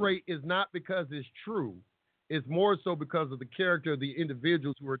success rate is not because it's true. It's more so because of the character of the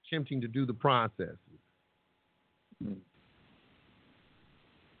individuals who are attempting to do the processes.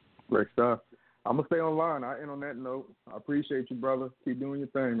 Great stuff. I'm going to stay online. I end on that note. I appreciate you, brother. Keep doing your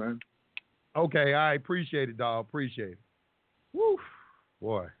thing, man. Okay, I appreciate it, dog. Appreciate it. Woo.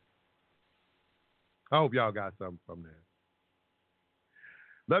 Boy. I hope y'all got something from that.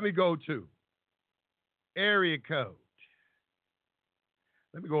 Let me go to area code.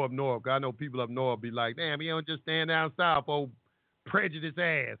 Let me go up north, because I know people up north be like, damn, you don't just stand down south, old prejudice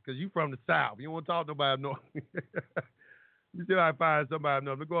ass, because you from the south. You don't want to talk to nobody up north. Let me see if I can find somebody up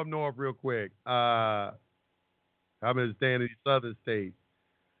north. Let's go up north real quick. I'm going to stand in these southern states.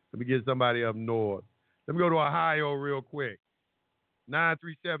 Let me get somebody up north. Let me go to Ohio real quick.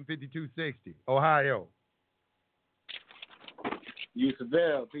 937-5260. Ohio.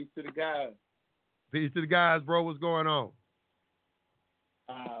 Yusef, peace to the guys. Peace to the guys, bro. What's going on?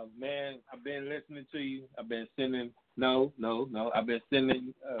 Man, I've been listening to you. I've been sending I've been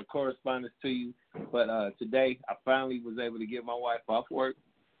sending correspondence to you. But today, I finally was able to get my wife off work.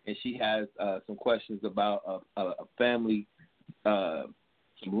 and she has some questions about a family, some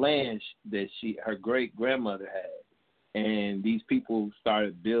land that her great grandmother had, and these people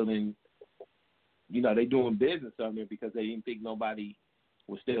started building. They doing business on there because they didn't think nobody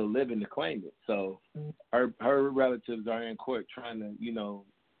was still living to claim it. So her relatives are in court trying to,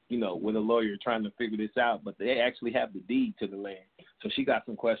 with a lawyer trying to figure this out, but they actually have the deed to the land. So she got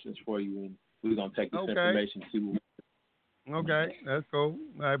some questions for you, and we're going to take this information to. Okay, that's cool.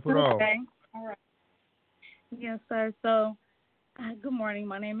 All right, put on. Okay, all right. Yes, sir. So, good morning.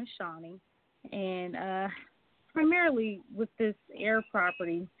 My name is Shawnee, and primarily with this air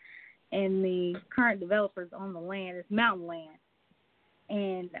property and the current developers on the land, it's mountain land.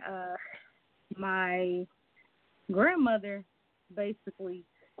 And my grandmother basically,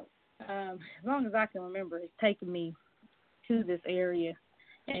 as long as I can remember, has taken me to this area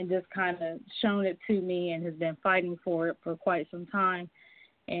and just kind of shown it to me and has been fighting for it for quite some time.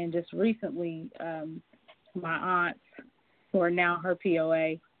 And just recently, my aunts, who are now her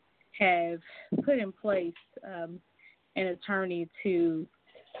POA, have put in place an attorney to,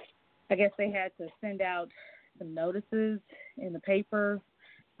 I guess they had to send out some notices in the paper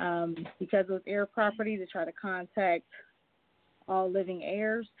because it was heir property to try to contact all living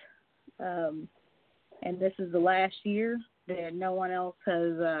heirs. And this is the last year that no one else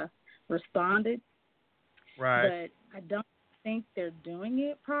has responded. Right. But I don't think they're doing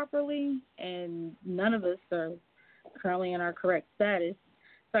it properly, and none of us are currently in our correct status.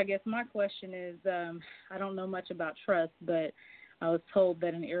 So I guess my question is, I don't know much about trust, but I was told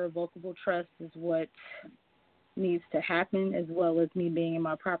that an irrevocable trust is what needs to happen, as well as me being in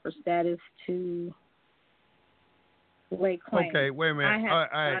my proper status to lay claim. Okay, wait a minute. All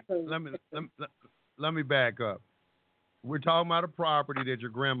right. Let me back up. We're talking about a property that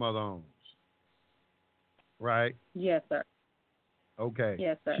your grandmother owns, right? Yes, sir. Okay.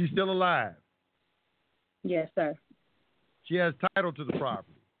 Yes, sir. She's still alive. Yes, sir. She has title to the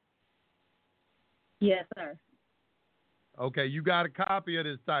property. Yes, sir. Okay, you got a copy of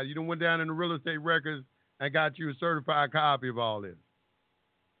this title. You done went down in the real estate records and got you a certified copy of all this.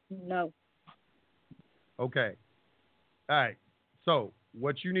 No. Okay. All right. So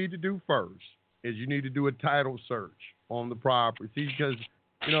what you need to do first is you need to do a title search on the property. See, because,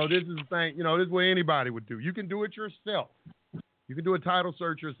 this is the thing, this is what anybody would do. You can do it yourself. You can do a title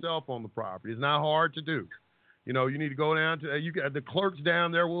search yourself on the property. It's not hard to do. You need to go down to, the clerks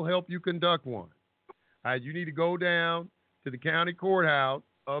down there will help you conduct one. All right, you need to go down to the county courthouse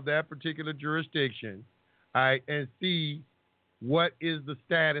of that particular jurisdiction, all right, and see what is the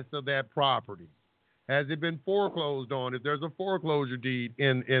status of that property. Has it been foreclosed on? If there's a foreclosure deed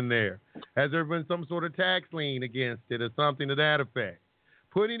in there. Has there been some sort of tax lien against it or something to that effect?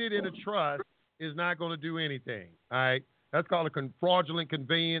 Putting it in a trust is not going to do anything, all right? That's called a fraudulent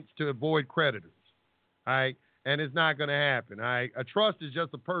conveyance to avoid creditors, all right? And it's not going to happen, all right? A trust is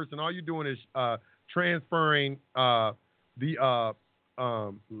just a person. All you're doing is transferring the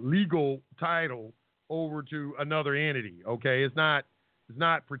legal title over to another entity, okay? It's not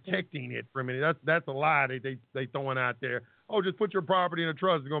protecting it from it. That's a lie they throwing out there. Oh, just put your property in a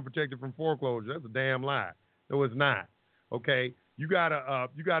trust. It's going to protect it from foreclosure. That's a damn lie. No, it's not. Okay, you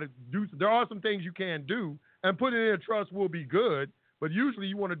gotta do. There are some things you can do, and putting it in a trust will be good. But usually,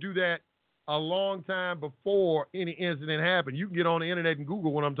 you want to do that a long time before any incident happens. You can get on the internet and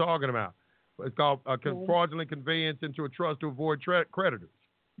Google what I'm talking about. It's called fraudulent conveyance into a trust to avoid creditors.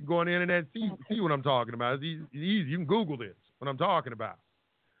 You go on the internet and see what I'm talking about. It's easy. You can Google this. What I'm talking about.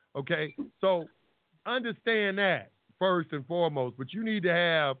 Okay, so understand that first and foremost, but you need to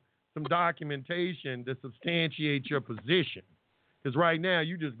have some documentation to substantiate your position, because right now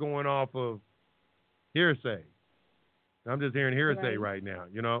you're just going off of hearsay. I'm just hearing hearsay right now,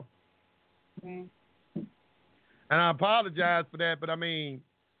 And I apologize for that, but I mean,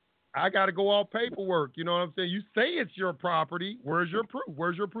 I got to go off paperwork. You know what I'm saying? You say it's your property. Where's your proof?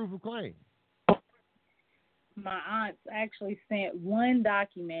 Where's your proof of claim? My aunt actually sent one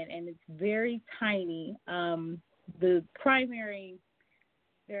document, and it's very tiny. The primary,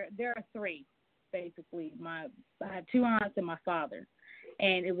 there are three, basically. I have two aunts and my father,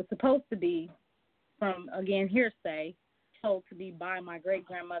 and it was supposed to be, from, again, hearsay, told to be by my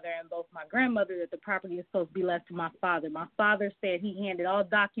great-grandmother and both my grandmother that the property is supposed to be left to my father. My father said he handed all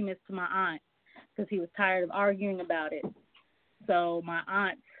documents to my aunt because he was tired of arguing about it. So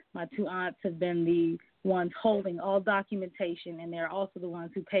my two aunts have been the ones holding all documentation, and they're also the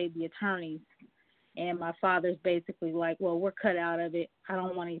ones who paid the attorneys. And my father's basically like, well, we're cut out of it. I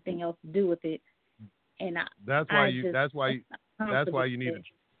don't want anything else to do with it. And that's why you need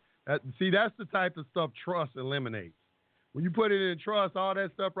it. See, that's the type of stuff trust eliminates. When you put it in trust, all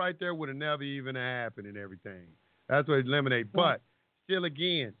that stuff right there would have never even happened and everything. That's what it eliminates. But still,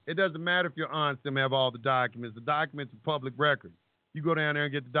 again, it doesn't matter if your aunts them have all the documents. The documents are public record. You go down there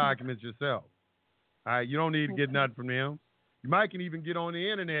and get the documents yourself. All right, you don't need to get nothing from them. You might can even get on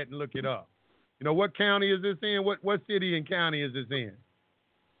the internet and look it up. You know, what county is this in? What city and county is this in?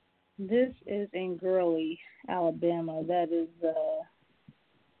 This is in Gurley, Alabama. That is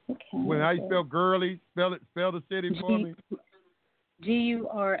what county? When how you spell Gurley? Spell the city for me.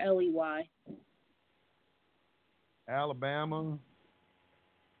 Gurley. Alabama.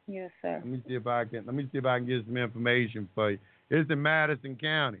 Yes, sir. Let me see if I can get some information for you. It's in Madison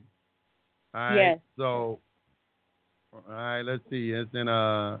County. All right. Yes. So, all right. Let's see. It's in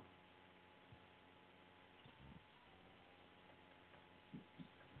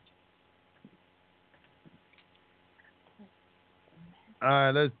All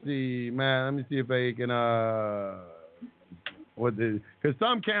right, let's see, man. Let me see if they can because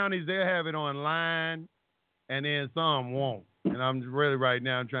some counties they'll have it online, and then some won't. And I'm really right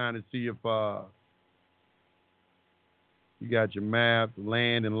now trying to see if you got your map,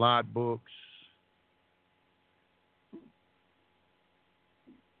 land and lot books.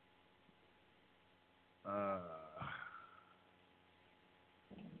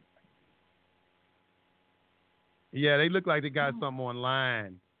 Yeah, they look like they got something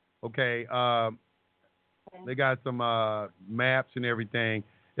online. Okay. They got some maps and everything.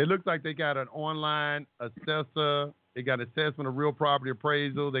 It looks like they got an online assessor. They got assessment of real property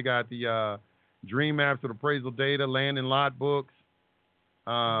appraisal. They got the dream maps of appraisal data, land and lot books,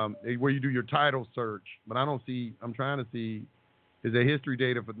 where you do your title search. But I don't see, I'm trying to see, is there history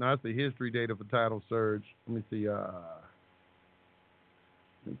data for, no, it's the history data for title search. Let me see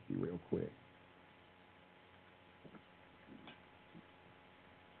real quick.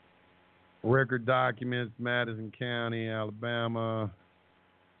 Record documents, Madison County, Alabama.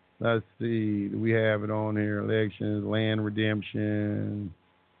 Let's see. Do we have it on here? Elections, land redemption,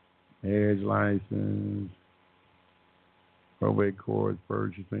 marriage license, probate court,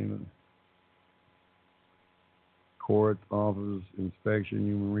 purchasing, court, office, inspection,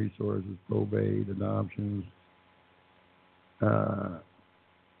 human resources, probate, adoptions,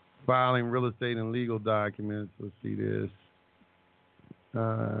 filing real estate and legal documents. Let's see this.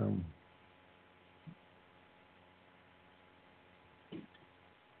 I'm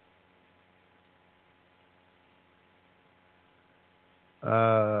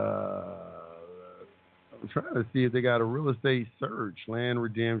trying to see if they got a real estate search, land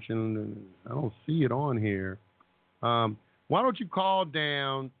redemption. I don't see it on here. Why don't you call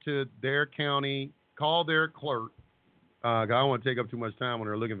down to their county, call their clerk. I don't want to take up too much time when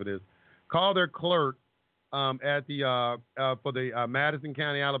they're looking for this. Call their clerk at the for the Madison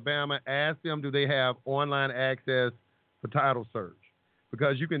County, Alabama. Ask them, do they have online access for title search?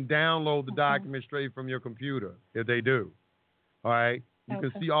 Because you can download the document straight from your computer if they do. All right. You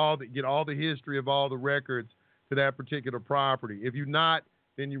can see get all the history of all the records to that particular property. If you're not,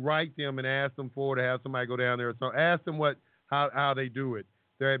 then you write them and ask them for to have somebody go down there. So ask them how they do it.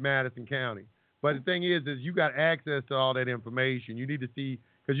 They're at Madison County. But the thing is you got access to all that information. You need to see,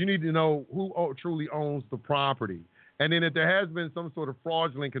 because you need to know who truly owns the property. And then if there has been some sort of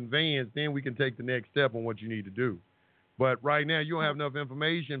fraudulent conveyance, then we can take the next step on what you need to do. But right now, you don't have enough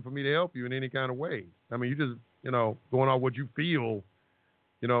information for me to help you in any kind of way. I mean, you just, going on what you feel,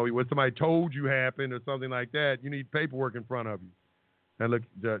 what somebody told you happened or something like that. You need paperwork in front of you. And look,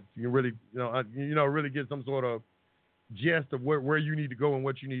 you can really, really get some sort of gist of where you need to go and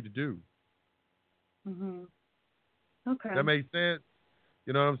what you need to do. Mhm. Okay. That makes sense.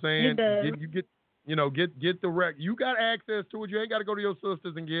 You know what I'm saying? It does. Get the rec. You got access to it. You ain't got to go to your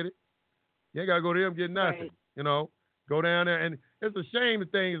sisters and get it. You ain't got to go to them and get nothing. Right. Go down there. And it's a shame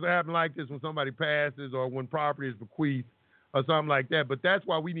that things happen like this when somebody passes or when property is bequeathed or something like that. But that's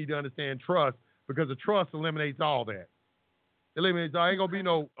why we need to understand trust, because the trust eliminates all that. Eliminates all. Ain't going to be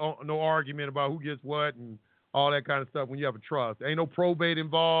no argument about who gets what and all that kind of stuff when you have a trust. Ain't no probate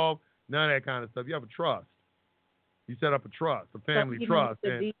involved, none of that kind of stuff. You have a trust. You set up a trust, a family trust.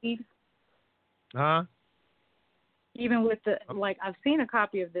 The deed? Huh? Even with I've seen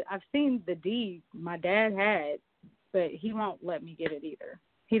the deed my dad had, but he won't let me get it either.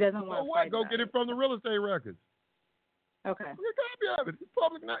 He doesn't want to fight Go get it from the real estate records. Okay. Get a copy of it.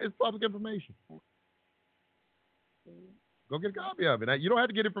 It's public information. Go get a copy of it. Now, you don't have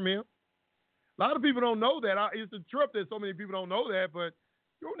to get it from him. A lot of people don't know that. It's a trip that so many people don't know that, but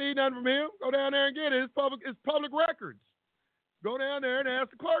you don't need nothing from him. Go down there and get it. It's public records. Go down there and ask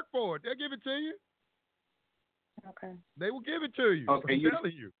the clerk for it. They'll give it to you. Okay. They will give it to you. Okay, I'm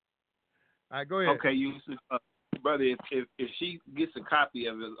telling you. All right, go ahead. Okay, Yusuf. brother, if she gets a copy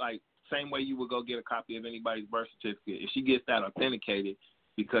of it, like same way you would go get a copy of anybody's birth certificate, if she gets that authenticated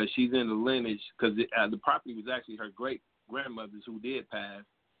because she's in the lineage, because the property was actually her great grandmother's who did pass,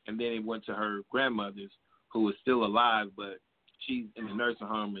 and then it went to her grandmother's who is still alive, but she's in the nursing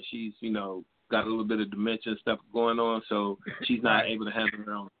home and she's, you know, got a little bit of dementia stuff going on, so she's not able to handle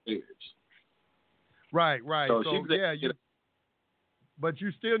her own affairs. Right. So yeah, but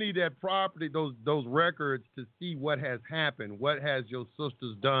you still need that property, those records to see what has happened, what has your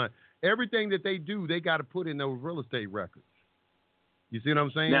sisters done. Everything that they do, they got to put in those real estate records. You see what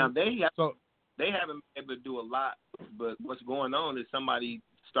I'm saying? Now they haven't been able to do a lot, but what's going on is somebody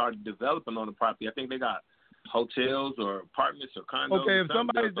started developing on the property. I think they got hotels or apartments or condos. Okay, if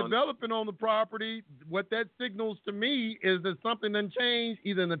somebody's developing on the property, what that signals to me is that something done changed,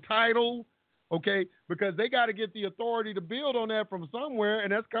 either in the title, okay, because they got to get the authority to build on that from somewhere,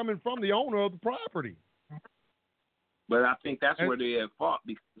 and that's coming from the owner of the property. But I think that's where they have fought,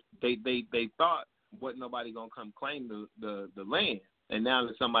 because they thought wasn't nobody gonna come claim the land, and now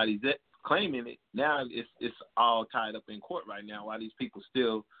that somebody's claiming it, now it's all tied up in court right now while these people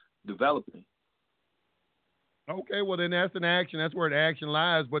still developing. Okay, well then that's an action. That's where the action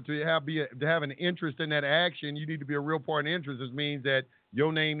lies. But to have an interest in that action, you need to be a real party in interest. This means that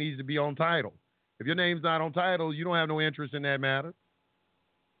your name needs to be on title. If your name's not on title, you don't have no interest in that matter.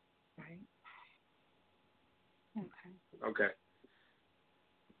 Right. Okay.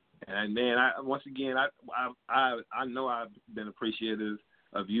 And then I know I've been appreciative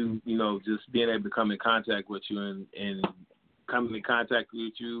of you, you know, just being able to come in contact with you, and coming in contact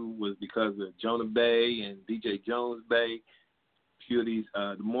with you was because of Jonah Bay and DJ Jones Bay. A few of these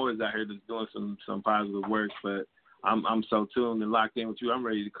the Moors out here that's doing some positive work, but I'm so tuned and locked in with you. I'm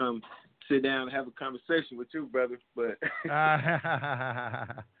ready to come sit down and have a conversation with you, brother. But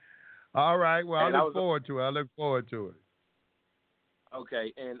all right, well, I look forward to it.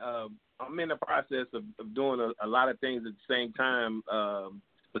 Okay, and I'm in the process of doing a lot of things at the same time,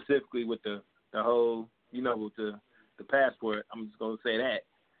 specifically with the whole, you know, with the passport. I'm just going to say that,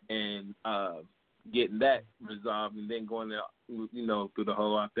 and getting that resolved, and then going to, you know, through the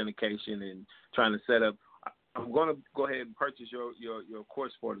whole authentication and trying to set up. I'm going to go ahead and purchase your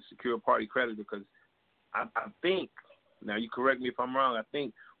course for the secure party creditor, because I think, now you correct me if I'm wrong, I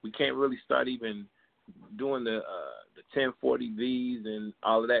think we can't really start even doing the 1040Vs and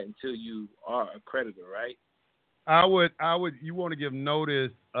all of that until you are a creditor, right? I would. You want to give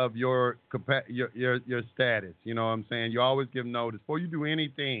notice of your status. You know what I'm saying? You always give notice before you do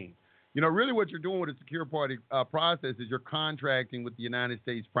anything. You know, really, what you're doing with the secure party process is you're contracting with the United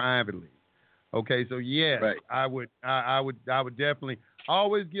States privately. Okay, so yes, right. I would definitely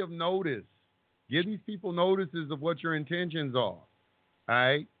always give notice. Give these people notices of what your intentions are. All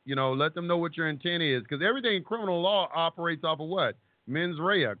right, you know, let them know what your intent is, because everything in criminal law operates off of what? Mens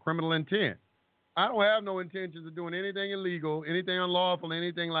rea, criminal intent. I don't have no intentions of doing anything illegal, anything unlawful,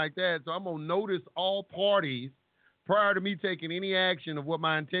 anything like that. So I'm going to notice all parties prior to me taking any action of what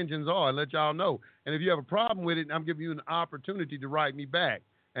my intentions are and let y'all know. And if you have a problem with it, I'm giving you an opportunity to write me back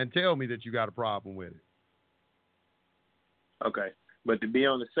and tell me that you got a problem with it. Okay. But to be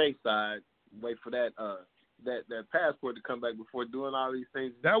on the safe side, wait for that that passport to come back before doing all these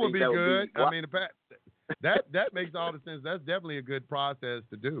things. That would be good. I mean, that makes all the sense. That's definitely a good process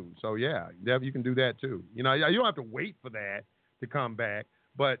to do. So yeah, you can do that too. You know, you don't have to wait for that to come back,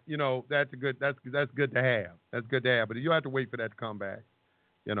 but you know, that's good to have. That's good to have. But you don't have to wait for that to come back.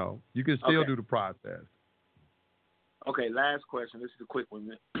 You know, you can still do the process. Okay, last question. This is a quick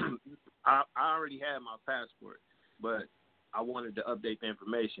one. I already had my passport, but I wanted to update the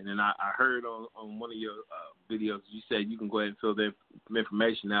information, and I heard on one of your videos you said you can go ahead and fill the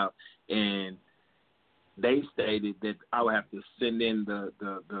information out, and they stated that I would have to send in the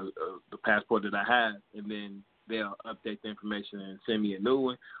passport that I have, and then they'll update the information and send me a new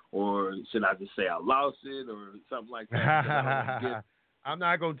one, or should I just say I lost it or something like that? I'm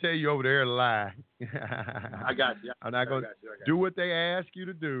not going to tell you over there to lie. I got you. I'm not going to do what they ask you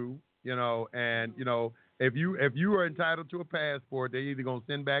to do, you know, and, you know, if you are entitled to a passport, they're either going to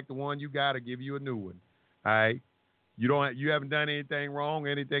send back the one you got or give you a new one. All right? You haven't done anything wrong,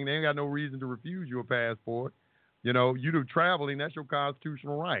 anything. They ain't got no reason to refuse you a passport. You know, you do traveling, that's your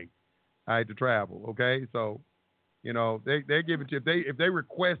constitutional right, all right, to travel, okay? So, you know, they give it to you. If they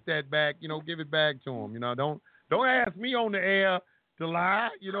request that back, you know, give it back to them. You know, don't ask me on the air to lie.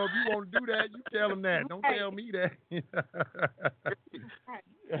 You know, if you want to do that, you tell them that. Don't tell me that.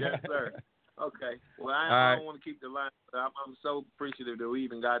 Yes, sir. Okay. Well, I don't want to keep the line, but I'm so appreciative that we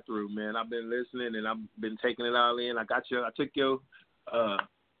even got through, man. I've been listening and I've been taking it all in. I took your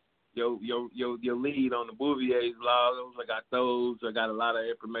your lead on the Bouvier's laws. I got those. I got a lot of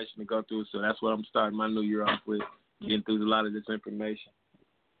information to go through, so that's what I'm starting my new year off with, getting through a lot of this information.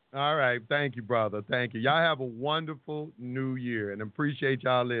 All right. Thank you, brother. Thank you. Y'all have a wonderful new year, and appreciate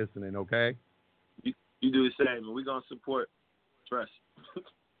y'all listening, okay? You do the same, and we're going to support. Trust.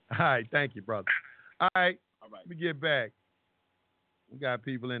 All right. Thank you, brother. All right. Let me get back. We got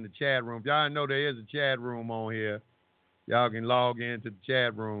people in the chat room. If y'all know there is a chat room on here, y'all can log into the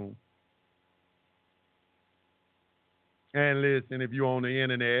chat room. And listen, if you're on the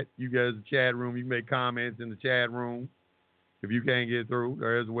internet, you guys the chat room, you can make comments in the chat room. If you can't get through,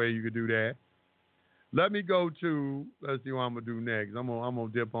 there is a way you could do that. Let me go to, let's see what I'm going to do next. I'm gonna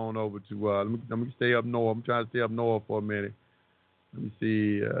dip on over to, let me stay up north. I'm trying to stay up north for a minute. Let me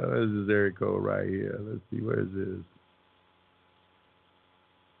see, there's this area code right here. Let's see, where is this?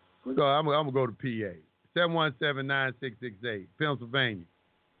 I'm going to go to PA. 717-9668, Pennsylvania.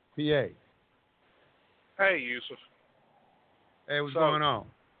 PA. Hey, Yusuf. Hey, what's going on?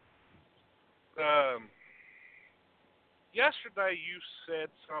 Yesterday you said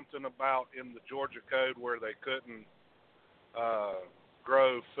something about in the Georgia Code where they couldn't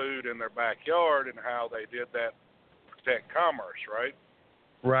grow food in their backyard and how they did that to protect commerce, right?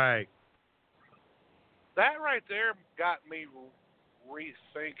 Right. That right there got me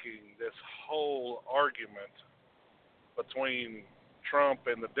rethinking this whole argument between Trump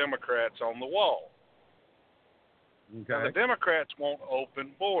and the Democrats on the wall. Okay. Now, the Democrats won't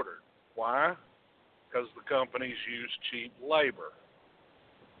open borders. Why? Because the companies use cheap labor.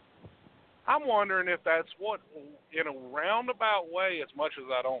 I'm wondering if that's what, in a roundabout way, as much as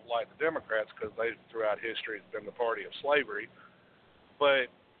I don't like the Democrats because they, throughout history, have been the party of slavery, but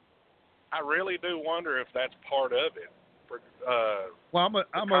I really do wonder if that's part of it. Well, I'm going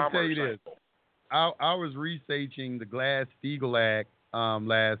to tell you this. I was researching the Glass-Steagall Act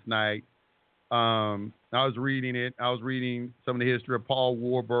last night. I was reading it. I was reading some of the history of Paul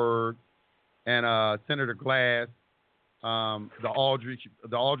Warburg and Senator Glass, the Aldrich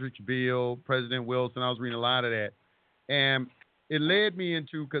bill, President Wilson. I was reading a lot of that. And it led me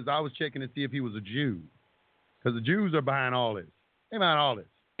into, because I was checking to see if he was a Jew. Because the Jews are behind all this. They behind all this.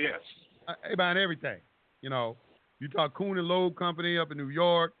 Yes. They behind everything. You know, you talk Kuhn and Loeb Company up in New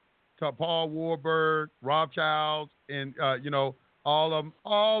York, talk Paul Warburg, Rothschilds, and, all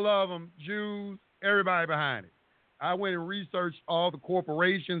of them, Jews, everybody behind it. I went and researched all the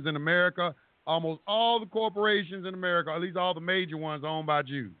corporations in America. Almost all the corporations in America, at least all the major ones, are owned by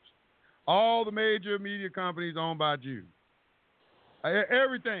Jews. All the major media companies owned by Jews.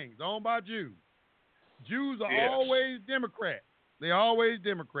 Everything's owned by Jews. Jews are always Democrats. They're always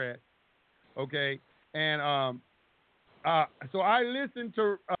Democrats. Okay? And so I listened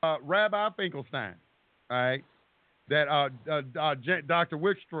to Rabbi Finkelstein, all right, that Dr.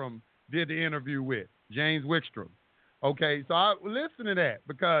 Wickstrom did the interview with, James Wickstrom. Okay, so I listen to that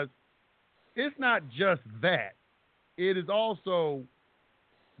because it's not just that. It is also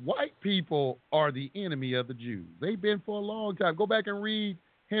white people are the enemy of the Jews. They've been for a long time. Go back and read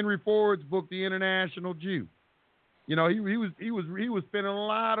Henry Ford's book, The International Jew. You know, he was spending a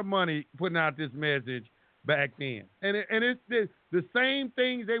lot of money putting out this message back then. And it's the same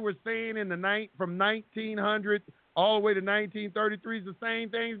things they were saying from 1900 all the way to 1933 is the same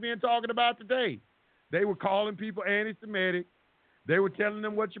things being talked about today. They were calling people anti-Semitic. They were telling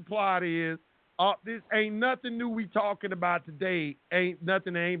them what your plot is. This ain't nothing new we talking about today. Ain't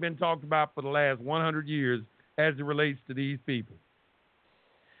nothing that ain't been talked about for the last 100 years as it relates to these people.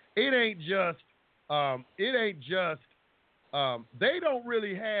 It ain't just they don't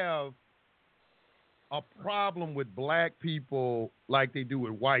really have a problem with black people like they do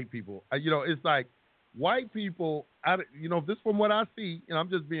with white people. It's like white people, this from what I see, and I'm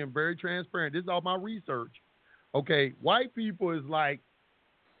just being very transparent. This is all my research. Okay, white people is like,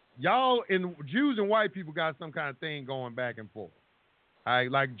 y'all and Jews and white people got some kind of thing going back and forth. All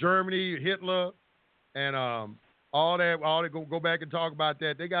right, like Germany, Hitler, and all that go back and talk about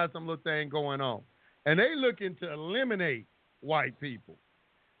that. They got some little thing going on. And they looking to eliminate white people.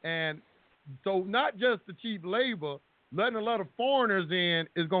 And so not just the cheap labor, letting a lot of foreigners in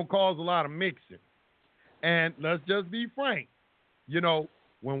is going to cause a lot of mixing. And let's just be frank.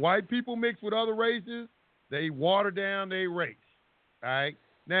 When white people mix with other races, they water down their race. All right?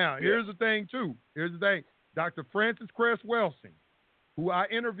 Now, here's the thing, too. Here's the thing. Dr. Frances Cress Welsing, who I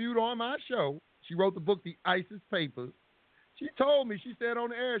interviewed on my show, she wrote the book, The ISIS Papers. She told me, she said on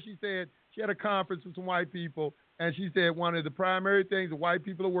the air, she said she had a conference with some white people, and she said one of the primary things the white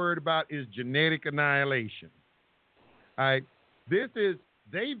people are worried about is genetic annihilation. All right?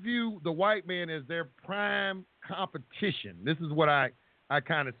 They view the white man as their prime competition. This is what I I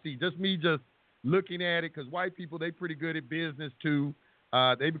kind of see. Just me just looking at it, because white people, they pretty good at business too.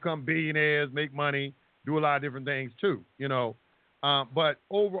 They become billionaires, make money, do a lot of different things too, you know. But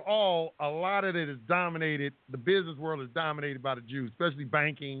overall, a lot of it is dominated. The business world is dominated by the Jews, especially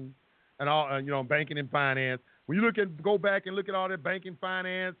banking and all, banking and finance. When you go back and look at all that banking,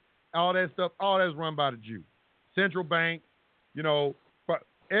 finance, all that stuff, all that's run by the Jews. Central bank,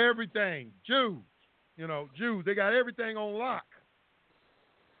 everything, Jews, Jews, they got everything on lock.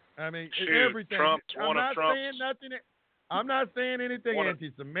 I mean, everything. I'm not saying nothing. I'm not saying anything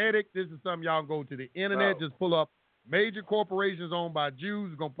anti-Semitic. This is something y'all go to the internet, just pull up major corporations owned by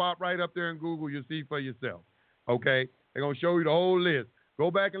Jews. It's going to pop right up there in Google. You'll see for yourself. Okay? They're going to show you the whole list. Go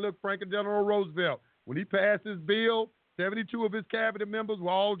back and look Franklin Delano Roosevelt. When he passed his bill, 72 of his cabinet members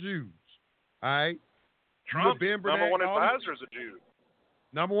were all Jews. All right? Trump's number one advisor is a Jew.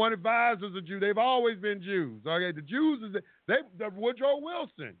 Number one advisor is a Jew. They've always been Jews. Okay? The Jews Woodrow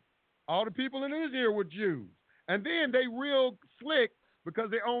Wilson. All the people in his ear were Jews. And then they real slick because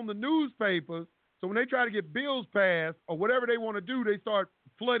they own the newspapers. So when they try to get bills passed or whatever they want to do, they start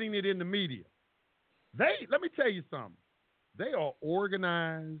flooding it in the media. Let me tell you something. They are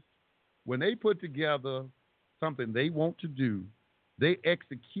organized. When they put together something they want to do, their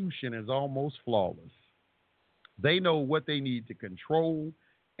execution is almost flawless. They know what they need to control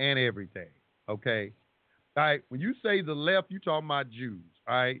and everything. Okay? All right, when you say the left, you're talking about Jews.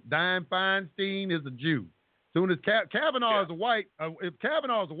 All right, Dianne Feinstein is a Jew. Soon as Kavanaugh is a white, if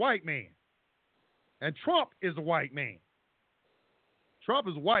Kavanaugh is a white man, and Trump is a white man. Trump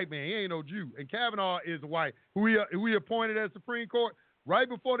is a white man. He ain't no Jew. And Kavanaugh is a white. Who he appointed as Supreme Court. Right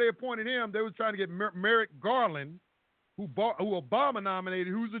before they appointed him, they was trying to get Merrick Garland, who Obama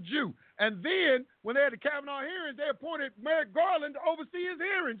nominated, who's a Jew. And then when they had the Kavanaugh hearings, they appointed Merrick Garland to oversee his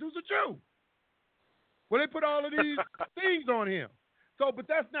hearings, who's a Jew. Well, they put all of these things on him. So, but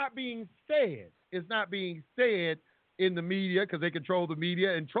that's not being said. It's not being said in the media because they control the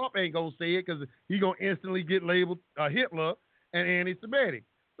media, and Trump ain't going to say it because he's going to instantly get labeled Hitler and anti-Semitic.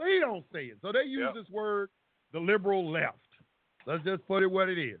 So he don't say it. So they use this word, the liberal left. Let's just put it what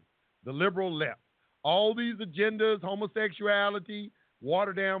it is, the liberal left. All these agendas, homosexuality,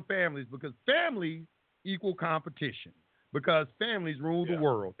 water down families, because families equal competition, because families rule the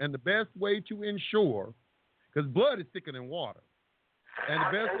world. And the best way to ensure, because blood is thicker than water, and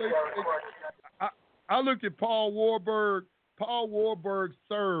the best way I looked at Paul Warburg. Paul Warburg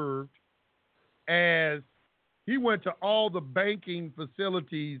served as he went to all the banking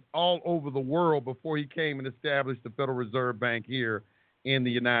facilities all over the world before he came and established the Federal Reserve Bank here in the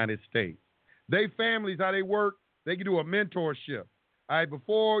United States. They families, how they work, they can do a mentorship. All right,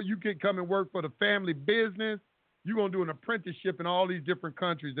 before you can come and work for the family business, you're going to do an apprenticeship in all these different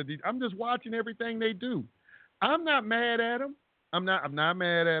countries. I'm just watching everything they do. I'm not mad at them. I'm not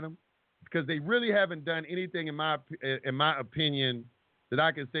mad at them because they really haven't done anything, in my opinion, that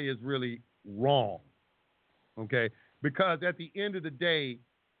I can say is really wrong. Okay? Because at the end of the day,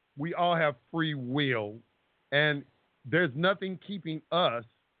 we all have free will, and there's nothing keeping us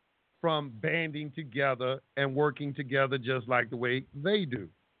from banding together and working together just like the way they do.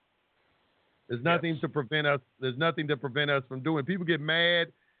 There's nothing to prevent us. There's nothing to prevent us from doing. People get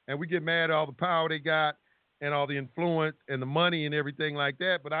mad, and we get mad at all the power they got and all the influence and the money and everything like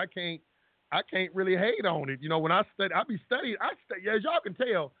that. But I can't really hate on it. You know, when I study, I be studying. As y'all can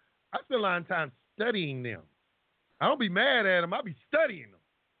tell, I spend a lot of time studying them. I don't be mad at them. I be studying them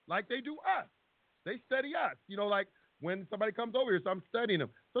like they do us. They study us. You know, like when somebody comes over here, so I'm studying them.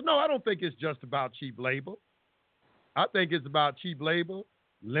 So, no, I don't think it's just about cheap labor. I think it's about cheap labor,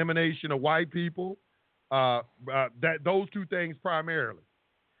 elimination of white people, those two things primarily.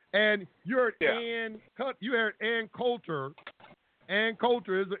 And you heard Ann Coulter. Ann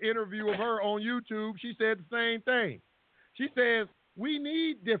Coulter is an interview of her on YouTube. She said the same thing. She says, we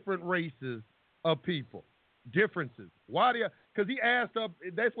need different races of people, differences. Why do you? Because he asked up,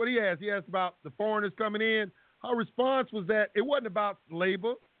 that's what he asked. He asked about the foreigners coming in. Her response was that it wasn't about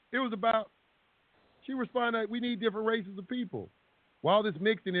labor. It was about, she responded, we need different races of people. While this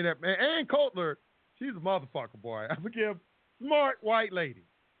mixing it up. Man, Ann Coulter, she's a motherfucker, boy. I forgive, smart white lady.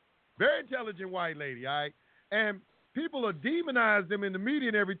 Very intelligent white lady, all right? And people are demonize them in the media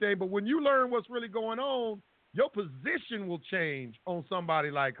and everything, but when you learn what's really going on, your position will change on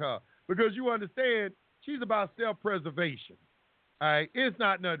somebody like her because you understand she's about self-preservation, all right? It's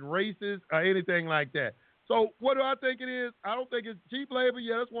not nothing racist or anything like that. So what do I think it is? I don't think it's cheap labor.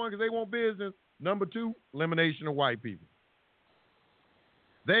 Yeah, that's one because they want business. Number two, elimination of white people.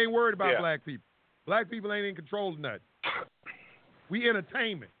 They ain't worried about black people. Black people ain't in control of nothing. We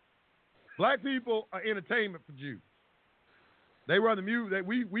entertainment. Black people are entertainment for Jews. They run the music.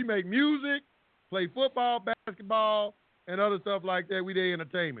 We make music, play football, basketball, and other stuff like that. We do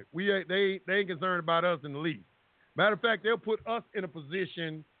entertainment. They ain't concerned about us in the least. Matter of fact, they'll put us in a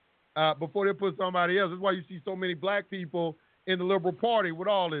position before they put somebody else. That's why you see so many black people in the Liberal Party with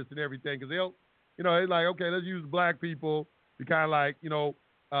all this and everything, because they'll, they're like, okay, let's use black people to kind of like,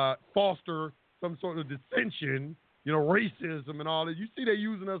 foster some sort of dissension, racism and all that. You see they're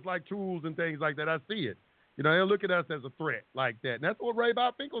using us like tools and things like that. I see it. They'll look at us as a threat like that. And that's what Ray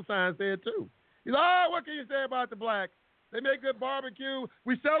Bob Finkelstein said too. He's like, oh, what can you say about the blacks? They make good barbecue.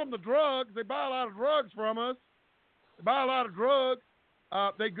 We sell them the drugs. They buy a lot of drugs from us. They buy a lot of drugs.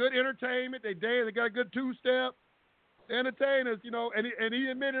 They good entertainment. They dance. They got a good two-step. They entertain us, And he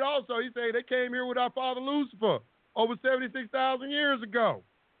admitted also, he said they came here with our father Lucifer over 76,000 years ago.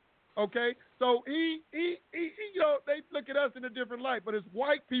 Okay? So he they look at us in a different light, but it's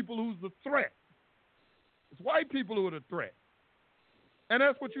white people who's the threat. It's white people who are the threat. And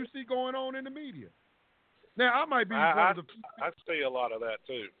that's what you see going on in the media. Now, I might be one of the few I see a lot of that,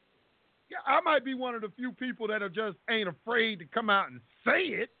 too. Yeah, I might be one of the few people that are just ain't afraid to come out and say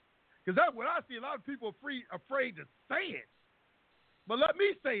it. Because that's what I see. A lot of people afraid to say it. But let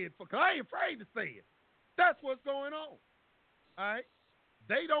me say it, because I ain't afraid to say it. That's what's going on. All right?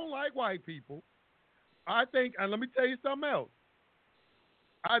 They don't like white people. I think, and let me tell you something else.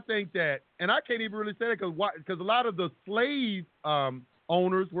 I think that, and I can't even really say that because a lot of the slave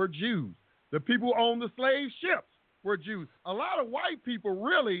owners were Jews. The people who owned the slave ships were Jews. A lot of white people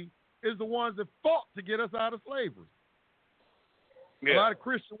really is the ones that fought to get us out of slavery. Yeah. A lot of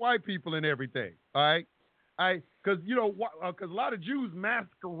Christian white people and everything. All right, because a lot of Jews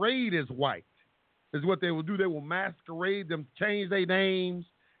masquerade as white. Is what they will do. They will masquerade them, change their names,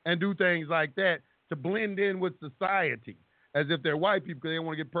 and do things like that to blend in with society, as if they're white people because they don't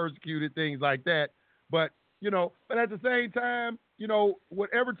want to get persecuted, things like that. But but at the same time,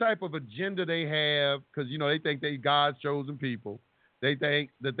 whatever type of agenda they have, because they think they God's chosen people, they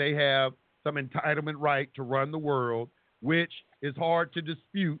think that they have some entitlement right to run the world, which is hard to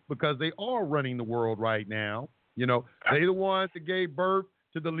dispute because they are running the world right now. They're the ones that gave birth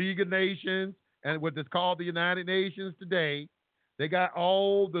to the League of Nations and what is called the United Nations today. They got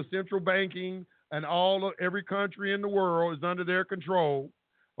all the central banking and every country in the world is under their control.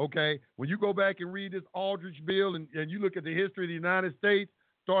 Okay, when you go back and read this Aldrich Bill and you look at the history of the United States,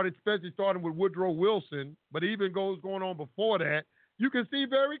 especially starting with Woodrow Wilson, but even going on before that, you can see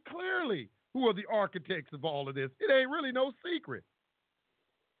very clearly who are the architects of all of this. It ain't really no secret.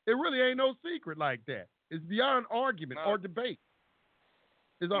 It really ain't no secret like that. It's beyond argument or debate.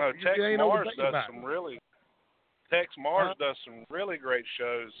 Tex Mars does some really great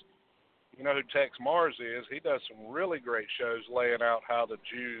shows. You know who Tex Mars is? He does some really great shows laying out how the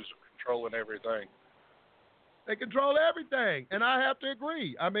Jews are controlling everything. They control everything, and I have to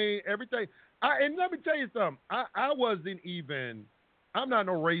agree. I mean, everything. And let me tell you something. I'm not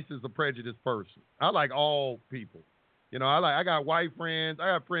no racist or prejudiced person. I like all people. I got white friends. I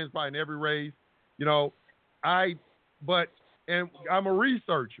have friends probably in every race. And I'm a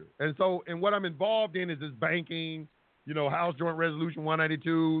researcher. And so, and what I'm involved in is this banking, House Joint Resolution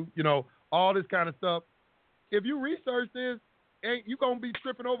 192, all this kind of stuff. If you research this, you're going to be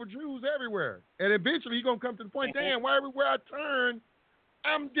tripping over Jews everywhere. And eventually you're going to come to the point, damn, why everywhere I turn,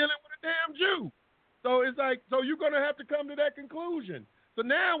 I'm dealing with a damn Jew. So it's like, so you're going to have to come to that conclusion. So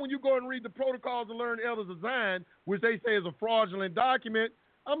now when you go and read the Protocols of Learned Elders of Zion, which they say is a fraudulent document,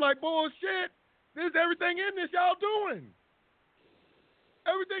 I'm like, bullshit. There's everything in this y'all doing.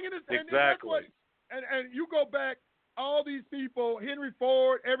 Everything in this. Exactly. And you go back, all these people, Henry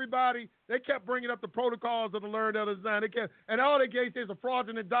Ford, everybody, they kept bringing up the Protocols of the Learned Elders of Zion. And all they gave is a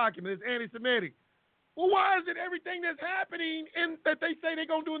fraudulent document. It's anti-Semitic. Well, why is it everything that's happening that they say they're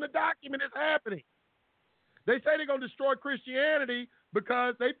going to do in the document is happening? They say they're going to destroy Christianity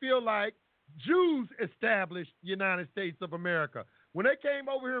because they feel like Jews established the United States of America. When they came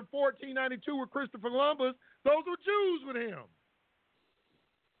over here in 1492 with Christopher Columbus, those were Jews with him.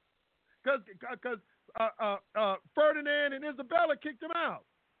 Because Ferdinand and Isabella kicked him out.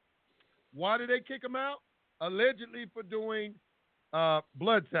 Why did they kick him out? Allegedly for doing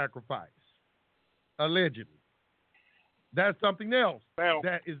blood sacrifice. Allegedly. That's something else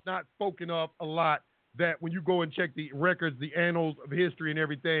that is not spoken of a lot, that when you go and check the records, the annals of history and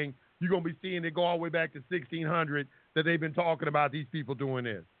everything, you're going to be seeing it go all the way back to 1600 that they've been talking about these people doing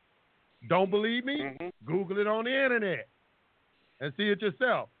this. Don't believe me? Mm-hmm. Google it on the internet and see it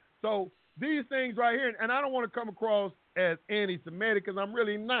yourself. So these things right here, and I don't want to come across as anti-Semitic because I'm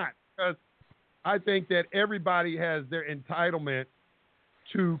really not, because I think that everybody has their entitlement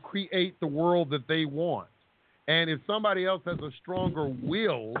to create the world that they want. And if somebody else has a stronger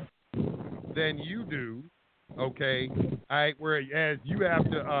will than you do, okay, all right, whereas you have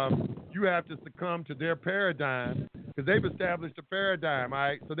to succumb to their paradigm because they've established a paradigm, all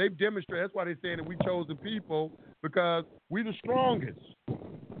right? So they've demonstrated. That's why they're saying that we chosen people because we're the strongest.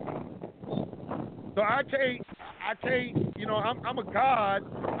 So I can't, you know, I'm a god.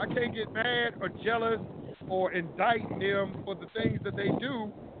 I can't get mad or jealous or indict them for the things that they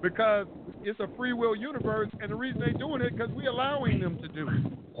do because it's a free will universe, and the reason they're doing it because we're allowing them to do it.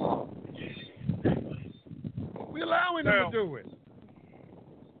 We're allowing them to do it.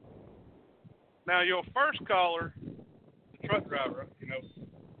 Now, your first caller, the truck driver, you know,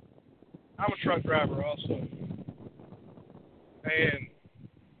 I'm a truck driver also. And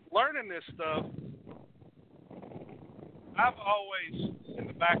learning this stuff, I've always, in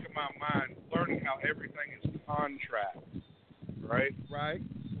the back of my mind, learning how everything is contract, right? Right.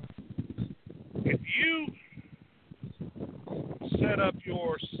 If you set up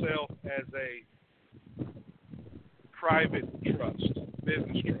yourself as a private trust,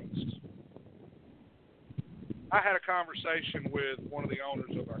 business trust, I had a conversation with one of the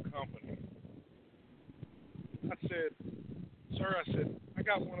owners of our company. I said, sir, I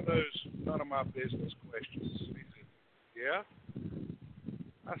got one of those none of my business questions. He said, yeah?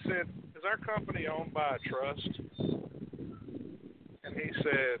 I said, is our company owned by a trust? And he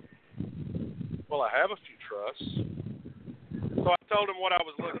said, well, I have a few trusts. So I told him what I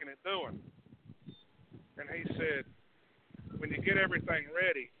was looking at doing. And he said, when you get everything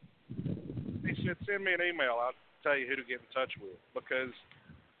ready, he said, send me an email. I'll tell you who to get in touch with. Because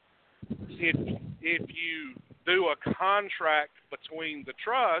if you do a contract between the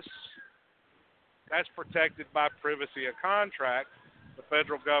trusts, that's protected by privacy of contract. The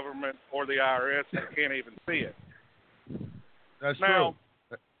federal government or the IRS can't even see it. That's now,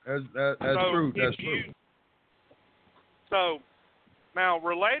 true. That's so true. That's true. So now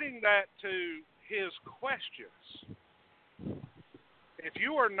relating that to his questions, if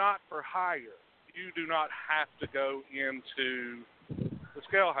you are not for hire, you do not have to go into the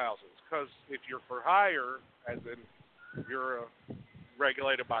scale houses, because if you're for hire, as in you're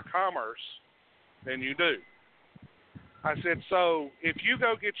regulated by commerce, then you do. I said, so if you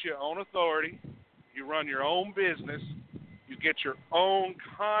go get your own authority, you run your own business, you get your own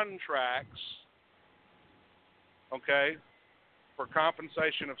contracts, okay, for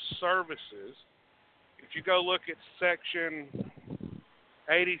compensation of services. If you go look at Section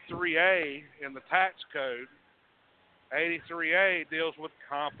 83A in the tax code, 83A deals with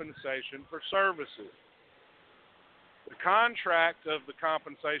compensation for services. The contract of the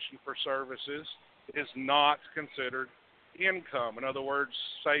compensation for services is not considered income. In other words,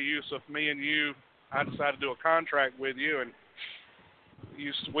 say, Yusef, me and you, I decide to do a contract with you, and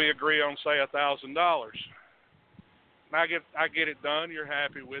we agree on, say, $1,000. I get it done. You're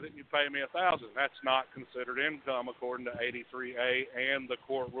happy with it. You pay me $1,000. That's not considered income according to 83A and the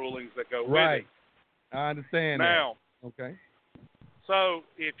court rulings that go with it. Right. I understand now, that. Okay. So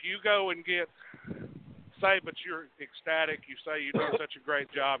if you go and get, say, but you're ecstatic, you say you've done such a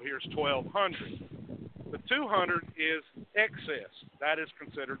great job, here's $1,200. The $200 is excess. That is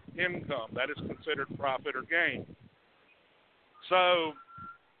considered income. That is considered profit or gain. So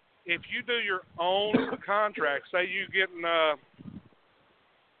if you do your own contract, say you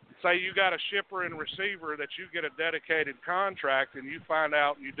got a shipper and receiver that you get a dedicated contract, and you find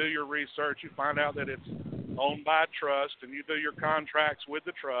out, you do your research, you find out that it's owned by a trust, and you do your contracts with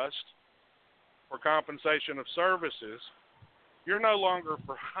the trust for compensation of services, you're no longer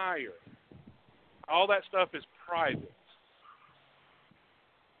for hire. All that stuff is private.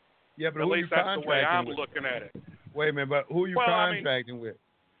 Yeah, but at who least you that's the way I'm with? looking at it. Wait a minute, but who are you contracting with?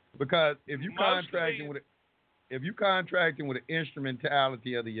 Because if you contracting with an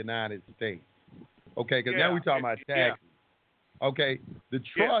instrumentality of the United States, okay, because now we're talking about taxes. Yeah. Okay, the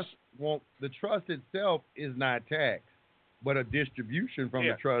trust the trust itself is not taxed, but a distribution from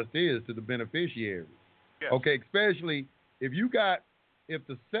the trust is to the beneficiaries. Yes. Okay, especially if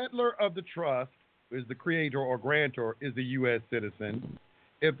the settler of the trust is the creator or grantor is a U.S. citizen,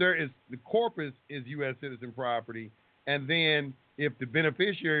 if the corpus is U.S. citizen property, and then if the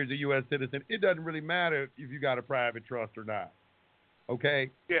beneficiary is a U.S. citizen, it doesn't really matter if you got a private trust or not.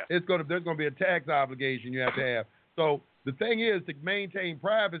 Okay? Yeah. There's going to be a tax obligation you have to have. So the thing is, to maintain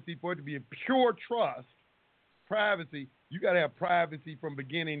privacy, for it to be a pure trust, privacy, you got to have privacy from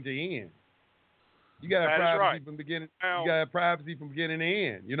beginning to end. You got to have privacy from beginning. You got to have privacy from beginning to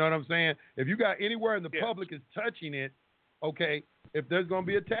end. You know what I'm saying? If you got anywhere in the public is touching it, okay, if there's going to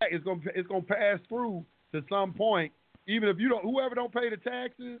be a tax, it's going to pass through to some point. Even if whoever don't pay the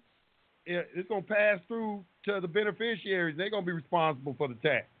taxes, it's gonna pass through to the beneficiaries. They're gonna be responsible for the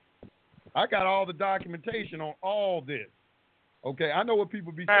tax. I got all the documentation on all this. Okay, I know what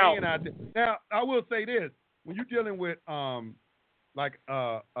people be saying out there. Now, I will say this: when you're dealing with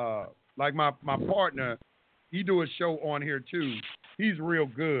like my partner, he do a show on here too. He's real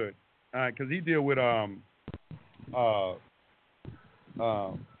good because he deal with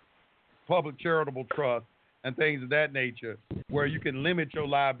public charitable trust and things of that nature, where you can limit your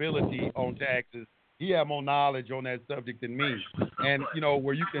liability on taxes. He have more knowledge on that subject than me, and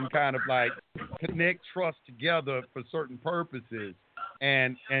where you can kind of like connect trust together for certain purposes,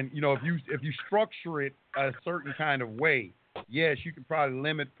 and if you structure it a certain kind of way, yes, you can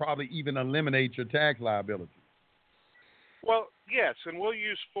probably even eliminate your tax liability. Well, yes, and we'll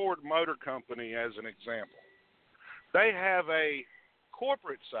use Ford Motor Company as an example. They have a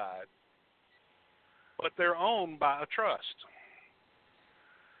corporate side, but they're owned by a trust.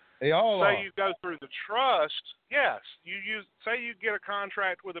 They all are. Say you go through the trust, yes. Say you get a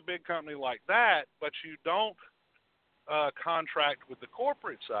contract with a big company like that, but you don't contract with the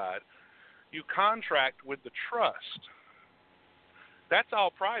corporate side. You contract with the trust. That's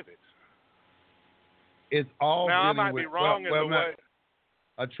all private. It's all now really I might be wrong in the way.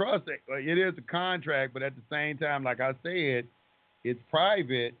 A trust, it is a contract, but at the same time, like I said, it's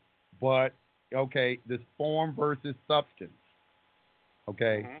private. But okay, this form versus substance.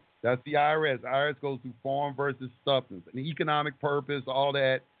 Okay. Mm-hmm. That's the IRS. IRS goes through form versus substance. And economic purpose, all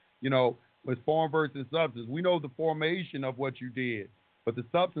that, with form versus substance. We know the formation of what you did, but the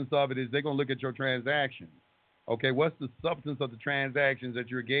substance of it is they're going to look at your transactions. Okay, what's the substance of the transactions that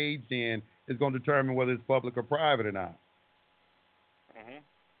you're engaged in is going to determine whether it's public or private or not. Mm-hmm.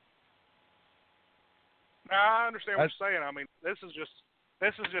 Now, I understand what you're saying. I mean, this is just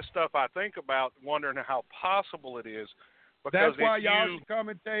stuff I think about, wondering how possible it is. That's why y'all should come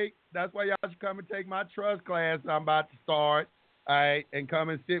and take my trust class I'm about to start, all right, and come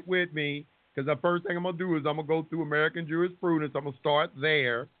and sit with me, because the first thing I'm going to do is I'm going to go through American jurisprudence. I'm going to start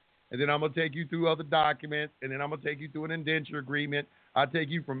there, and then I'm going to take you through other documents, and then I'm going to take you through an indenture agreement. I'll take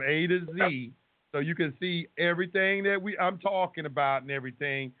you from A to Z so you can see everything that I'm talking about and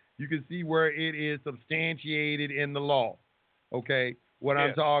everything. You can see where it is substantiated in the law, okay, what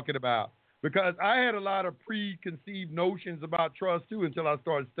I'm talking about. Because I had a lot of preconceived notions about trust, too, until I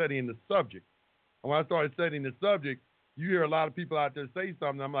started studying the subject. And when I started studying the subject, you hear a lot of people out there say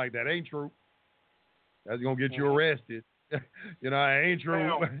something. I'm like, that ain't true. That's going to get you arrested. It ain't true.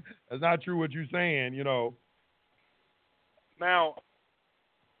 Now, that's not true what you're saying, Now,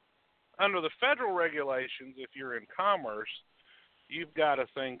 under the federal regulations, if you're in commerce, you've got a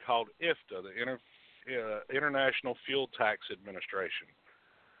thing called IFTA, the International Fuel Tax Administration.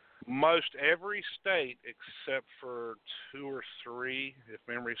 Most every state except for 2 or 3, if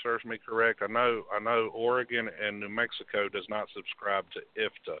memory serves me correct. I know Oregon and New Mexico does not subscribe to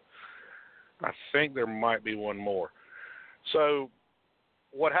IFTA. I think there might be one more. So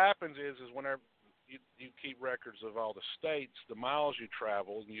what happens is whenever you keep records of all the states, the miles you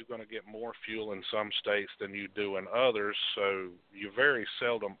travel, you're going to get more fuel in some states than you do in others. So you very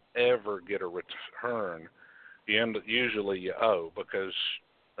seldom ever get a return. Usually you owe, because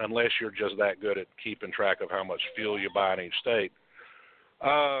unless you're just that good at keeping track of how much fuel you buy in each state.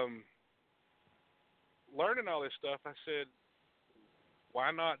 Learning all this stuff, I said,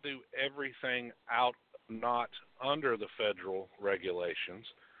 why not do everything not under the federal regulations,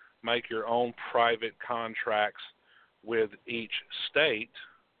 make your own private contracts with each state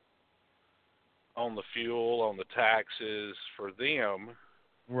on the fuel, on the taxes for them,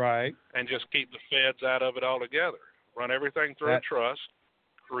 right? And just keep the feds out of it altogether. Run everything through a trust.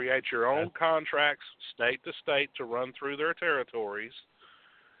 Create your own contracts state to state to run through their territories,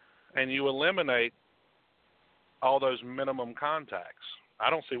 and you eliminate all those minimum contacts. I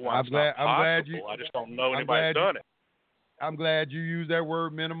don't see why it's not possible. I just don't know anybody's done it. I'm glad you used that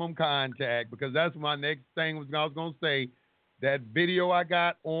word minimum contact, because that's my next thing I was going to say. That video I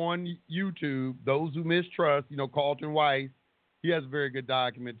got on YouTube, Those Who Mistrust, Carlton Weiss, he has a very good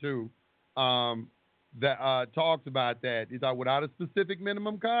document too. That talks about that. He thought without a specific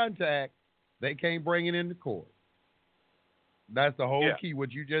minimum contact, they can't bring it into court. That's the whole key,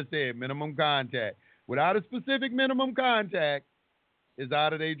 what you just said, minimum contact. Without a specific minimum contact, is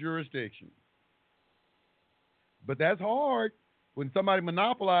out of their jurisdiction. But that's hard. When somebody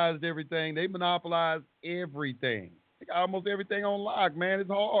monopolized everything, they monopolized everything. They got almost everything on lock, man. It's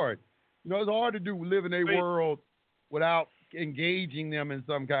hard. It's hard to live in a world without engaging them in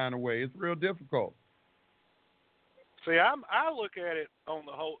some kind of way. It's real difficult. See, I look at it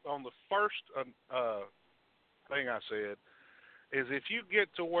on the first thing I said is if you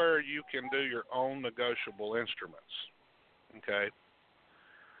get to where you can do your own negotiable instruments, okay,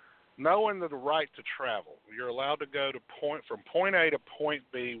 knowing the right to travel, you're allowed to go from point A to point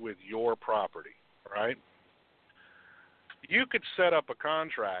B with your property, right? You could set up a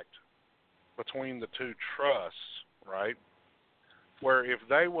contract between the two trusts, right, where if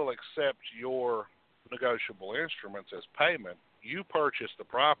they will accept your negotiable instruments as payment, you purchase the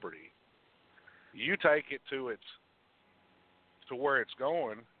property, you take it to where it's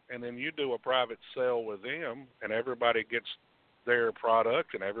going, and then you do a private sale with them, and everybody gets their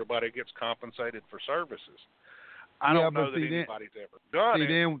product, and everybody gets compensated for services. I don't know that anybody's ever done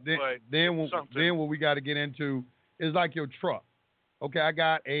it. Then what we got to get into is like your truck. Okay, I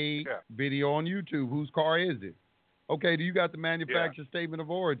got a video on YouTube. Whose car is it? Okay, do you got the manufacturer statement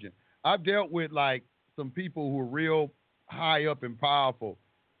of origin? I've dealt with like some people who are real high up and powerful.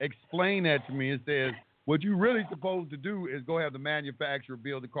 Explain that to me. It says what you really supposed to do is go have the manufacturer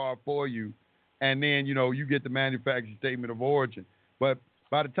build the car for you, and then you get the manufacturer statement of origin. But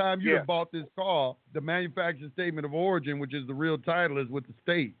by the time you have bought this car, the manufacturer statement of origin, which is the real title, is with the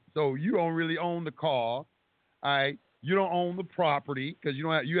state. So you don't really own the car. All right. You don't own the property because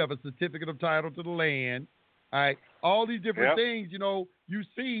you have a certificate of title to the land. All right. All these different things, you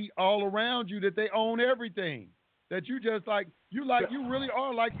see all around you that they own everything. That you just you really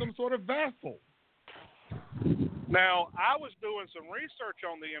are like some sort of vassal. Now, I was doing some research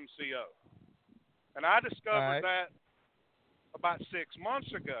on the MCO, and I discovered that about 6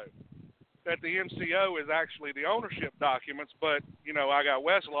 months ago that the MCO is actually the ownership documents, but, I got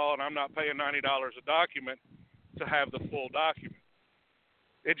Westlaw, and I'm not paying $90 a document to have the full document.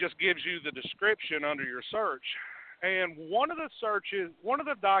 It just gives you the description under your search. And one of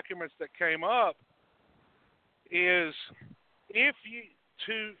the documents that came up is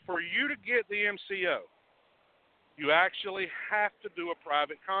for you to get the MCO, you actually have to do a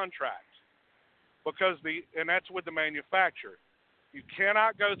private contract and that's with the manufacturer. You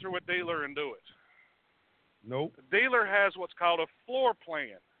cannot go through a dealer and do it. Nope. The dealer has what's called a floor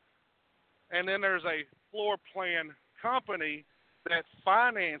plan. And then there's a floor plan company that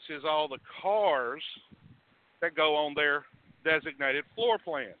finances all the cars that go on their designated floor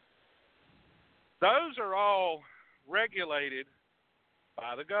plan. Those are all regulated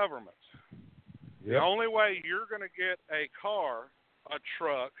by the government. Yep. The only way you're going to get a car, a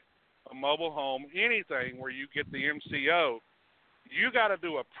truck, a mobile home, anything where you get the MCO, you got to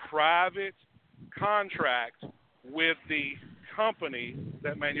do a private contract with the company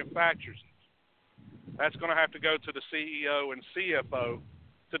that manufactures it. That's going to have to go to the CEO and CFO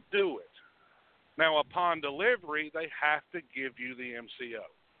to do it. Now, upon delivery, they have to give you the MCO.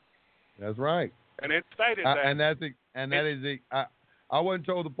 That's right. And it stated that. I wasn't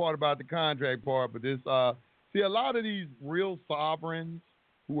told the part about the contract part, but this. See, a lot of these real sovereigns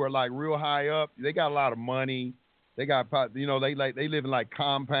who are like real high up, they got a lot of money. They got, they live in like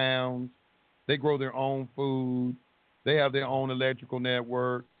compounds. They grow their own food. They have their own electrical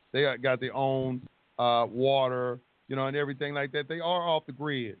network. They got their own water, and everything like that. They are off the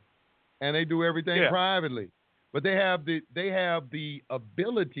grid, and they do everything privately. But they have the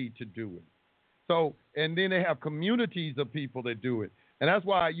ability to do it. So, and then they have communities of people that do it. And that's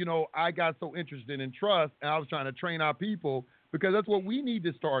why, I got so interested in trust, and I was trying to train our people, because that's what we need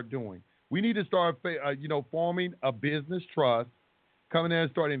to start doing. We need to start, forming a business trust, coming in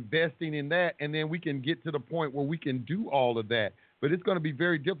and start investing in that, and then we can get to the point where we can do all of that. But it's going to be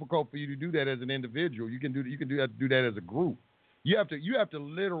very difficult for you to do that as an individual. You can do that as a group. You have to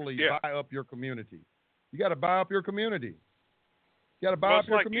literally buy up your community. You got to buy up your community. You got to buy up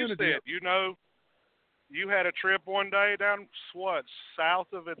your community. You said, you had a trip one day down, south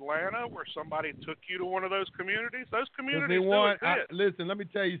of Atlanta where somebody took you to one of those communities? Those communities do exist. Listen, let me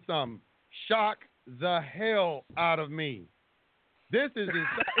tell you something. Shock the hell out of me. This is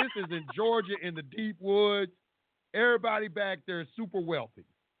in Georgia in the deep woods. Everybody back there is super wealthy.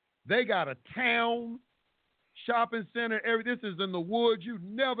 They got a town, shopping center. This is in the woods. You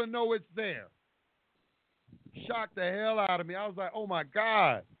never know it's there. Shocked the hell out of me. I was like, oh, my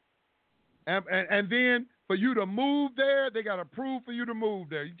God. And then for you to move there, they got to approve for you to move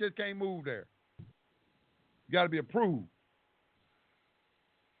there. You just can't move there. You got to be approved.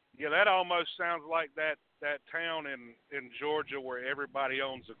 Yeah, that almost sounds like that town in Georgia where everybody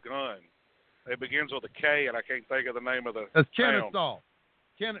owns a gun. It begins with a K, and I can't think of the name of the That's town. Kennesaw.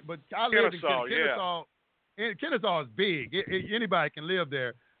 But I live in Kennesaw. Yeah. Kennesaw is big. Anybody can live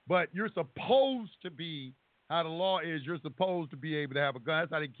there. But you're supposed to be, how the law is, you're supposed to be able to have a gun.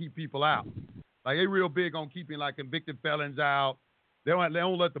 That's how they keep people out. Like, they're real big on keeping, like, convicted felons out. They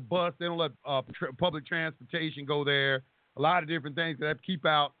don't let the bus, they don't let public transportation go there. a lot of different things that keep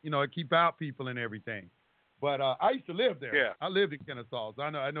out, keep out people and everything. But I used to live there. Yeah. I lived in Kennesaw, so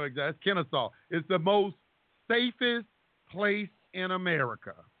I know exactly. It's Kennesaw. It's the most safest place in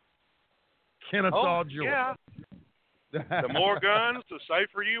America. Kennesaw, Georgia. Yeah. The more guns, the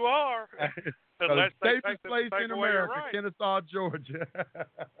safer you are. The safest place in America, right. Kennesaw, Georgia.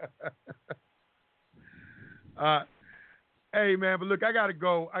 Hey man, but look, I gotta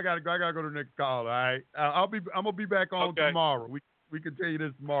go. I gotta go to the next call. All right, I'm gonna be back on tomorrow. We continue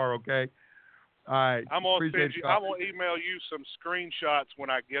this tomorrow. Okay. All right. I'm gonna email you some screenshots when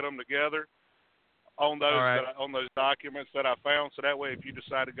I get them together on those on those documents that I found. So that way, if you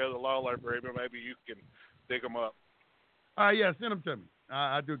decide to go to the law library, maybe you can dig them up. Yeah, send them to me.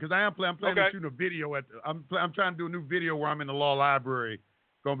 I do because I'm planning to shoot a video I'm trying to do a new video where I'm in the law library. It's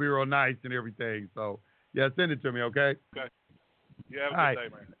gonna be real nice and everything. So yeah, send it to me. Okay. Okay. You have a good day,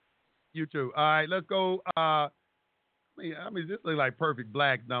 man. You too. All right, let's go. I mean, this looks like perfect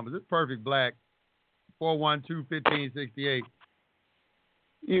black numbers. This is perfect black. 412-1568.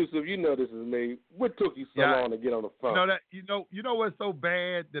 Yusuf, you know this is me. What took you so long to get on the phone? You know what's so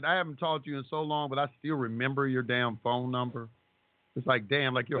bad that I haven't talked to you in so long, but I still remember your damn phone number. It's like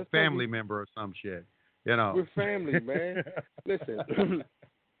damn, like you're a family member or some shit. We're family, man.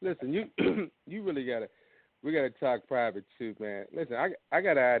 Listen, you really gotta. We gotta talk private too, man. Listen, I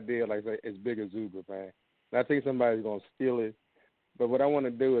got an idea like as big as Uber, man. And I think somebody's gonna steal it. But what I want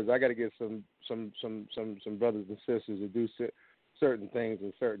to do is I got to get some brothers and sisters to do certain things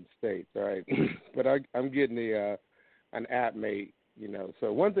in certain states. All right, but I'm getting an app made.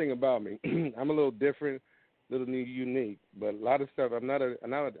 So one thing about me, I'm a little different, a little unique. But a lot of stuff, I'm not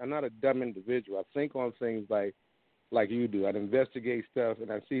a dumb individual. I think on things like you do. I investigate stuff and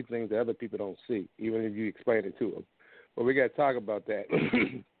I see things that other people don't see, even if you explain it to them. But we got to talk about that.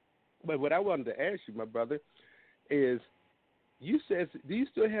 But what I wanted to ask you, my brother, is you said, do you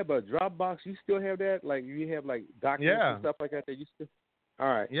still have a Dropbox? You still have that? Like you have like documents and stuff like that? You still? All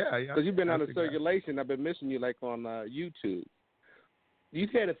right. Yeah. Because you've been out of circulation. I've been missing you like on YouTube. You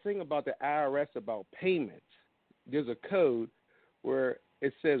had a thing about the IRS about payments. There's a code where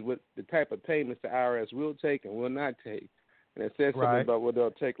it says what the type of payments the IRS will take and will not take, and it says something about what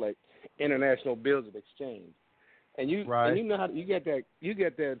they'll take, like international bills of exchange. And you know how you get that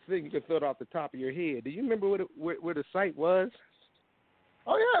thing, you can throw it off the top of your head. Do you remember where the site was?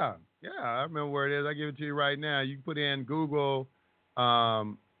 Oh yeah, I remember where it is. I give it to you right now. You can put in Google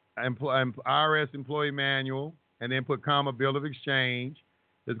IRS employee manual, and then put comma bill of exchange.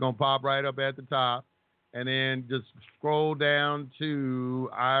 It's gonna pop right up at the top. And then just scroll down to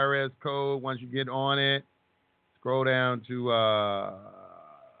IRS code. Once you get on it, scroll down to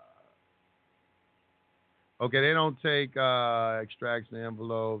they don't take extraction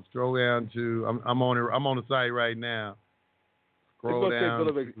envelopes. Scroll down to I'm on the site right now. Scroll down.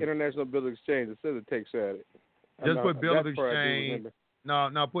 International bill of exchange. It says it takes at it. Just put bill of exchange.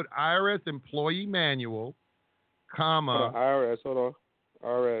 No, put IRS employee manual, comma. Hold on.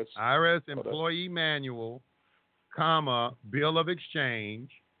 IRS employee manual, comma, bill of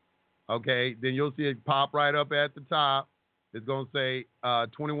exchange. Okay, then you'll see it pop right up at the top. It's going to say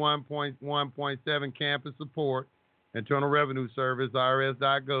 21.1.7 campus support, Internal Revenue Service,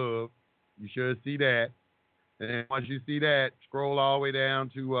 IRS.gov. You should see that. And then once you see that, scroll all the way down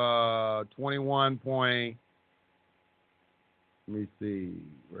to 21. Let me see,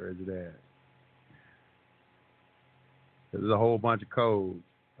 where is it at? There's a whole bunch of codes.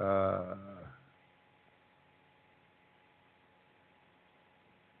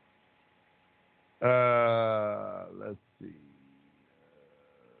 Let's see.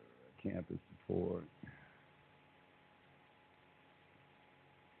 Campus support.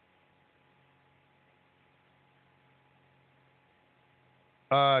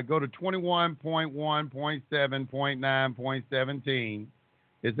 Go to 21.1.7.9.17.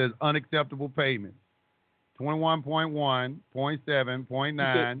 It says unacceptable payments.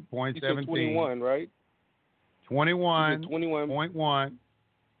 21.1.7.9.17. 21, right? 21.1,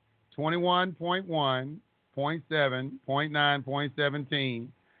 21.1.7.9.17.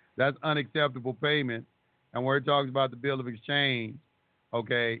 That's unacceptable payment. And where it talks about the bill of exchange,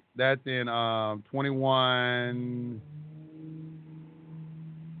 okay, that's in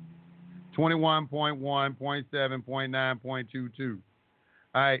 21.1.7.9.22.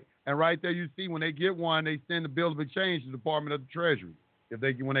 All right. And right there, you see when they get one, they send the bill of exchange to the Department of the Treasury.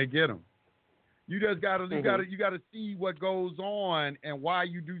 When they get them, you just gotta see what goes on and why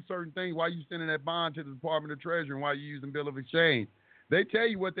you do certain things, why you sending that bond to the Department of the Treasury, and why you using bill of exchange. They tell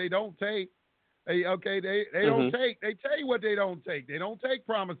you what they don't take. They don't take. They tell you what they don't take. They don't take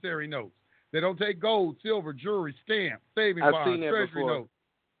promissory notes. They don't take gold, silver, jewelry, stamps, saving I've bonds, seen that treasury before. notes.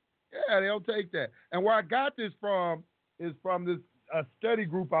 Yeah, they don't take that. And where I got this from is from this study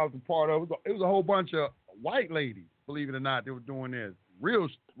group I was a part of. It was a whole bunch of white ladies, believe it or not, they were doing this. Real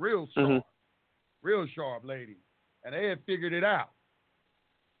sharp, real sharp ladies. And they had figured it out.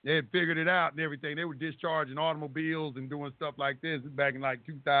 They had figured it out and everything. They were discharging automobiles and doing stuff like this back in like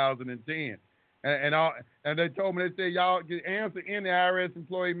 2010. And they told me, they said, y'all get answer in the IRS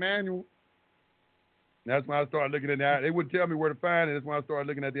employee manual. And that's when I started looking at that. They wouldn't tell me where to find it. That's when I started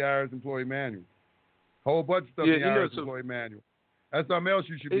looking at the IRS employee manual. Whole bunch of stuff in the IRS employee manual. That's something else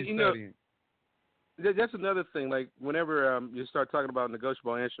you should be studying. That's another thing. Like whenever you start talking about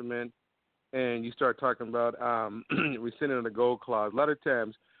negotiable instrument and you start talking about rescinding the gold clause, a lot of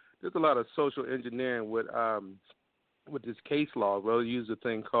times there's a lot of social engineering with this case law. We'll use a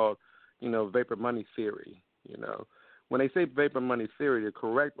thing called, vapor money theory. When they say vapor money theory, they're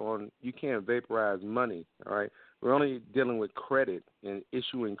correct on you can't vaporize money. All right, we're only dealing with credit and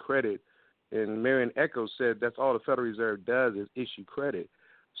issuing credit. And Marion Echo said that's all the Federal Reserve does is issue credit.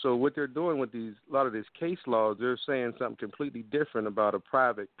 So what they're doing with a lot of these case laws, they're saying something completely different about a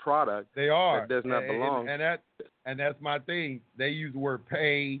private product. They are. That does not belong. And that's my thing. They use the word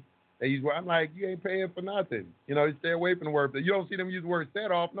pay. I'm like, you ain't paying for nothing. You stay away from the word. You don't see them use the word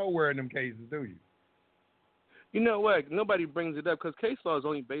set off nowhere in them cases, do you? You know what? Nobody brings it up because case law is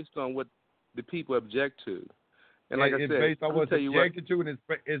only based on what the people object to. And like I said, it's based on what's objected to, and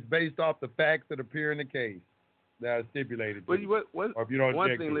it's based off the facts that appear in the case that are stipulated. But or if you don't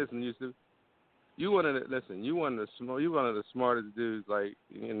one object thing, to listen, Yusef, you one of the smartest dudes like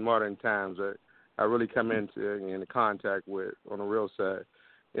in modern times that I really come into contact with on the real side.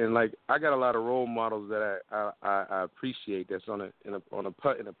 And like I got a lot of role models that I appreciate that's in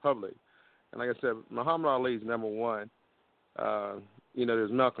the public. And like I said, Muhammad Ali is number one.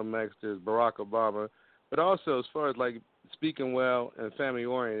 There's Malcolm X, there's Barack Obama. But also, as far as like speaking well and family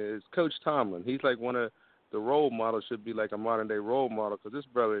oriented, is Coach Tomlin. He's like one of the role models, should be like a modern day role model, because this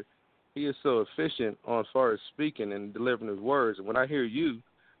brother, he is so efficient as far as speaking and delivering his words. And when I hear you,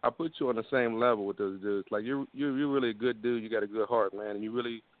 I put you on the same level with those dudes. Like you're really a good dude. You got a good heart, man, and you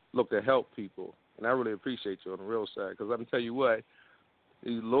really look to help people. And I really appreciate you on the real side, because I'm gonna tell you what,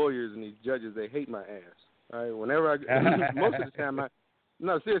 these lawyers and these judges, they hate my ass. All right, whenever most of the time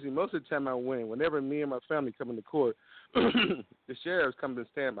most of the time I win. Whenever me and my family come into court, the sheriffs come and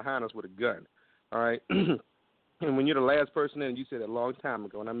stand behind us with a gun. All right? And when you're the last person in, you said a long time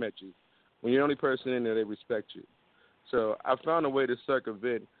ago when I met you, when you're the only person in there, they respect you. So I found a way to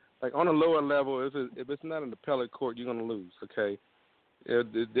circumvent. Like on a lower level, if it's not an appellate court, you're going to lose, okay? If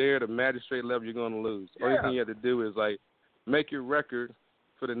they're at the magistrate level, you're going to lose. Yeah. Only thing you have to do is, like, make your record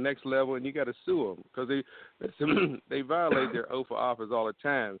for the next level, and you got to sue them because they violate their oath of office all the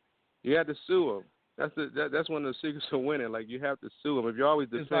time. You have to sue them. That's one of the secrets of winning. Like, you have to sue them. If you're always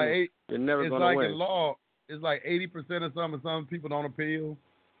defending, you're never going to win. It's like in law, it's like 80% of some people don't appeal.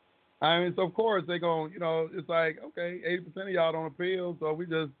 I mean, so of course they're going, it's like, okay, 80% of y'all don't appeal, so we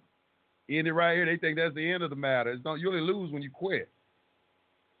just end it right here. They think that's the end of the matter. You only lose when you quit.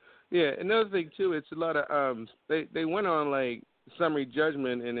 Yeah, another thing, too, it's a lot of, they went on, like, summary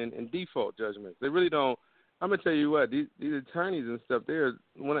judgment and default judgment. They really don't. I'm gonna tell you what, these attorneys and stuff.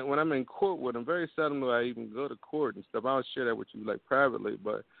 When I'm in court with them, very seldom do I even go to court and stuff. I'll share that with you like privately,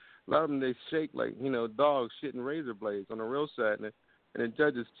 but a lot of them they shake like dogs shitting razor blades on the real side, and the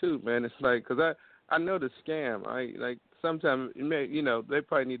judges too, man. It's like because I know the scam. Like sometimes they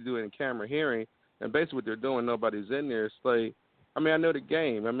probably need to do it in camera hearing, and basically what they're doing, nobody's in there. It's like I know the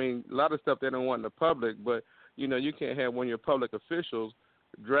game. I mean a lot of stuff they don't want in the public, but you can't have one of your public officials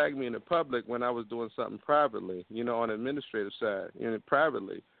drag me in the public when I was doing something privately, on the administrative side,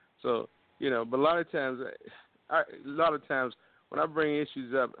 privately. So, but a lot of times when I bring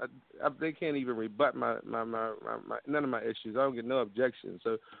issues up, they can't even rebut my none of my issues. I don't get no objections.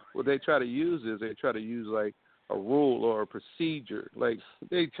 So what they try to use is like a rule or a procedure. Like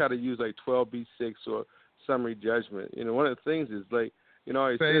they try to use like 12B6 or summary judgment. One of the things is like, say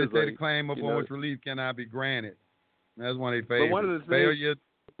the claim upon which relief cannot be granted. That's one of their favorites.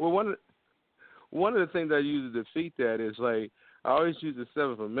 One of the things I use to defeat that is like I always use the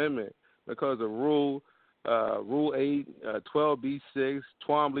Seventh Amendment because of Rule 8, 12B6,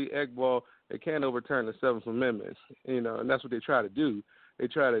 Twombly, Iqbal. They can't overturn the Seventh Amendment, and that's what they try to do. They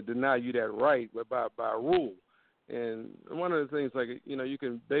try to deny you that right by rule. And one of the things, like you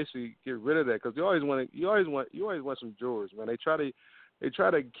can basically get rid of that because you always want some jurors, man. They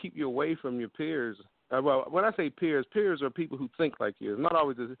try to keep you away from your peers. Well, when I say peers are people who think like you. It's not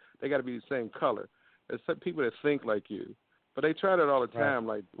always they got to be the same color. It's some people that think like you. But they try that all the time,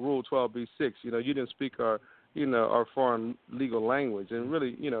 like Rule 12b-6. You didn't speak our foreign legal language, and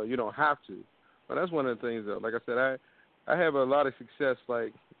really, you don't have to. But that's one of the things, though. Like I said, I have a lot of success,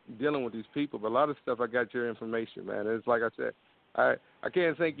 like, dealing with these people, but a lot of stuff I got your information, man. It's like I said, I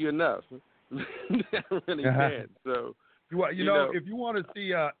can't thank you enough. I really can't. So if you want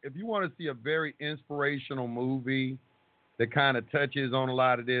to see a very inspirational movie that kind of touches on a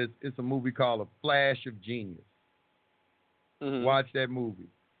lot of this, it's a movie called A Flash of Genius. Mm-hmm. Watch that movie.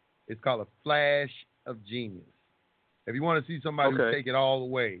 It's called A Flash of Genius. If you want to see somebody who take it all the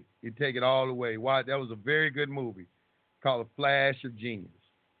way, you take it all the way. Why? That was a very good movie called A Flash of Genius.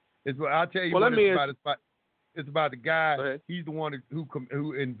 I'll tell you what it's about. It's about the guy. He's the one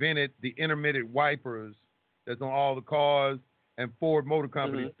who invented the intermittent wipers that's on all the cars, and Ford Motor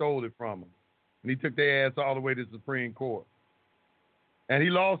Company stole it from him. And he took their ass all the way to the Supreme Court. And he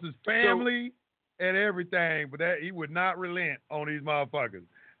lost his family and everything, but he would not relent on these motherfuckers.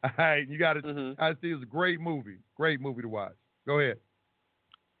 All right, you got to. I see it's a great movie to watch. Go ahead.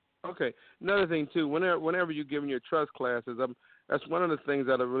 Okay. Another thing too, whenever you're giving your trust classes, that's one of the things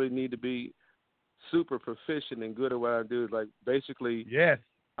that I really need to be super proficient and good at what I do. Is like basically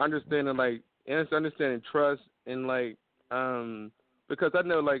understanding trust and like because I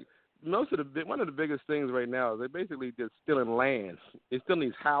know like one of the biggest things right now is they basically just stealing land. They're stealing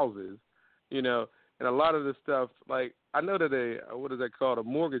these houses, and a lot of the stuff like I know that what is that called? A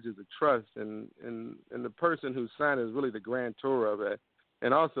mortgage is a trust, and the person who signed it is really the grantor of it,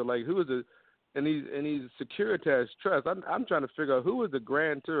 and also like who is the and these securitized trusts. I'm trying to figure out who is the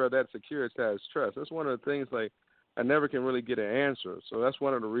grantor of that securitized trust. That's one of the things like I never can really get an answer. So that's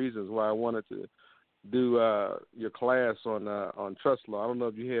one of the reasons why I wanted to do your class on trust law. I don't know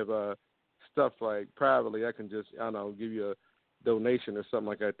if you have stuff like privately. I can just give you a donation or something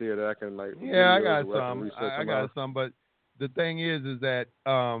like that there that I can like. Yeah, I got some. I got some, but the thing is that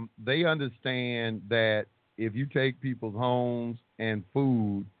they understand that if you take people's homes and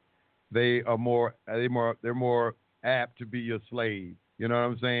food, they're more apt to be your slave. You know what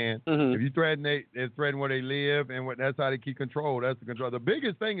I'm saying? Mm-hmm. If you threaten where they live, and that's how they keep control. That's the control. The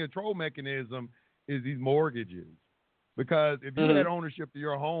biggest control mechanism is these mortgages, because if you had ownership of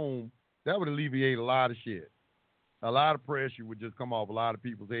your home, that would alleviate a lot of shit. A lot of pressure would just come off a lot of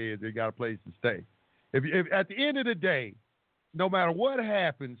people's heads. They got a place to stay. If at the end of the day, no matter what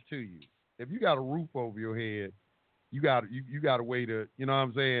happens to you, if you got a roof over your head, you got a way to, you know what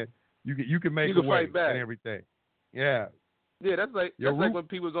I'm saying? You can make a way and everything. Yeah. Yeah, that's like when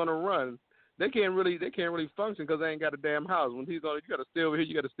people's on a run. They can't really function because they ain't got a damn house. When he's on, you got to stay over here.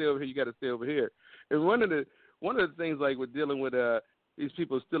 You got to stay over here. You got to stay over here. And one of the things like with dealing with these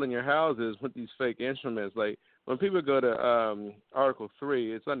people stealing your houses with these fake instruments, like when people go to Article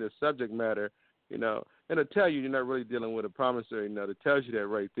 3, it's under subject matter, it'll tell you you're not really dealing with a promissory note. It tells you that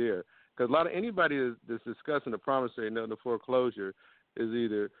right there. Because anybody that's discussing a promissory note in the foreclosure is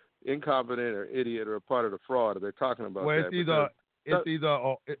either incompetent or idiot or a part of the fraud. They're talking about that.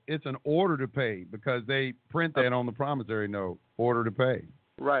 It's an order to pay, because they print that on the promissory note, order to pay.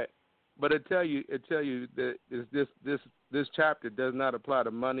 Right, but it tell you that this chapter does not apply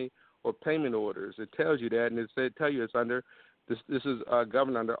to money or payment orders. It tells you that, and it tell you it's under this. This is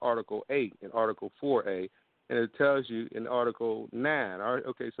governed under Article 8 and Article 4A, and it tells you in Article 9. All right,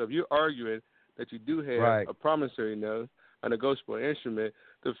 okay, so if you're arguing that you do have a promissory note, a negotiable instrument,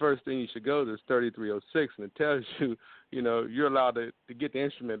 the first thing you should go to is 3306, and it tells you, you're allowed to get the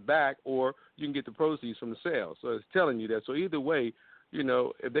instrument back, or you can get the proceeds from the sale. So it's telling you that. So either way,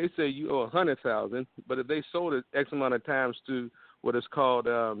 if they say you owe $100,000, but if they sold it X amount of times to what is called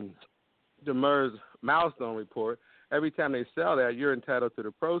the MERS milestone report, every time they sell that, you're entitled to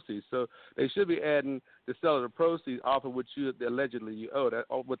the proceeds. So they should be adding the sale of the proceeds off of what allegedly you owe.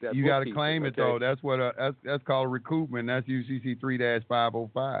 You got to claim it, though. That's what that's called recoupment. That's UCC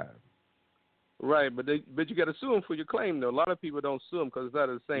 3-505. Right, but you got to sue them for your claim, though. A lot of people don't sue them because it's out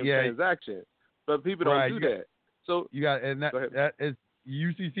of the same transaction. But people don't do that. So you got, and that is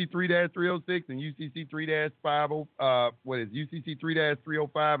UCC 3-306 and UCC 3-50. What is UCC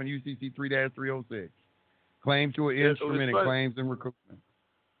 3-305 and UCC 3-306? Claim to an instrument and claims and recoupment.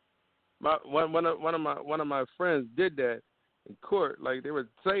 One of my friends did that in court. Like they were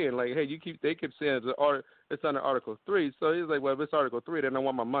saying, like, hey, they kept saying it's under Article 3. So he's like, well, if it's Article 3, then I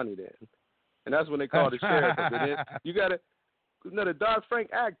want my money then. And that's when they called the sheriff up. And then you got to. The Dodd-Frank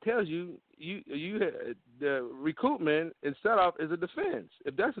Act tells you the recoupment and set-off is a defense.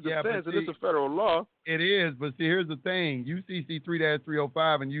 If that's a defense, and it's a federal law. It is, but see, here's the thing. UCC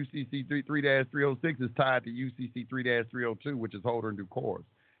 3-305 and UCC 3-306 is tied to UCC 3-302, which is holder in due course.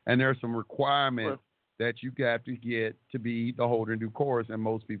 And there's some requirements that you have to get to be the holder in due course, and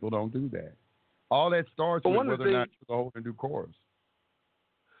most people don't do that. All that starts with whether or not you're the holder in due course.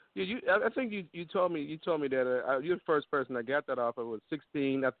 Yeah, I think you told me that you're the first person I got that off of. It was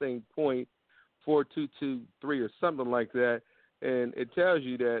 16, I think, .4223 or something like that, and it tells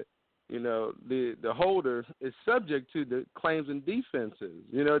you that the holder is subject to the claims and defenses.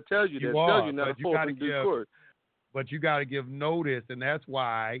 It tells you that. It tells you not to hold in due course. But you got to give notice, and that's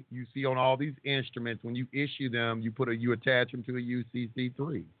why you see on all these instruments when you issue them, you attach them to a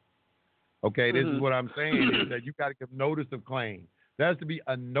UCC3. Okay, this is what I'm saying is that you got to give notice of claim. There has to be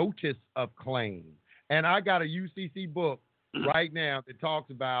a notice of claim. And I got a UCC book right now that talks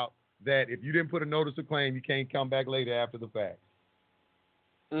about that if you didn't put a notice of claim, you can't come back later after the fact.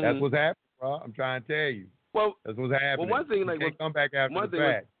 That's what's happening, bro. I'm trying to tell you. Well, that's what's happening. Well, one thing, you can't come back after the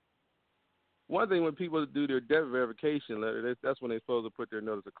fact. One thing when people do their debt verification letter, that's when they're supposed to put their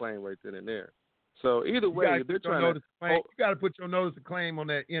notice of claim right then and there. So either way, if they're trying to, you got to put your notice of claim on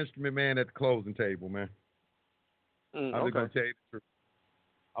that instrument, man, at the closing table, man. I'm just gonna tell you the truth.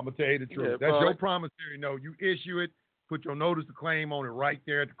 I'm gonna tell you the truth. Yeah, that's your promissory note. You issue it, put your notice of claim on it right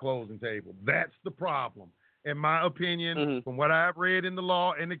there at the closing table. That's the problem, in my opinion. From what I've read in the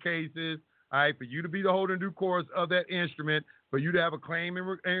law and the cases, all right, for you to be the holder in due course of that instrument, for you to have a claim in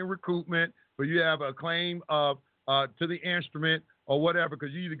recoupment, for you to have a claim of to the instrument or whatever,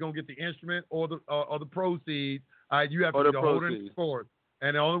 because you're either gonna get the instrument or the proceeds. You have to be the holder in due course,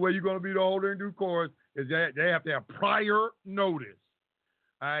 and the only way you're gonna be the holder in due course is that they have to have prior notice.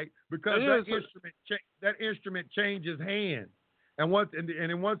 All right, because that instrument changes hands, and once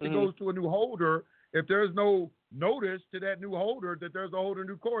it goes to a new holder, if there's no notice to that new holder that there's a holder in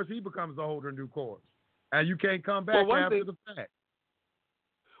due course, he becomes the holder in due course, and you can't come back after the fact.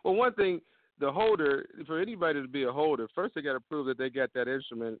 Well, one thing, the holder, for anybody to be a holder, first they got to prove that they got that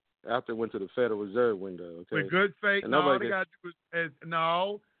instrument after it went to the Federal Reserve window. Okay, with good faith. No, they got to do is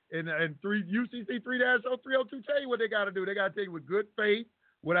no. And UCC 3-0-302 tell you what they got to do. They got to take it with good faith,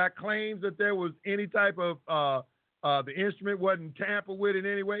 without claims that there was any type of the instrument wasn't tampered with in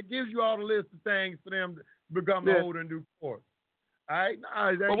any way. It gives you all the list of things for them to become the holder in due course. All right,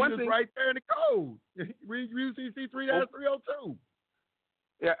 that's just right there in the code. Read UCC 3-302.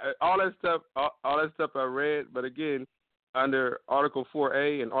 Yeah, all that stuff I read, but again, under Article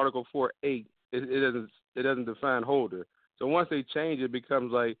 4A and Article 4.8, it doesn't define holder. So once they change it,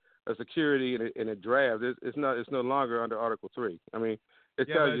 becomes like a security in a draft. It's no longer under Article 3. I mean, it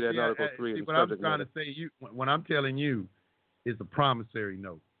tells you that in Article 3 is what I'm trying to say, when I'm telling you, is a promissory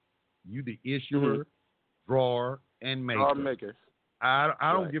note. You the issuer, drawer, and maker.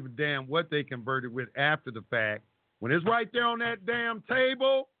 I don't give a damn what they converted with after the fact. When it's right there on that damn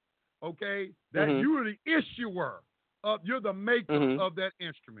table, okay, that you're the issuer. You're the maker of that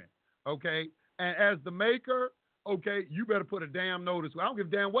instrument, okay? And as the maker, okay, you better put a damn notice. I don't give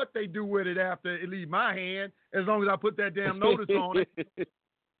a damn what they do with it after it leaves my hand, as long as I put that damn notice on it.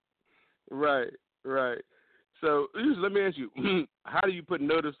 Right. So let me ask you, how do you put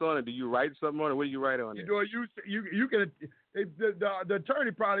notice on it? Do you write something on it? What do you write on it? You can. The attorney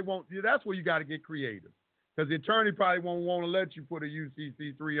probably won't. That's where you got to get creative, because the attorney probably won't want to let you put a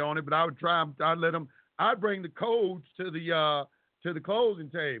UCC3 on it. But I would try. I'd let them. I'd bring the codes to the closing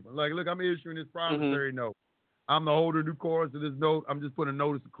table. Like, look, I'm issuing this promissory note. I'm the holder of due course of this note. I'm just putting a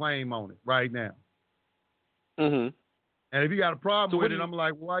notice of claim on it right now. And if you got a problem with it, I'm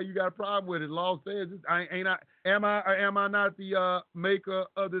like, why you got a problem with it? Law says, am I not the maker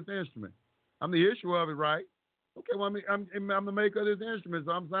of this instrument? I'm the issuer of it, right? Okay, well, I'm the maker of this instrument,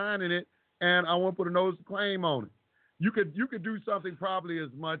 so I'm signing it, and I want to put a notice of claim on it. You could do something probably as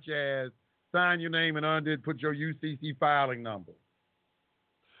much as sign your name and under it, put your UCC filing number.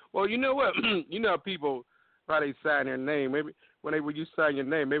 Well, you know what? You know people, why they sign their name. Maybe when you sign your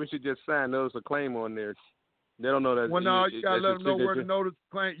name, maybe you should just sign notice of claim on there. They don't know that. Well, no, you gotta let them know where to notice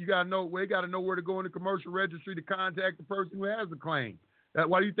the claim. You gotta know where to go in the commercial registry to contact the person who has the claim.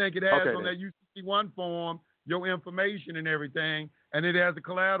 Why do you think it has on that UCC1 form your information and everything, and it has a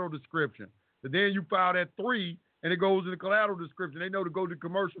collateral description? But then you file that 3, and it goes in the collateral description. They know to go to the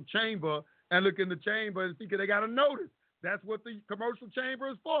commercial chamber and look in the chamber and see because they got a notice. That's what the commercial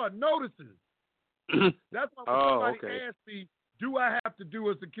chamber is for, notices. That's why when somebody asks me, do I have to do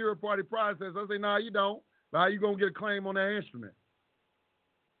a secure party process? I say, no, you don't. How you gonna get a claim on that instrument?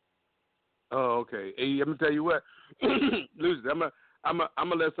 Oh, okay. Hey, I'm gonna tell you what, Lucy, I'm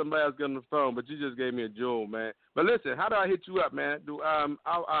gonna let somebody else get on the phone, but you just gave me a jewel, man. But listen, how do I hit you up, man?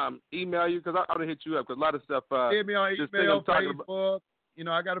 I'll email you because I'll hit you up because a lot of stuff. Hit me on email, Facebook.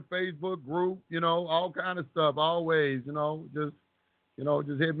 I got a Facebook group. All kind of stuff. Always, just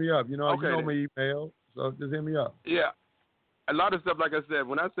hit me up. You know my email. So just hit me up. Yeah. A lot of stuff, like I said,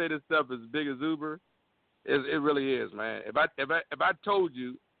 when I say this stuff is big as Uber, it really is, man. If I told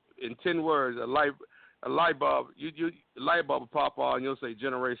you in 10 words a light bulb, light bulb will pop on, and you'll say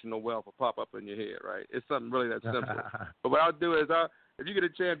generational wealth will pop up in your head, right? It's something really that simple. But what I'll do is, if you get a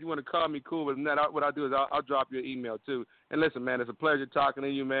chance, you want to call me, cool. But what I'll do is I'll drop you an email too. And listen, man, it's a pleasure talking to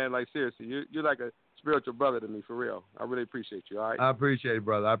you, man. Like seriously, you're like a spiritual brother to me, for real. I really appreciate you. All right. I appreciate it,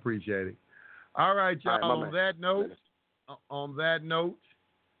 brother. I appreciate it. All right, y'all. All right, on that note,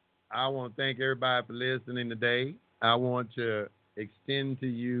 I want to thank everybody for listening today. I want to extend to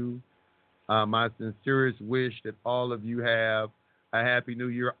you my sincerest wish that all of you have a happy new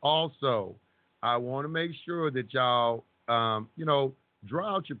year. Also, I want to make sure that y'all,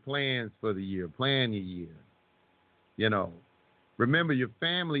 draw out your plans for the year. Plan your year. Remember, your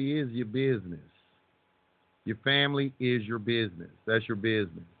family is your business. Your family is your business. That's your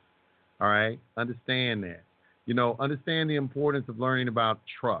business. All right? Understand that. Understand the importance of learning about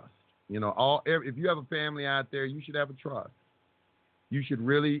trust. If you have a family out there, you should have a trust. You should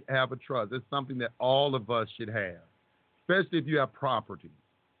really have a trust. It's something that all of us should have, especially if you have property.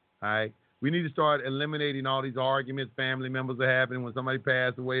 All right? We need to start eliminating all these arguments family members are having when somebody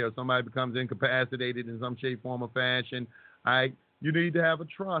passes away or somebody becomes incapacitated in some shape, form, or fashion. All right? You need to have a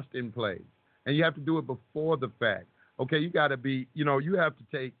trust in place. And you have to do it before the fact. Okay, you got to be, you have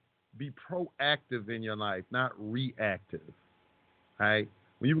to be proactive in your life, not reactive. All right?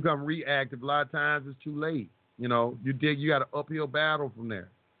 When you become reactive, a lot of times it's too late. You got an uphill battle from there.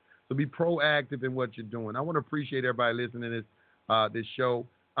 So be proactive in what you're doing. I want to appreciate everybody listening to this show.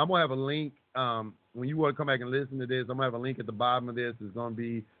 I'm going to have a link. When you want to come back and listen to this, I'm going to have a link at the bottom of this. It's going to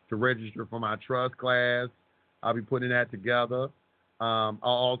be to register for my trust class. I'll be putting that together. I'll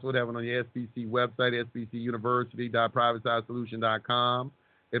also have it on the SBC website, sbcuniversity.privatesidesolution.com.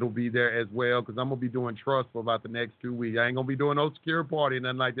 It'll be there as well because I'm going to be doing trust for about the next 2 weeks. I ain't going to be doing no secure party or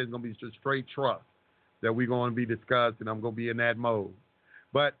nothing like that. It's going to be just straight trust that we're going to be discussing. I'm going to be in that mode.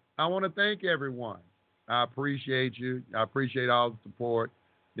 But I want to thank everyone. I appreciate you. I appreciate all the support.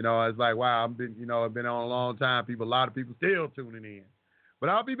 It's like, wow, I've been on a long time. A lot of people still tuning in. But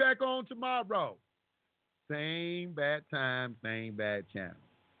I'll be back on tomorrow. Same bad time, same bad channel.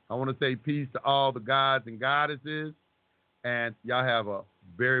 I want to say peace to all the gods and goddesses. And y'all have a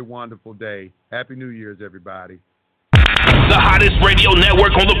very wonderful day. Happy New Year's, everybody. The hottest radio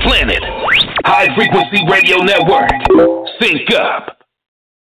network on the planet. High Frequency Radio Network. Sync up.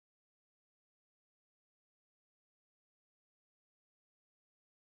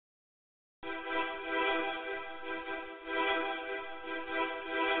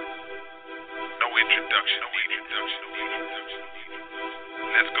 No introduction.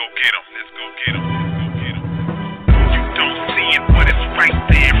 Let's go get 'em. You don't see it, but it's right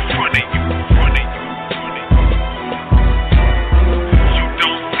there in front of you. You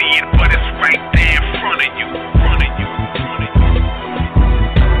don't see it, but it's right there in front of you.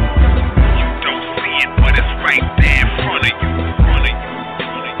 You don't see it, but it's right there in front of you.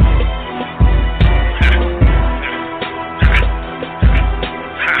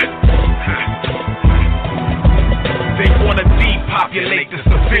 They wanna depopulate the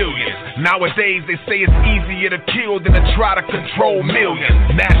civilians. Nowadays they say it's easier to kill than to try to control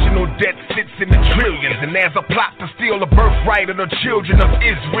millions. National debt sits in the trillions, and there's a plot to steal the birthright of the children of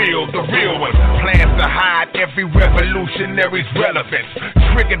Israel, the real ones. Plans to hide every revolutionary's relevance,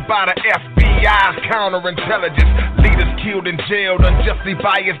 triggered by the FBI's counterintelligence. Leaders killed and jailed unjustly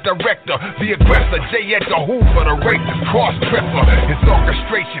by its director, the aggressor, J. Edgar Hoover, the racist cross-dresser. His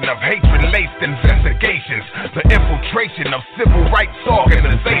orchestration of hatred-laced investigations, the infiltration of civil rights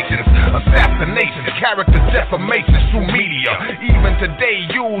organizations, assassinations, character defamations through media, even today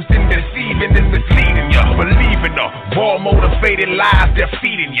used in deceiving and misleading you. Believing the war-motivated lies they're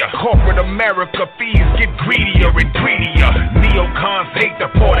feeding you. Corporate America fees get greedier and greedier. Neocons hate the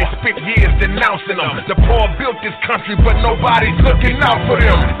poor, they spent years denouncing them. The poor built this country, but nobody's looking out for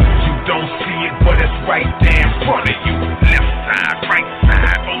them. You don't see it, but it's right there in front of you. Left side, right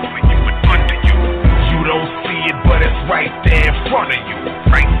side, over you and under you. You don't see it, but it's right there in front of you.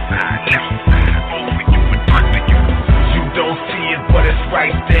 Right side, left side, over you and under you. You don't see it, but it's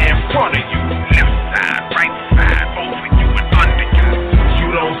right there in front of you. Left side, right side, over you and under you. You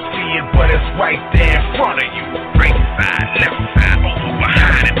don't see it, but it's right there in front of you. Right side, left side, over,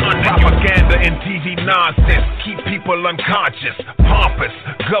 behind and under you. Propaganda and TV nonsense keep people people unconscious, pompous.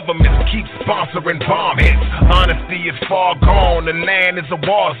 Governments keep sponsoring bomb hits. Honesty is far gone. The land is a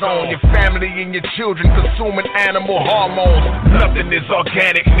war zone. Your family and your children consuming animal hormones. Nothing is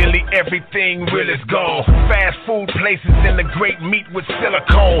organic. Nearly everything real is gone. Fast food places and the great meat with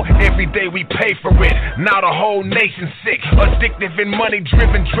silicone. Every day we pay for it. Now the whole nation's sick. Addictive and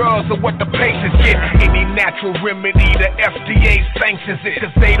money-driven drugs are what the patients get. Any natural remedy, the FDA sanctions it.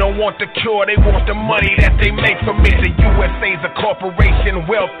 Cause they don't want the cure, they want the money that they make from it. The USA's a corporation,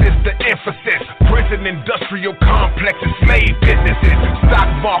 wealth is the emphasis. Prison industrial complexes, slave businesses, stock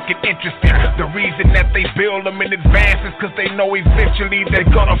market interested. The reason that they build them in advance is cause they know eventually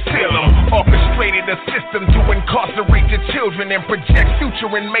they're gonna fill them. Orchestrated a system to incarcerate your children and project future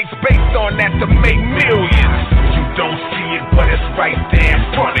inmates based on that to make millions. You don't see it, but it's right there in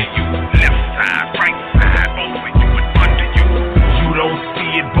front of you. Left side, right side, over you and under you. You don't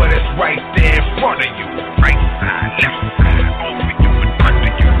see it, but it's right there in front of you. Right side, left side, over you and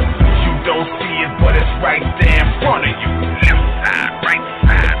under you. You don't see it, but it's right there in front of you. Left side, right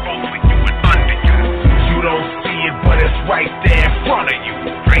side, over you and under you. You don't see it, but it's right there in front of you.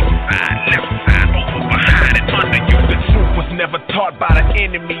 Right side, left side, over, behind and under you. The truth was never taught by the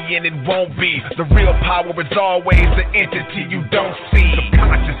enemy, and it won't be. The real power is always the entity you don't see.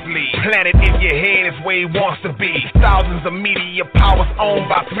 Subconsciously planted in your head is where it wants to be. Thousands of media powers owned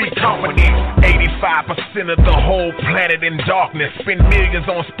by 3 companies. 85% of the whole planet in darkness. Spend millions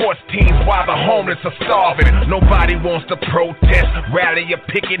on sports teams while the homeless are starving. Nobody wants to protest, rally or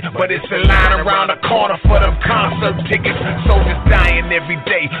picket, but it's a line around the corner for them concert tickets. Soldiers dying every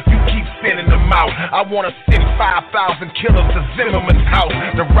day, you keep sending them out. I wanna send 5,000 killers to Zimmerman's house.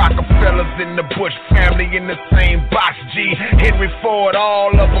 The Rockefellers in the Bush family in the same box, G. Henry Ford,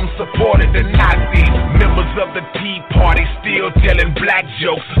 all of them supported the Nazis. Members of the Tea Party still telling black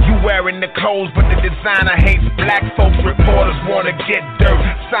jokes. You wearing the clothes, but the designer hates black folks. Reporters wanna get dirt,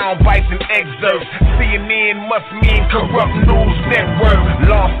 sound bites and excerpts. CNN must mean corrupt news network.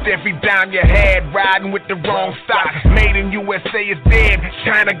 Lost every dime you had, riding with the wrong stock. Made in USA is dead,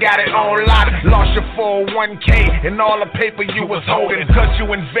 China got it on lock. Lost your 401k and all the paper you was holding, cause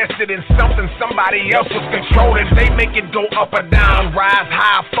you invested in something somebody else was controlling. They make it go up or down, rise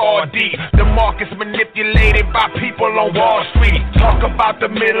high, fall deep. The market's manipulated by people on Wall Street. Talk about the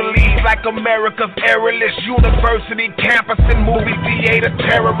Middle East like America's airless university campus and movie theater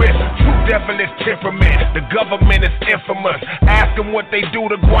terrorists. True devilish temperament, the government is infamous. Ask them what they do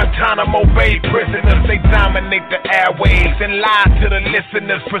to Guantanamo Bay prisoners. They dominate the airwaves and lie to the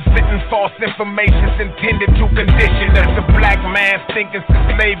listeners, presenting false information intended to condition us. The black man's thinking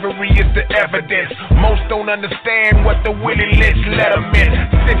slavery is the evidence. Most don't understand what the Willie Lynch letter meant.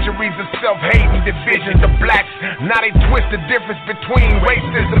 Centuries of self-hate and division. The blacks, now they twist the difference between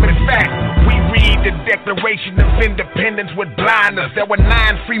racism and fact. We read the Declaration of Independence with blinders. There were 9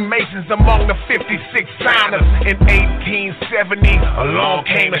 Freemasons among the 56 signers. In 1870, along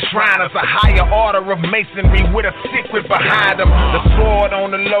came the Shriners, a higher order of masonry with a secret behind them. The sword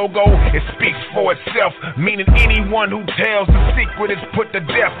on the logo, it speaks for itself, meaning anyone who tells the secret is put to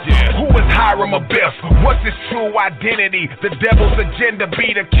death. Who is Hiram Abiff? What's his true identity? The devil's agenda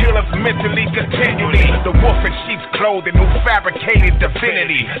be to kill us mentally continually. The wolf in sheep's clothing who fabricated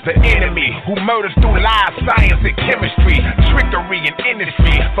divinity. The enemy who murders through lies, science and chemistry. Trickery and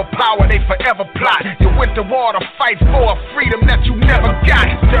industry. For power they forever plot. You went to war to fight for a freedom that you never got.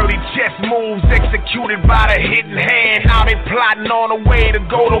 Dirty chess moves executed by the hidden hand. Now they plotting on a way to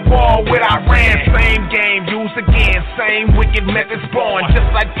go to war with Iran. Same game used again, same wicked methods born. Just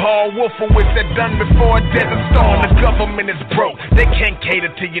like Paul Wolfowitz had done before a desert storm. The government is broke, they can't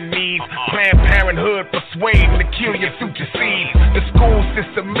cater to your needs. Planned Parenthood persuading to kill your future seeds. The school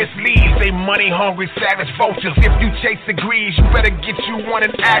system misleads, they money hungry savage vultures. If you chase degrees, you better get you one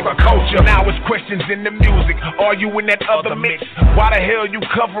in agriculture. Now it's questions in the music, are you in that other mix? Why the hell you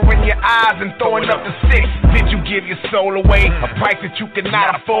covering your eyes and throwing up the sticks? Did you give your soul away, a price that you could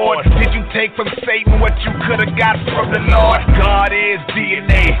not afford? Did you take from Satan what you could have got from the Lord? God is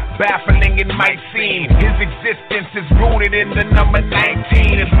DNA, baffling it might seem. His existence is rooted in the number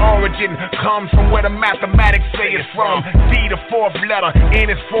 19. His origin comes from where the mathematics say it's from. D the 4th letter, N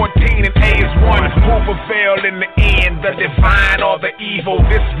is 14 and A is 1. Who prevailed in the end, the divine or the evil?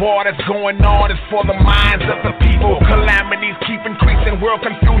 This war that's going on is for the minds of the people. Calamities keep increasing, world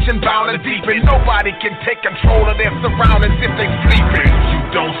confusion bound to deepen. Nobody can take control of their surroundings if they sleeping. You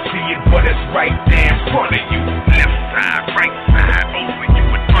don't see it, but it's right there in front of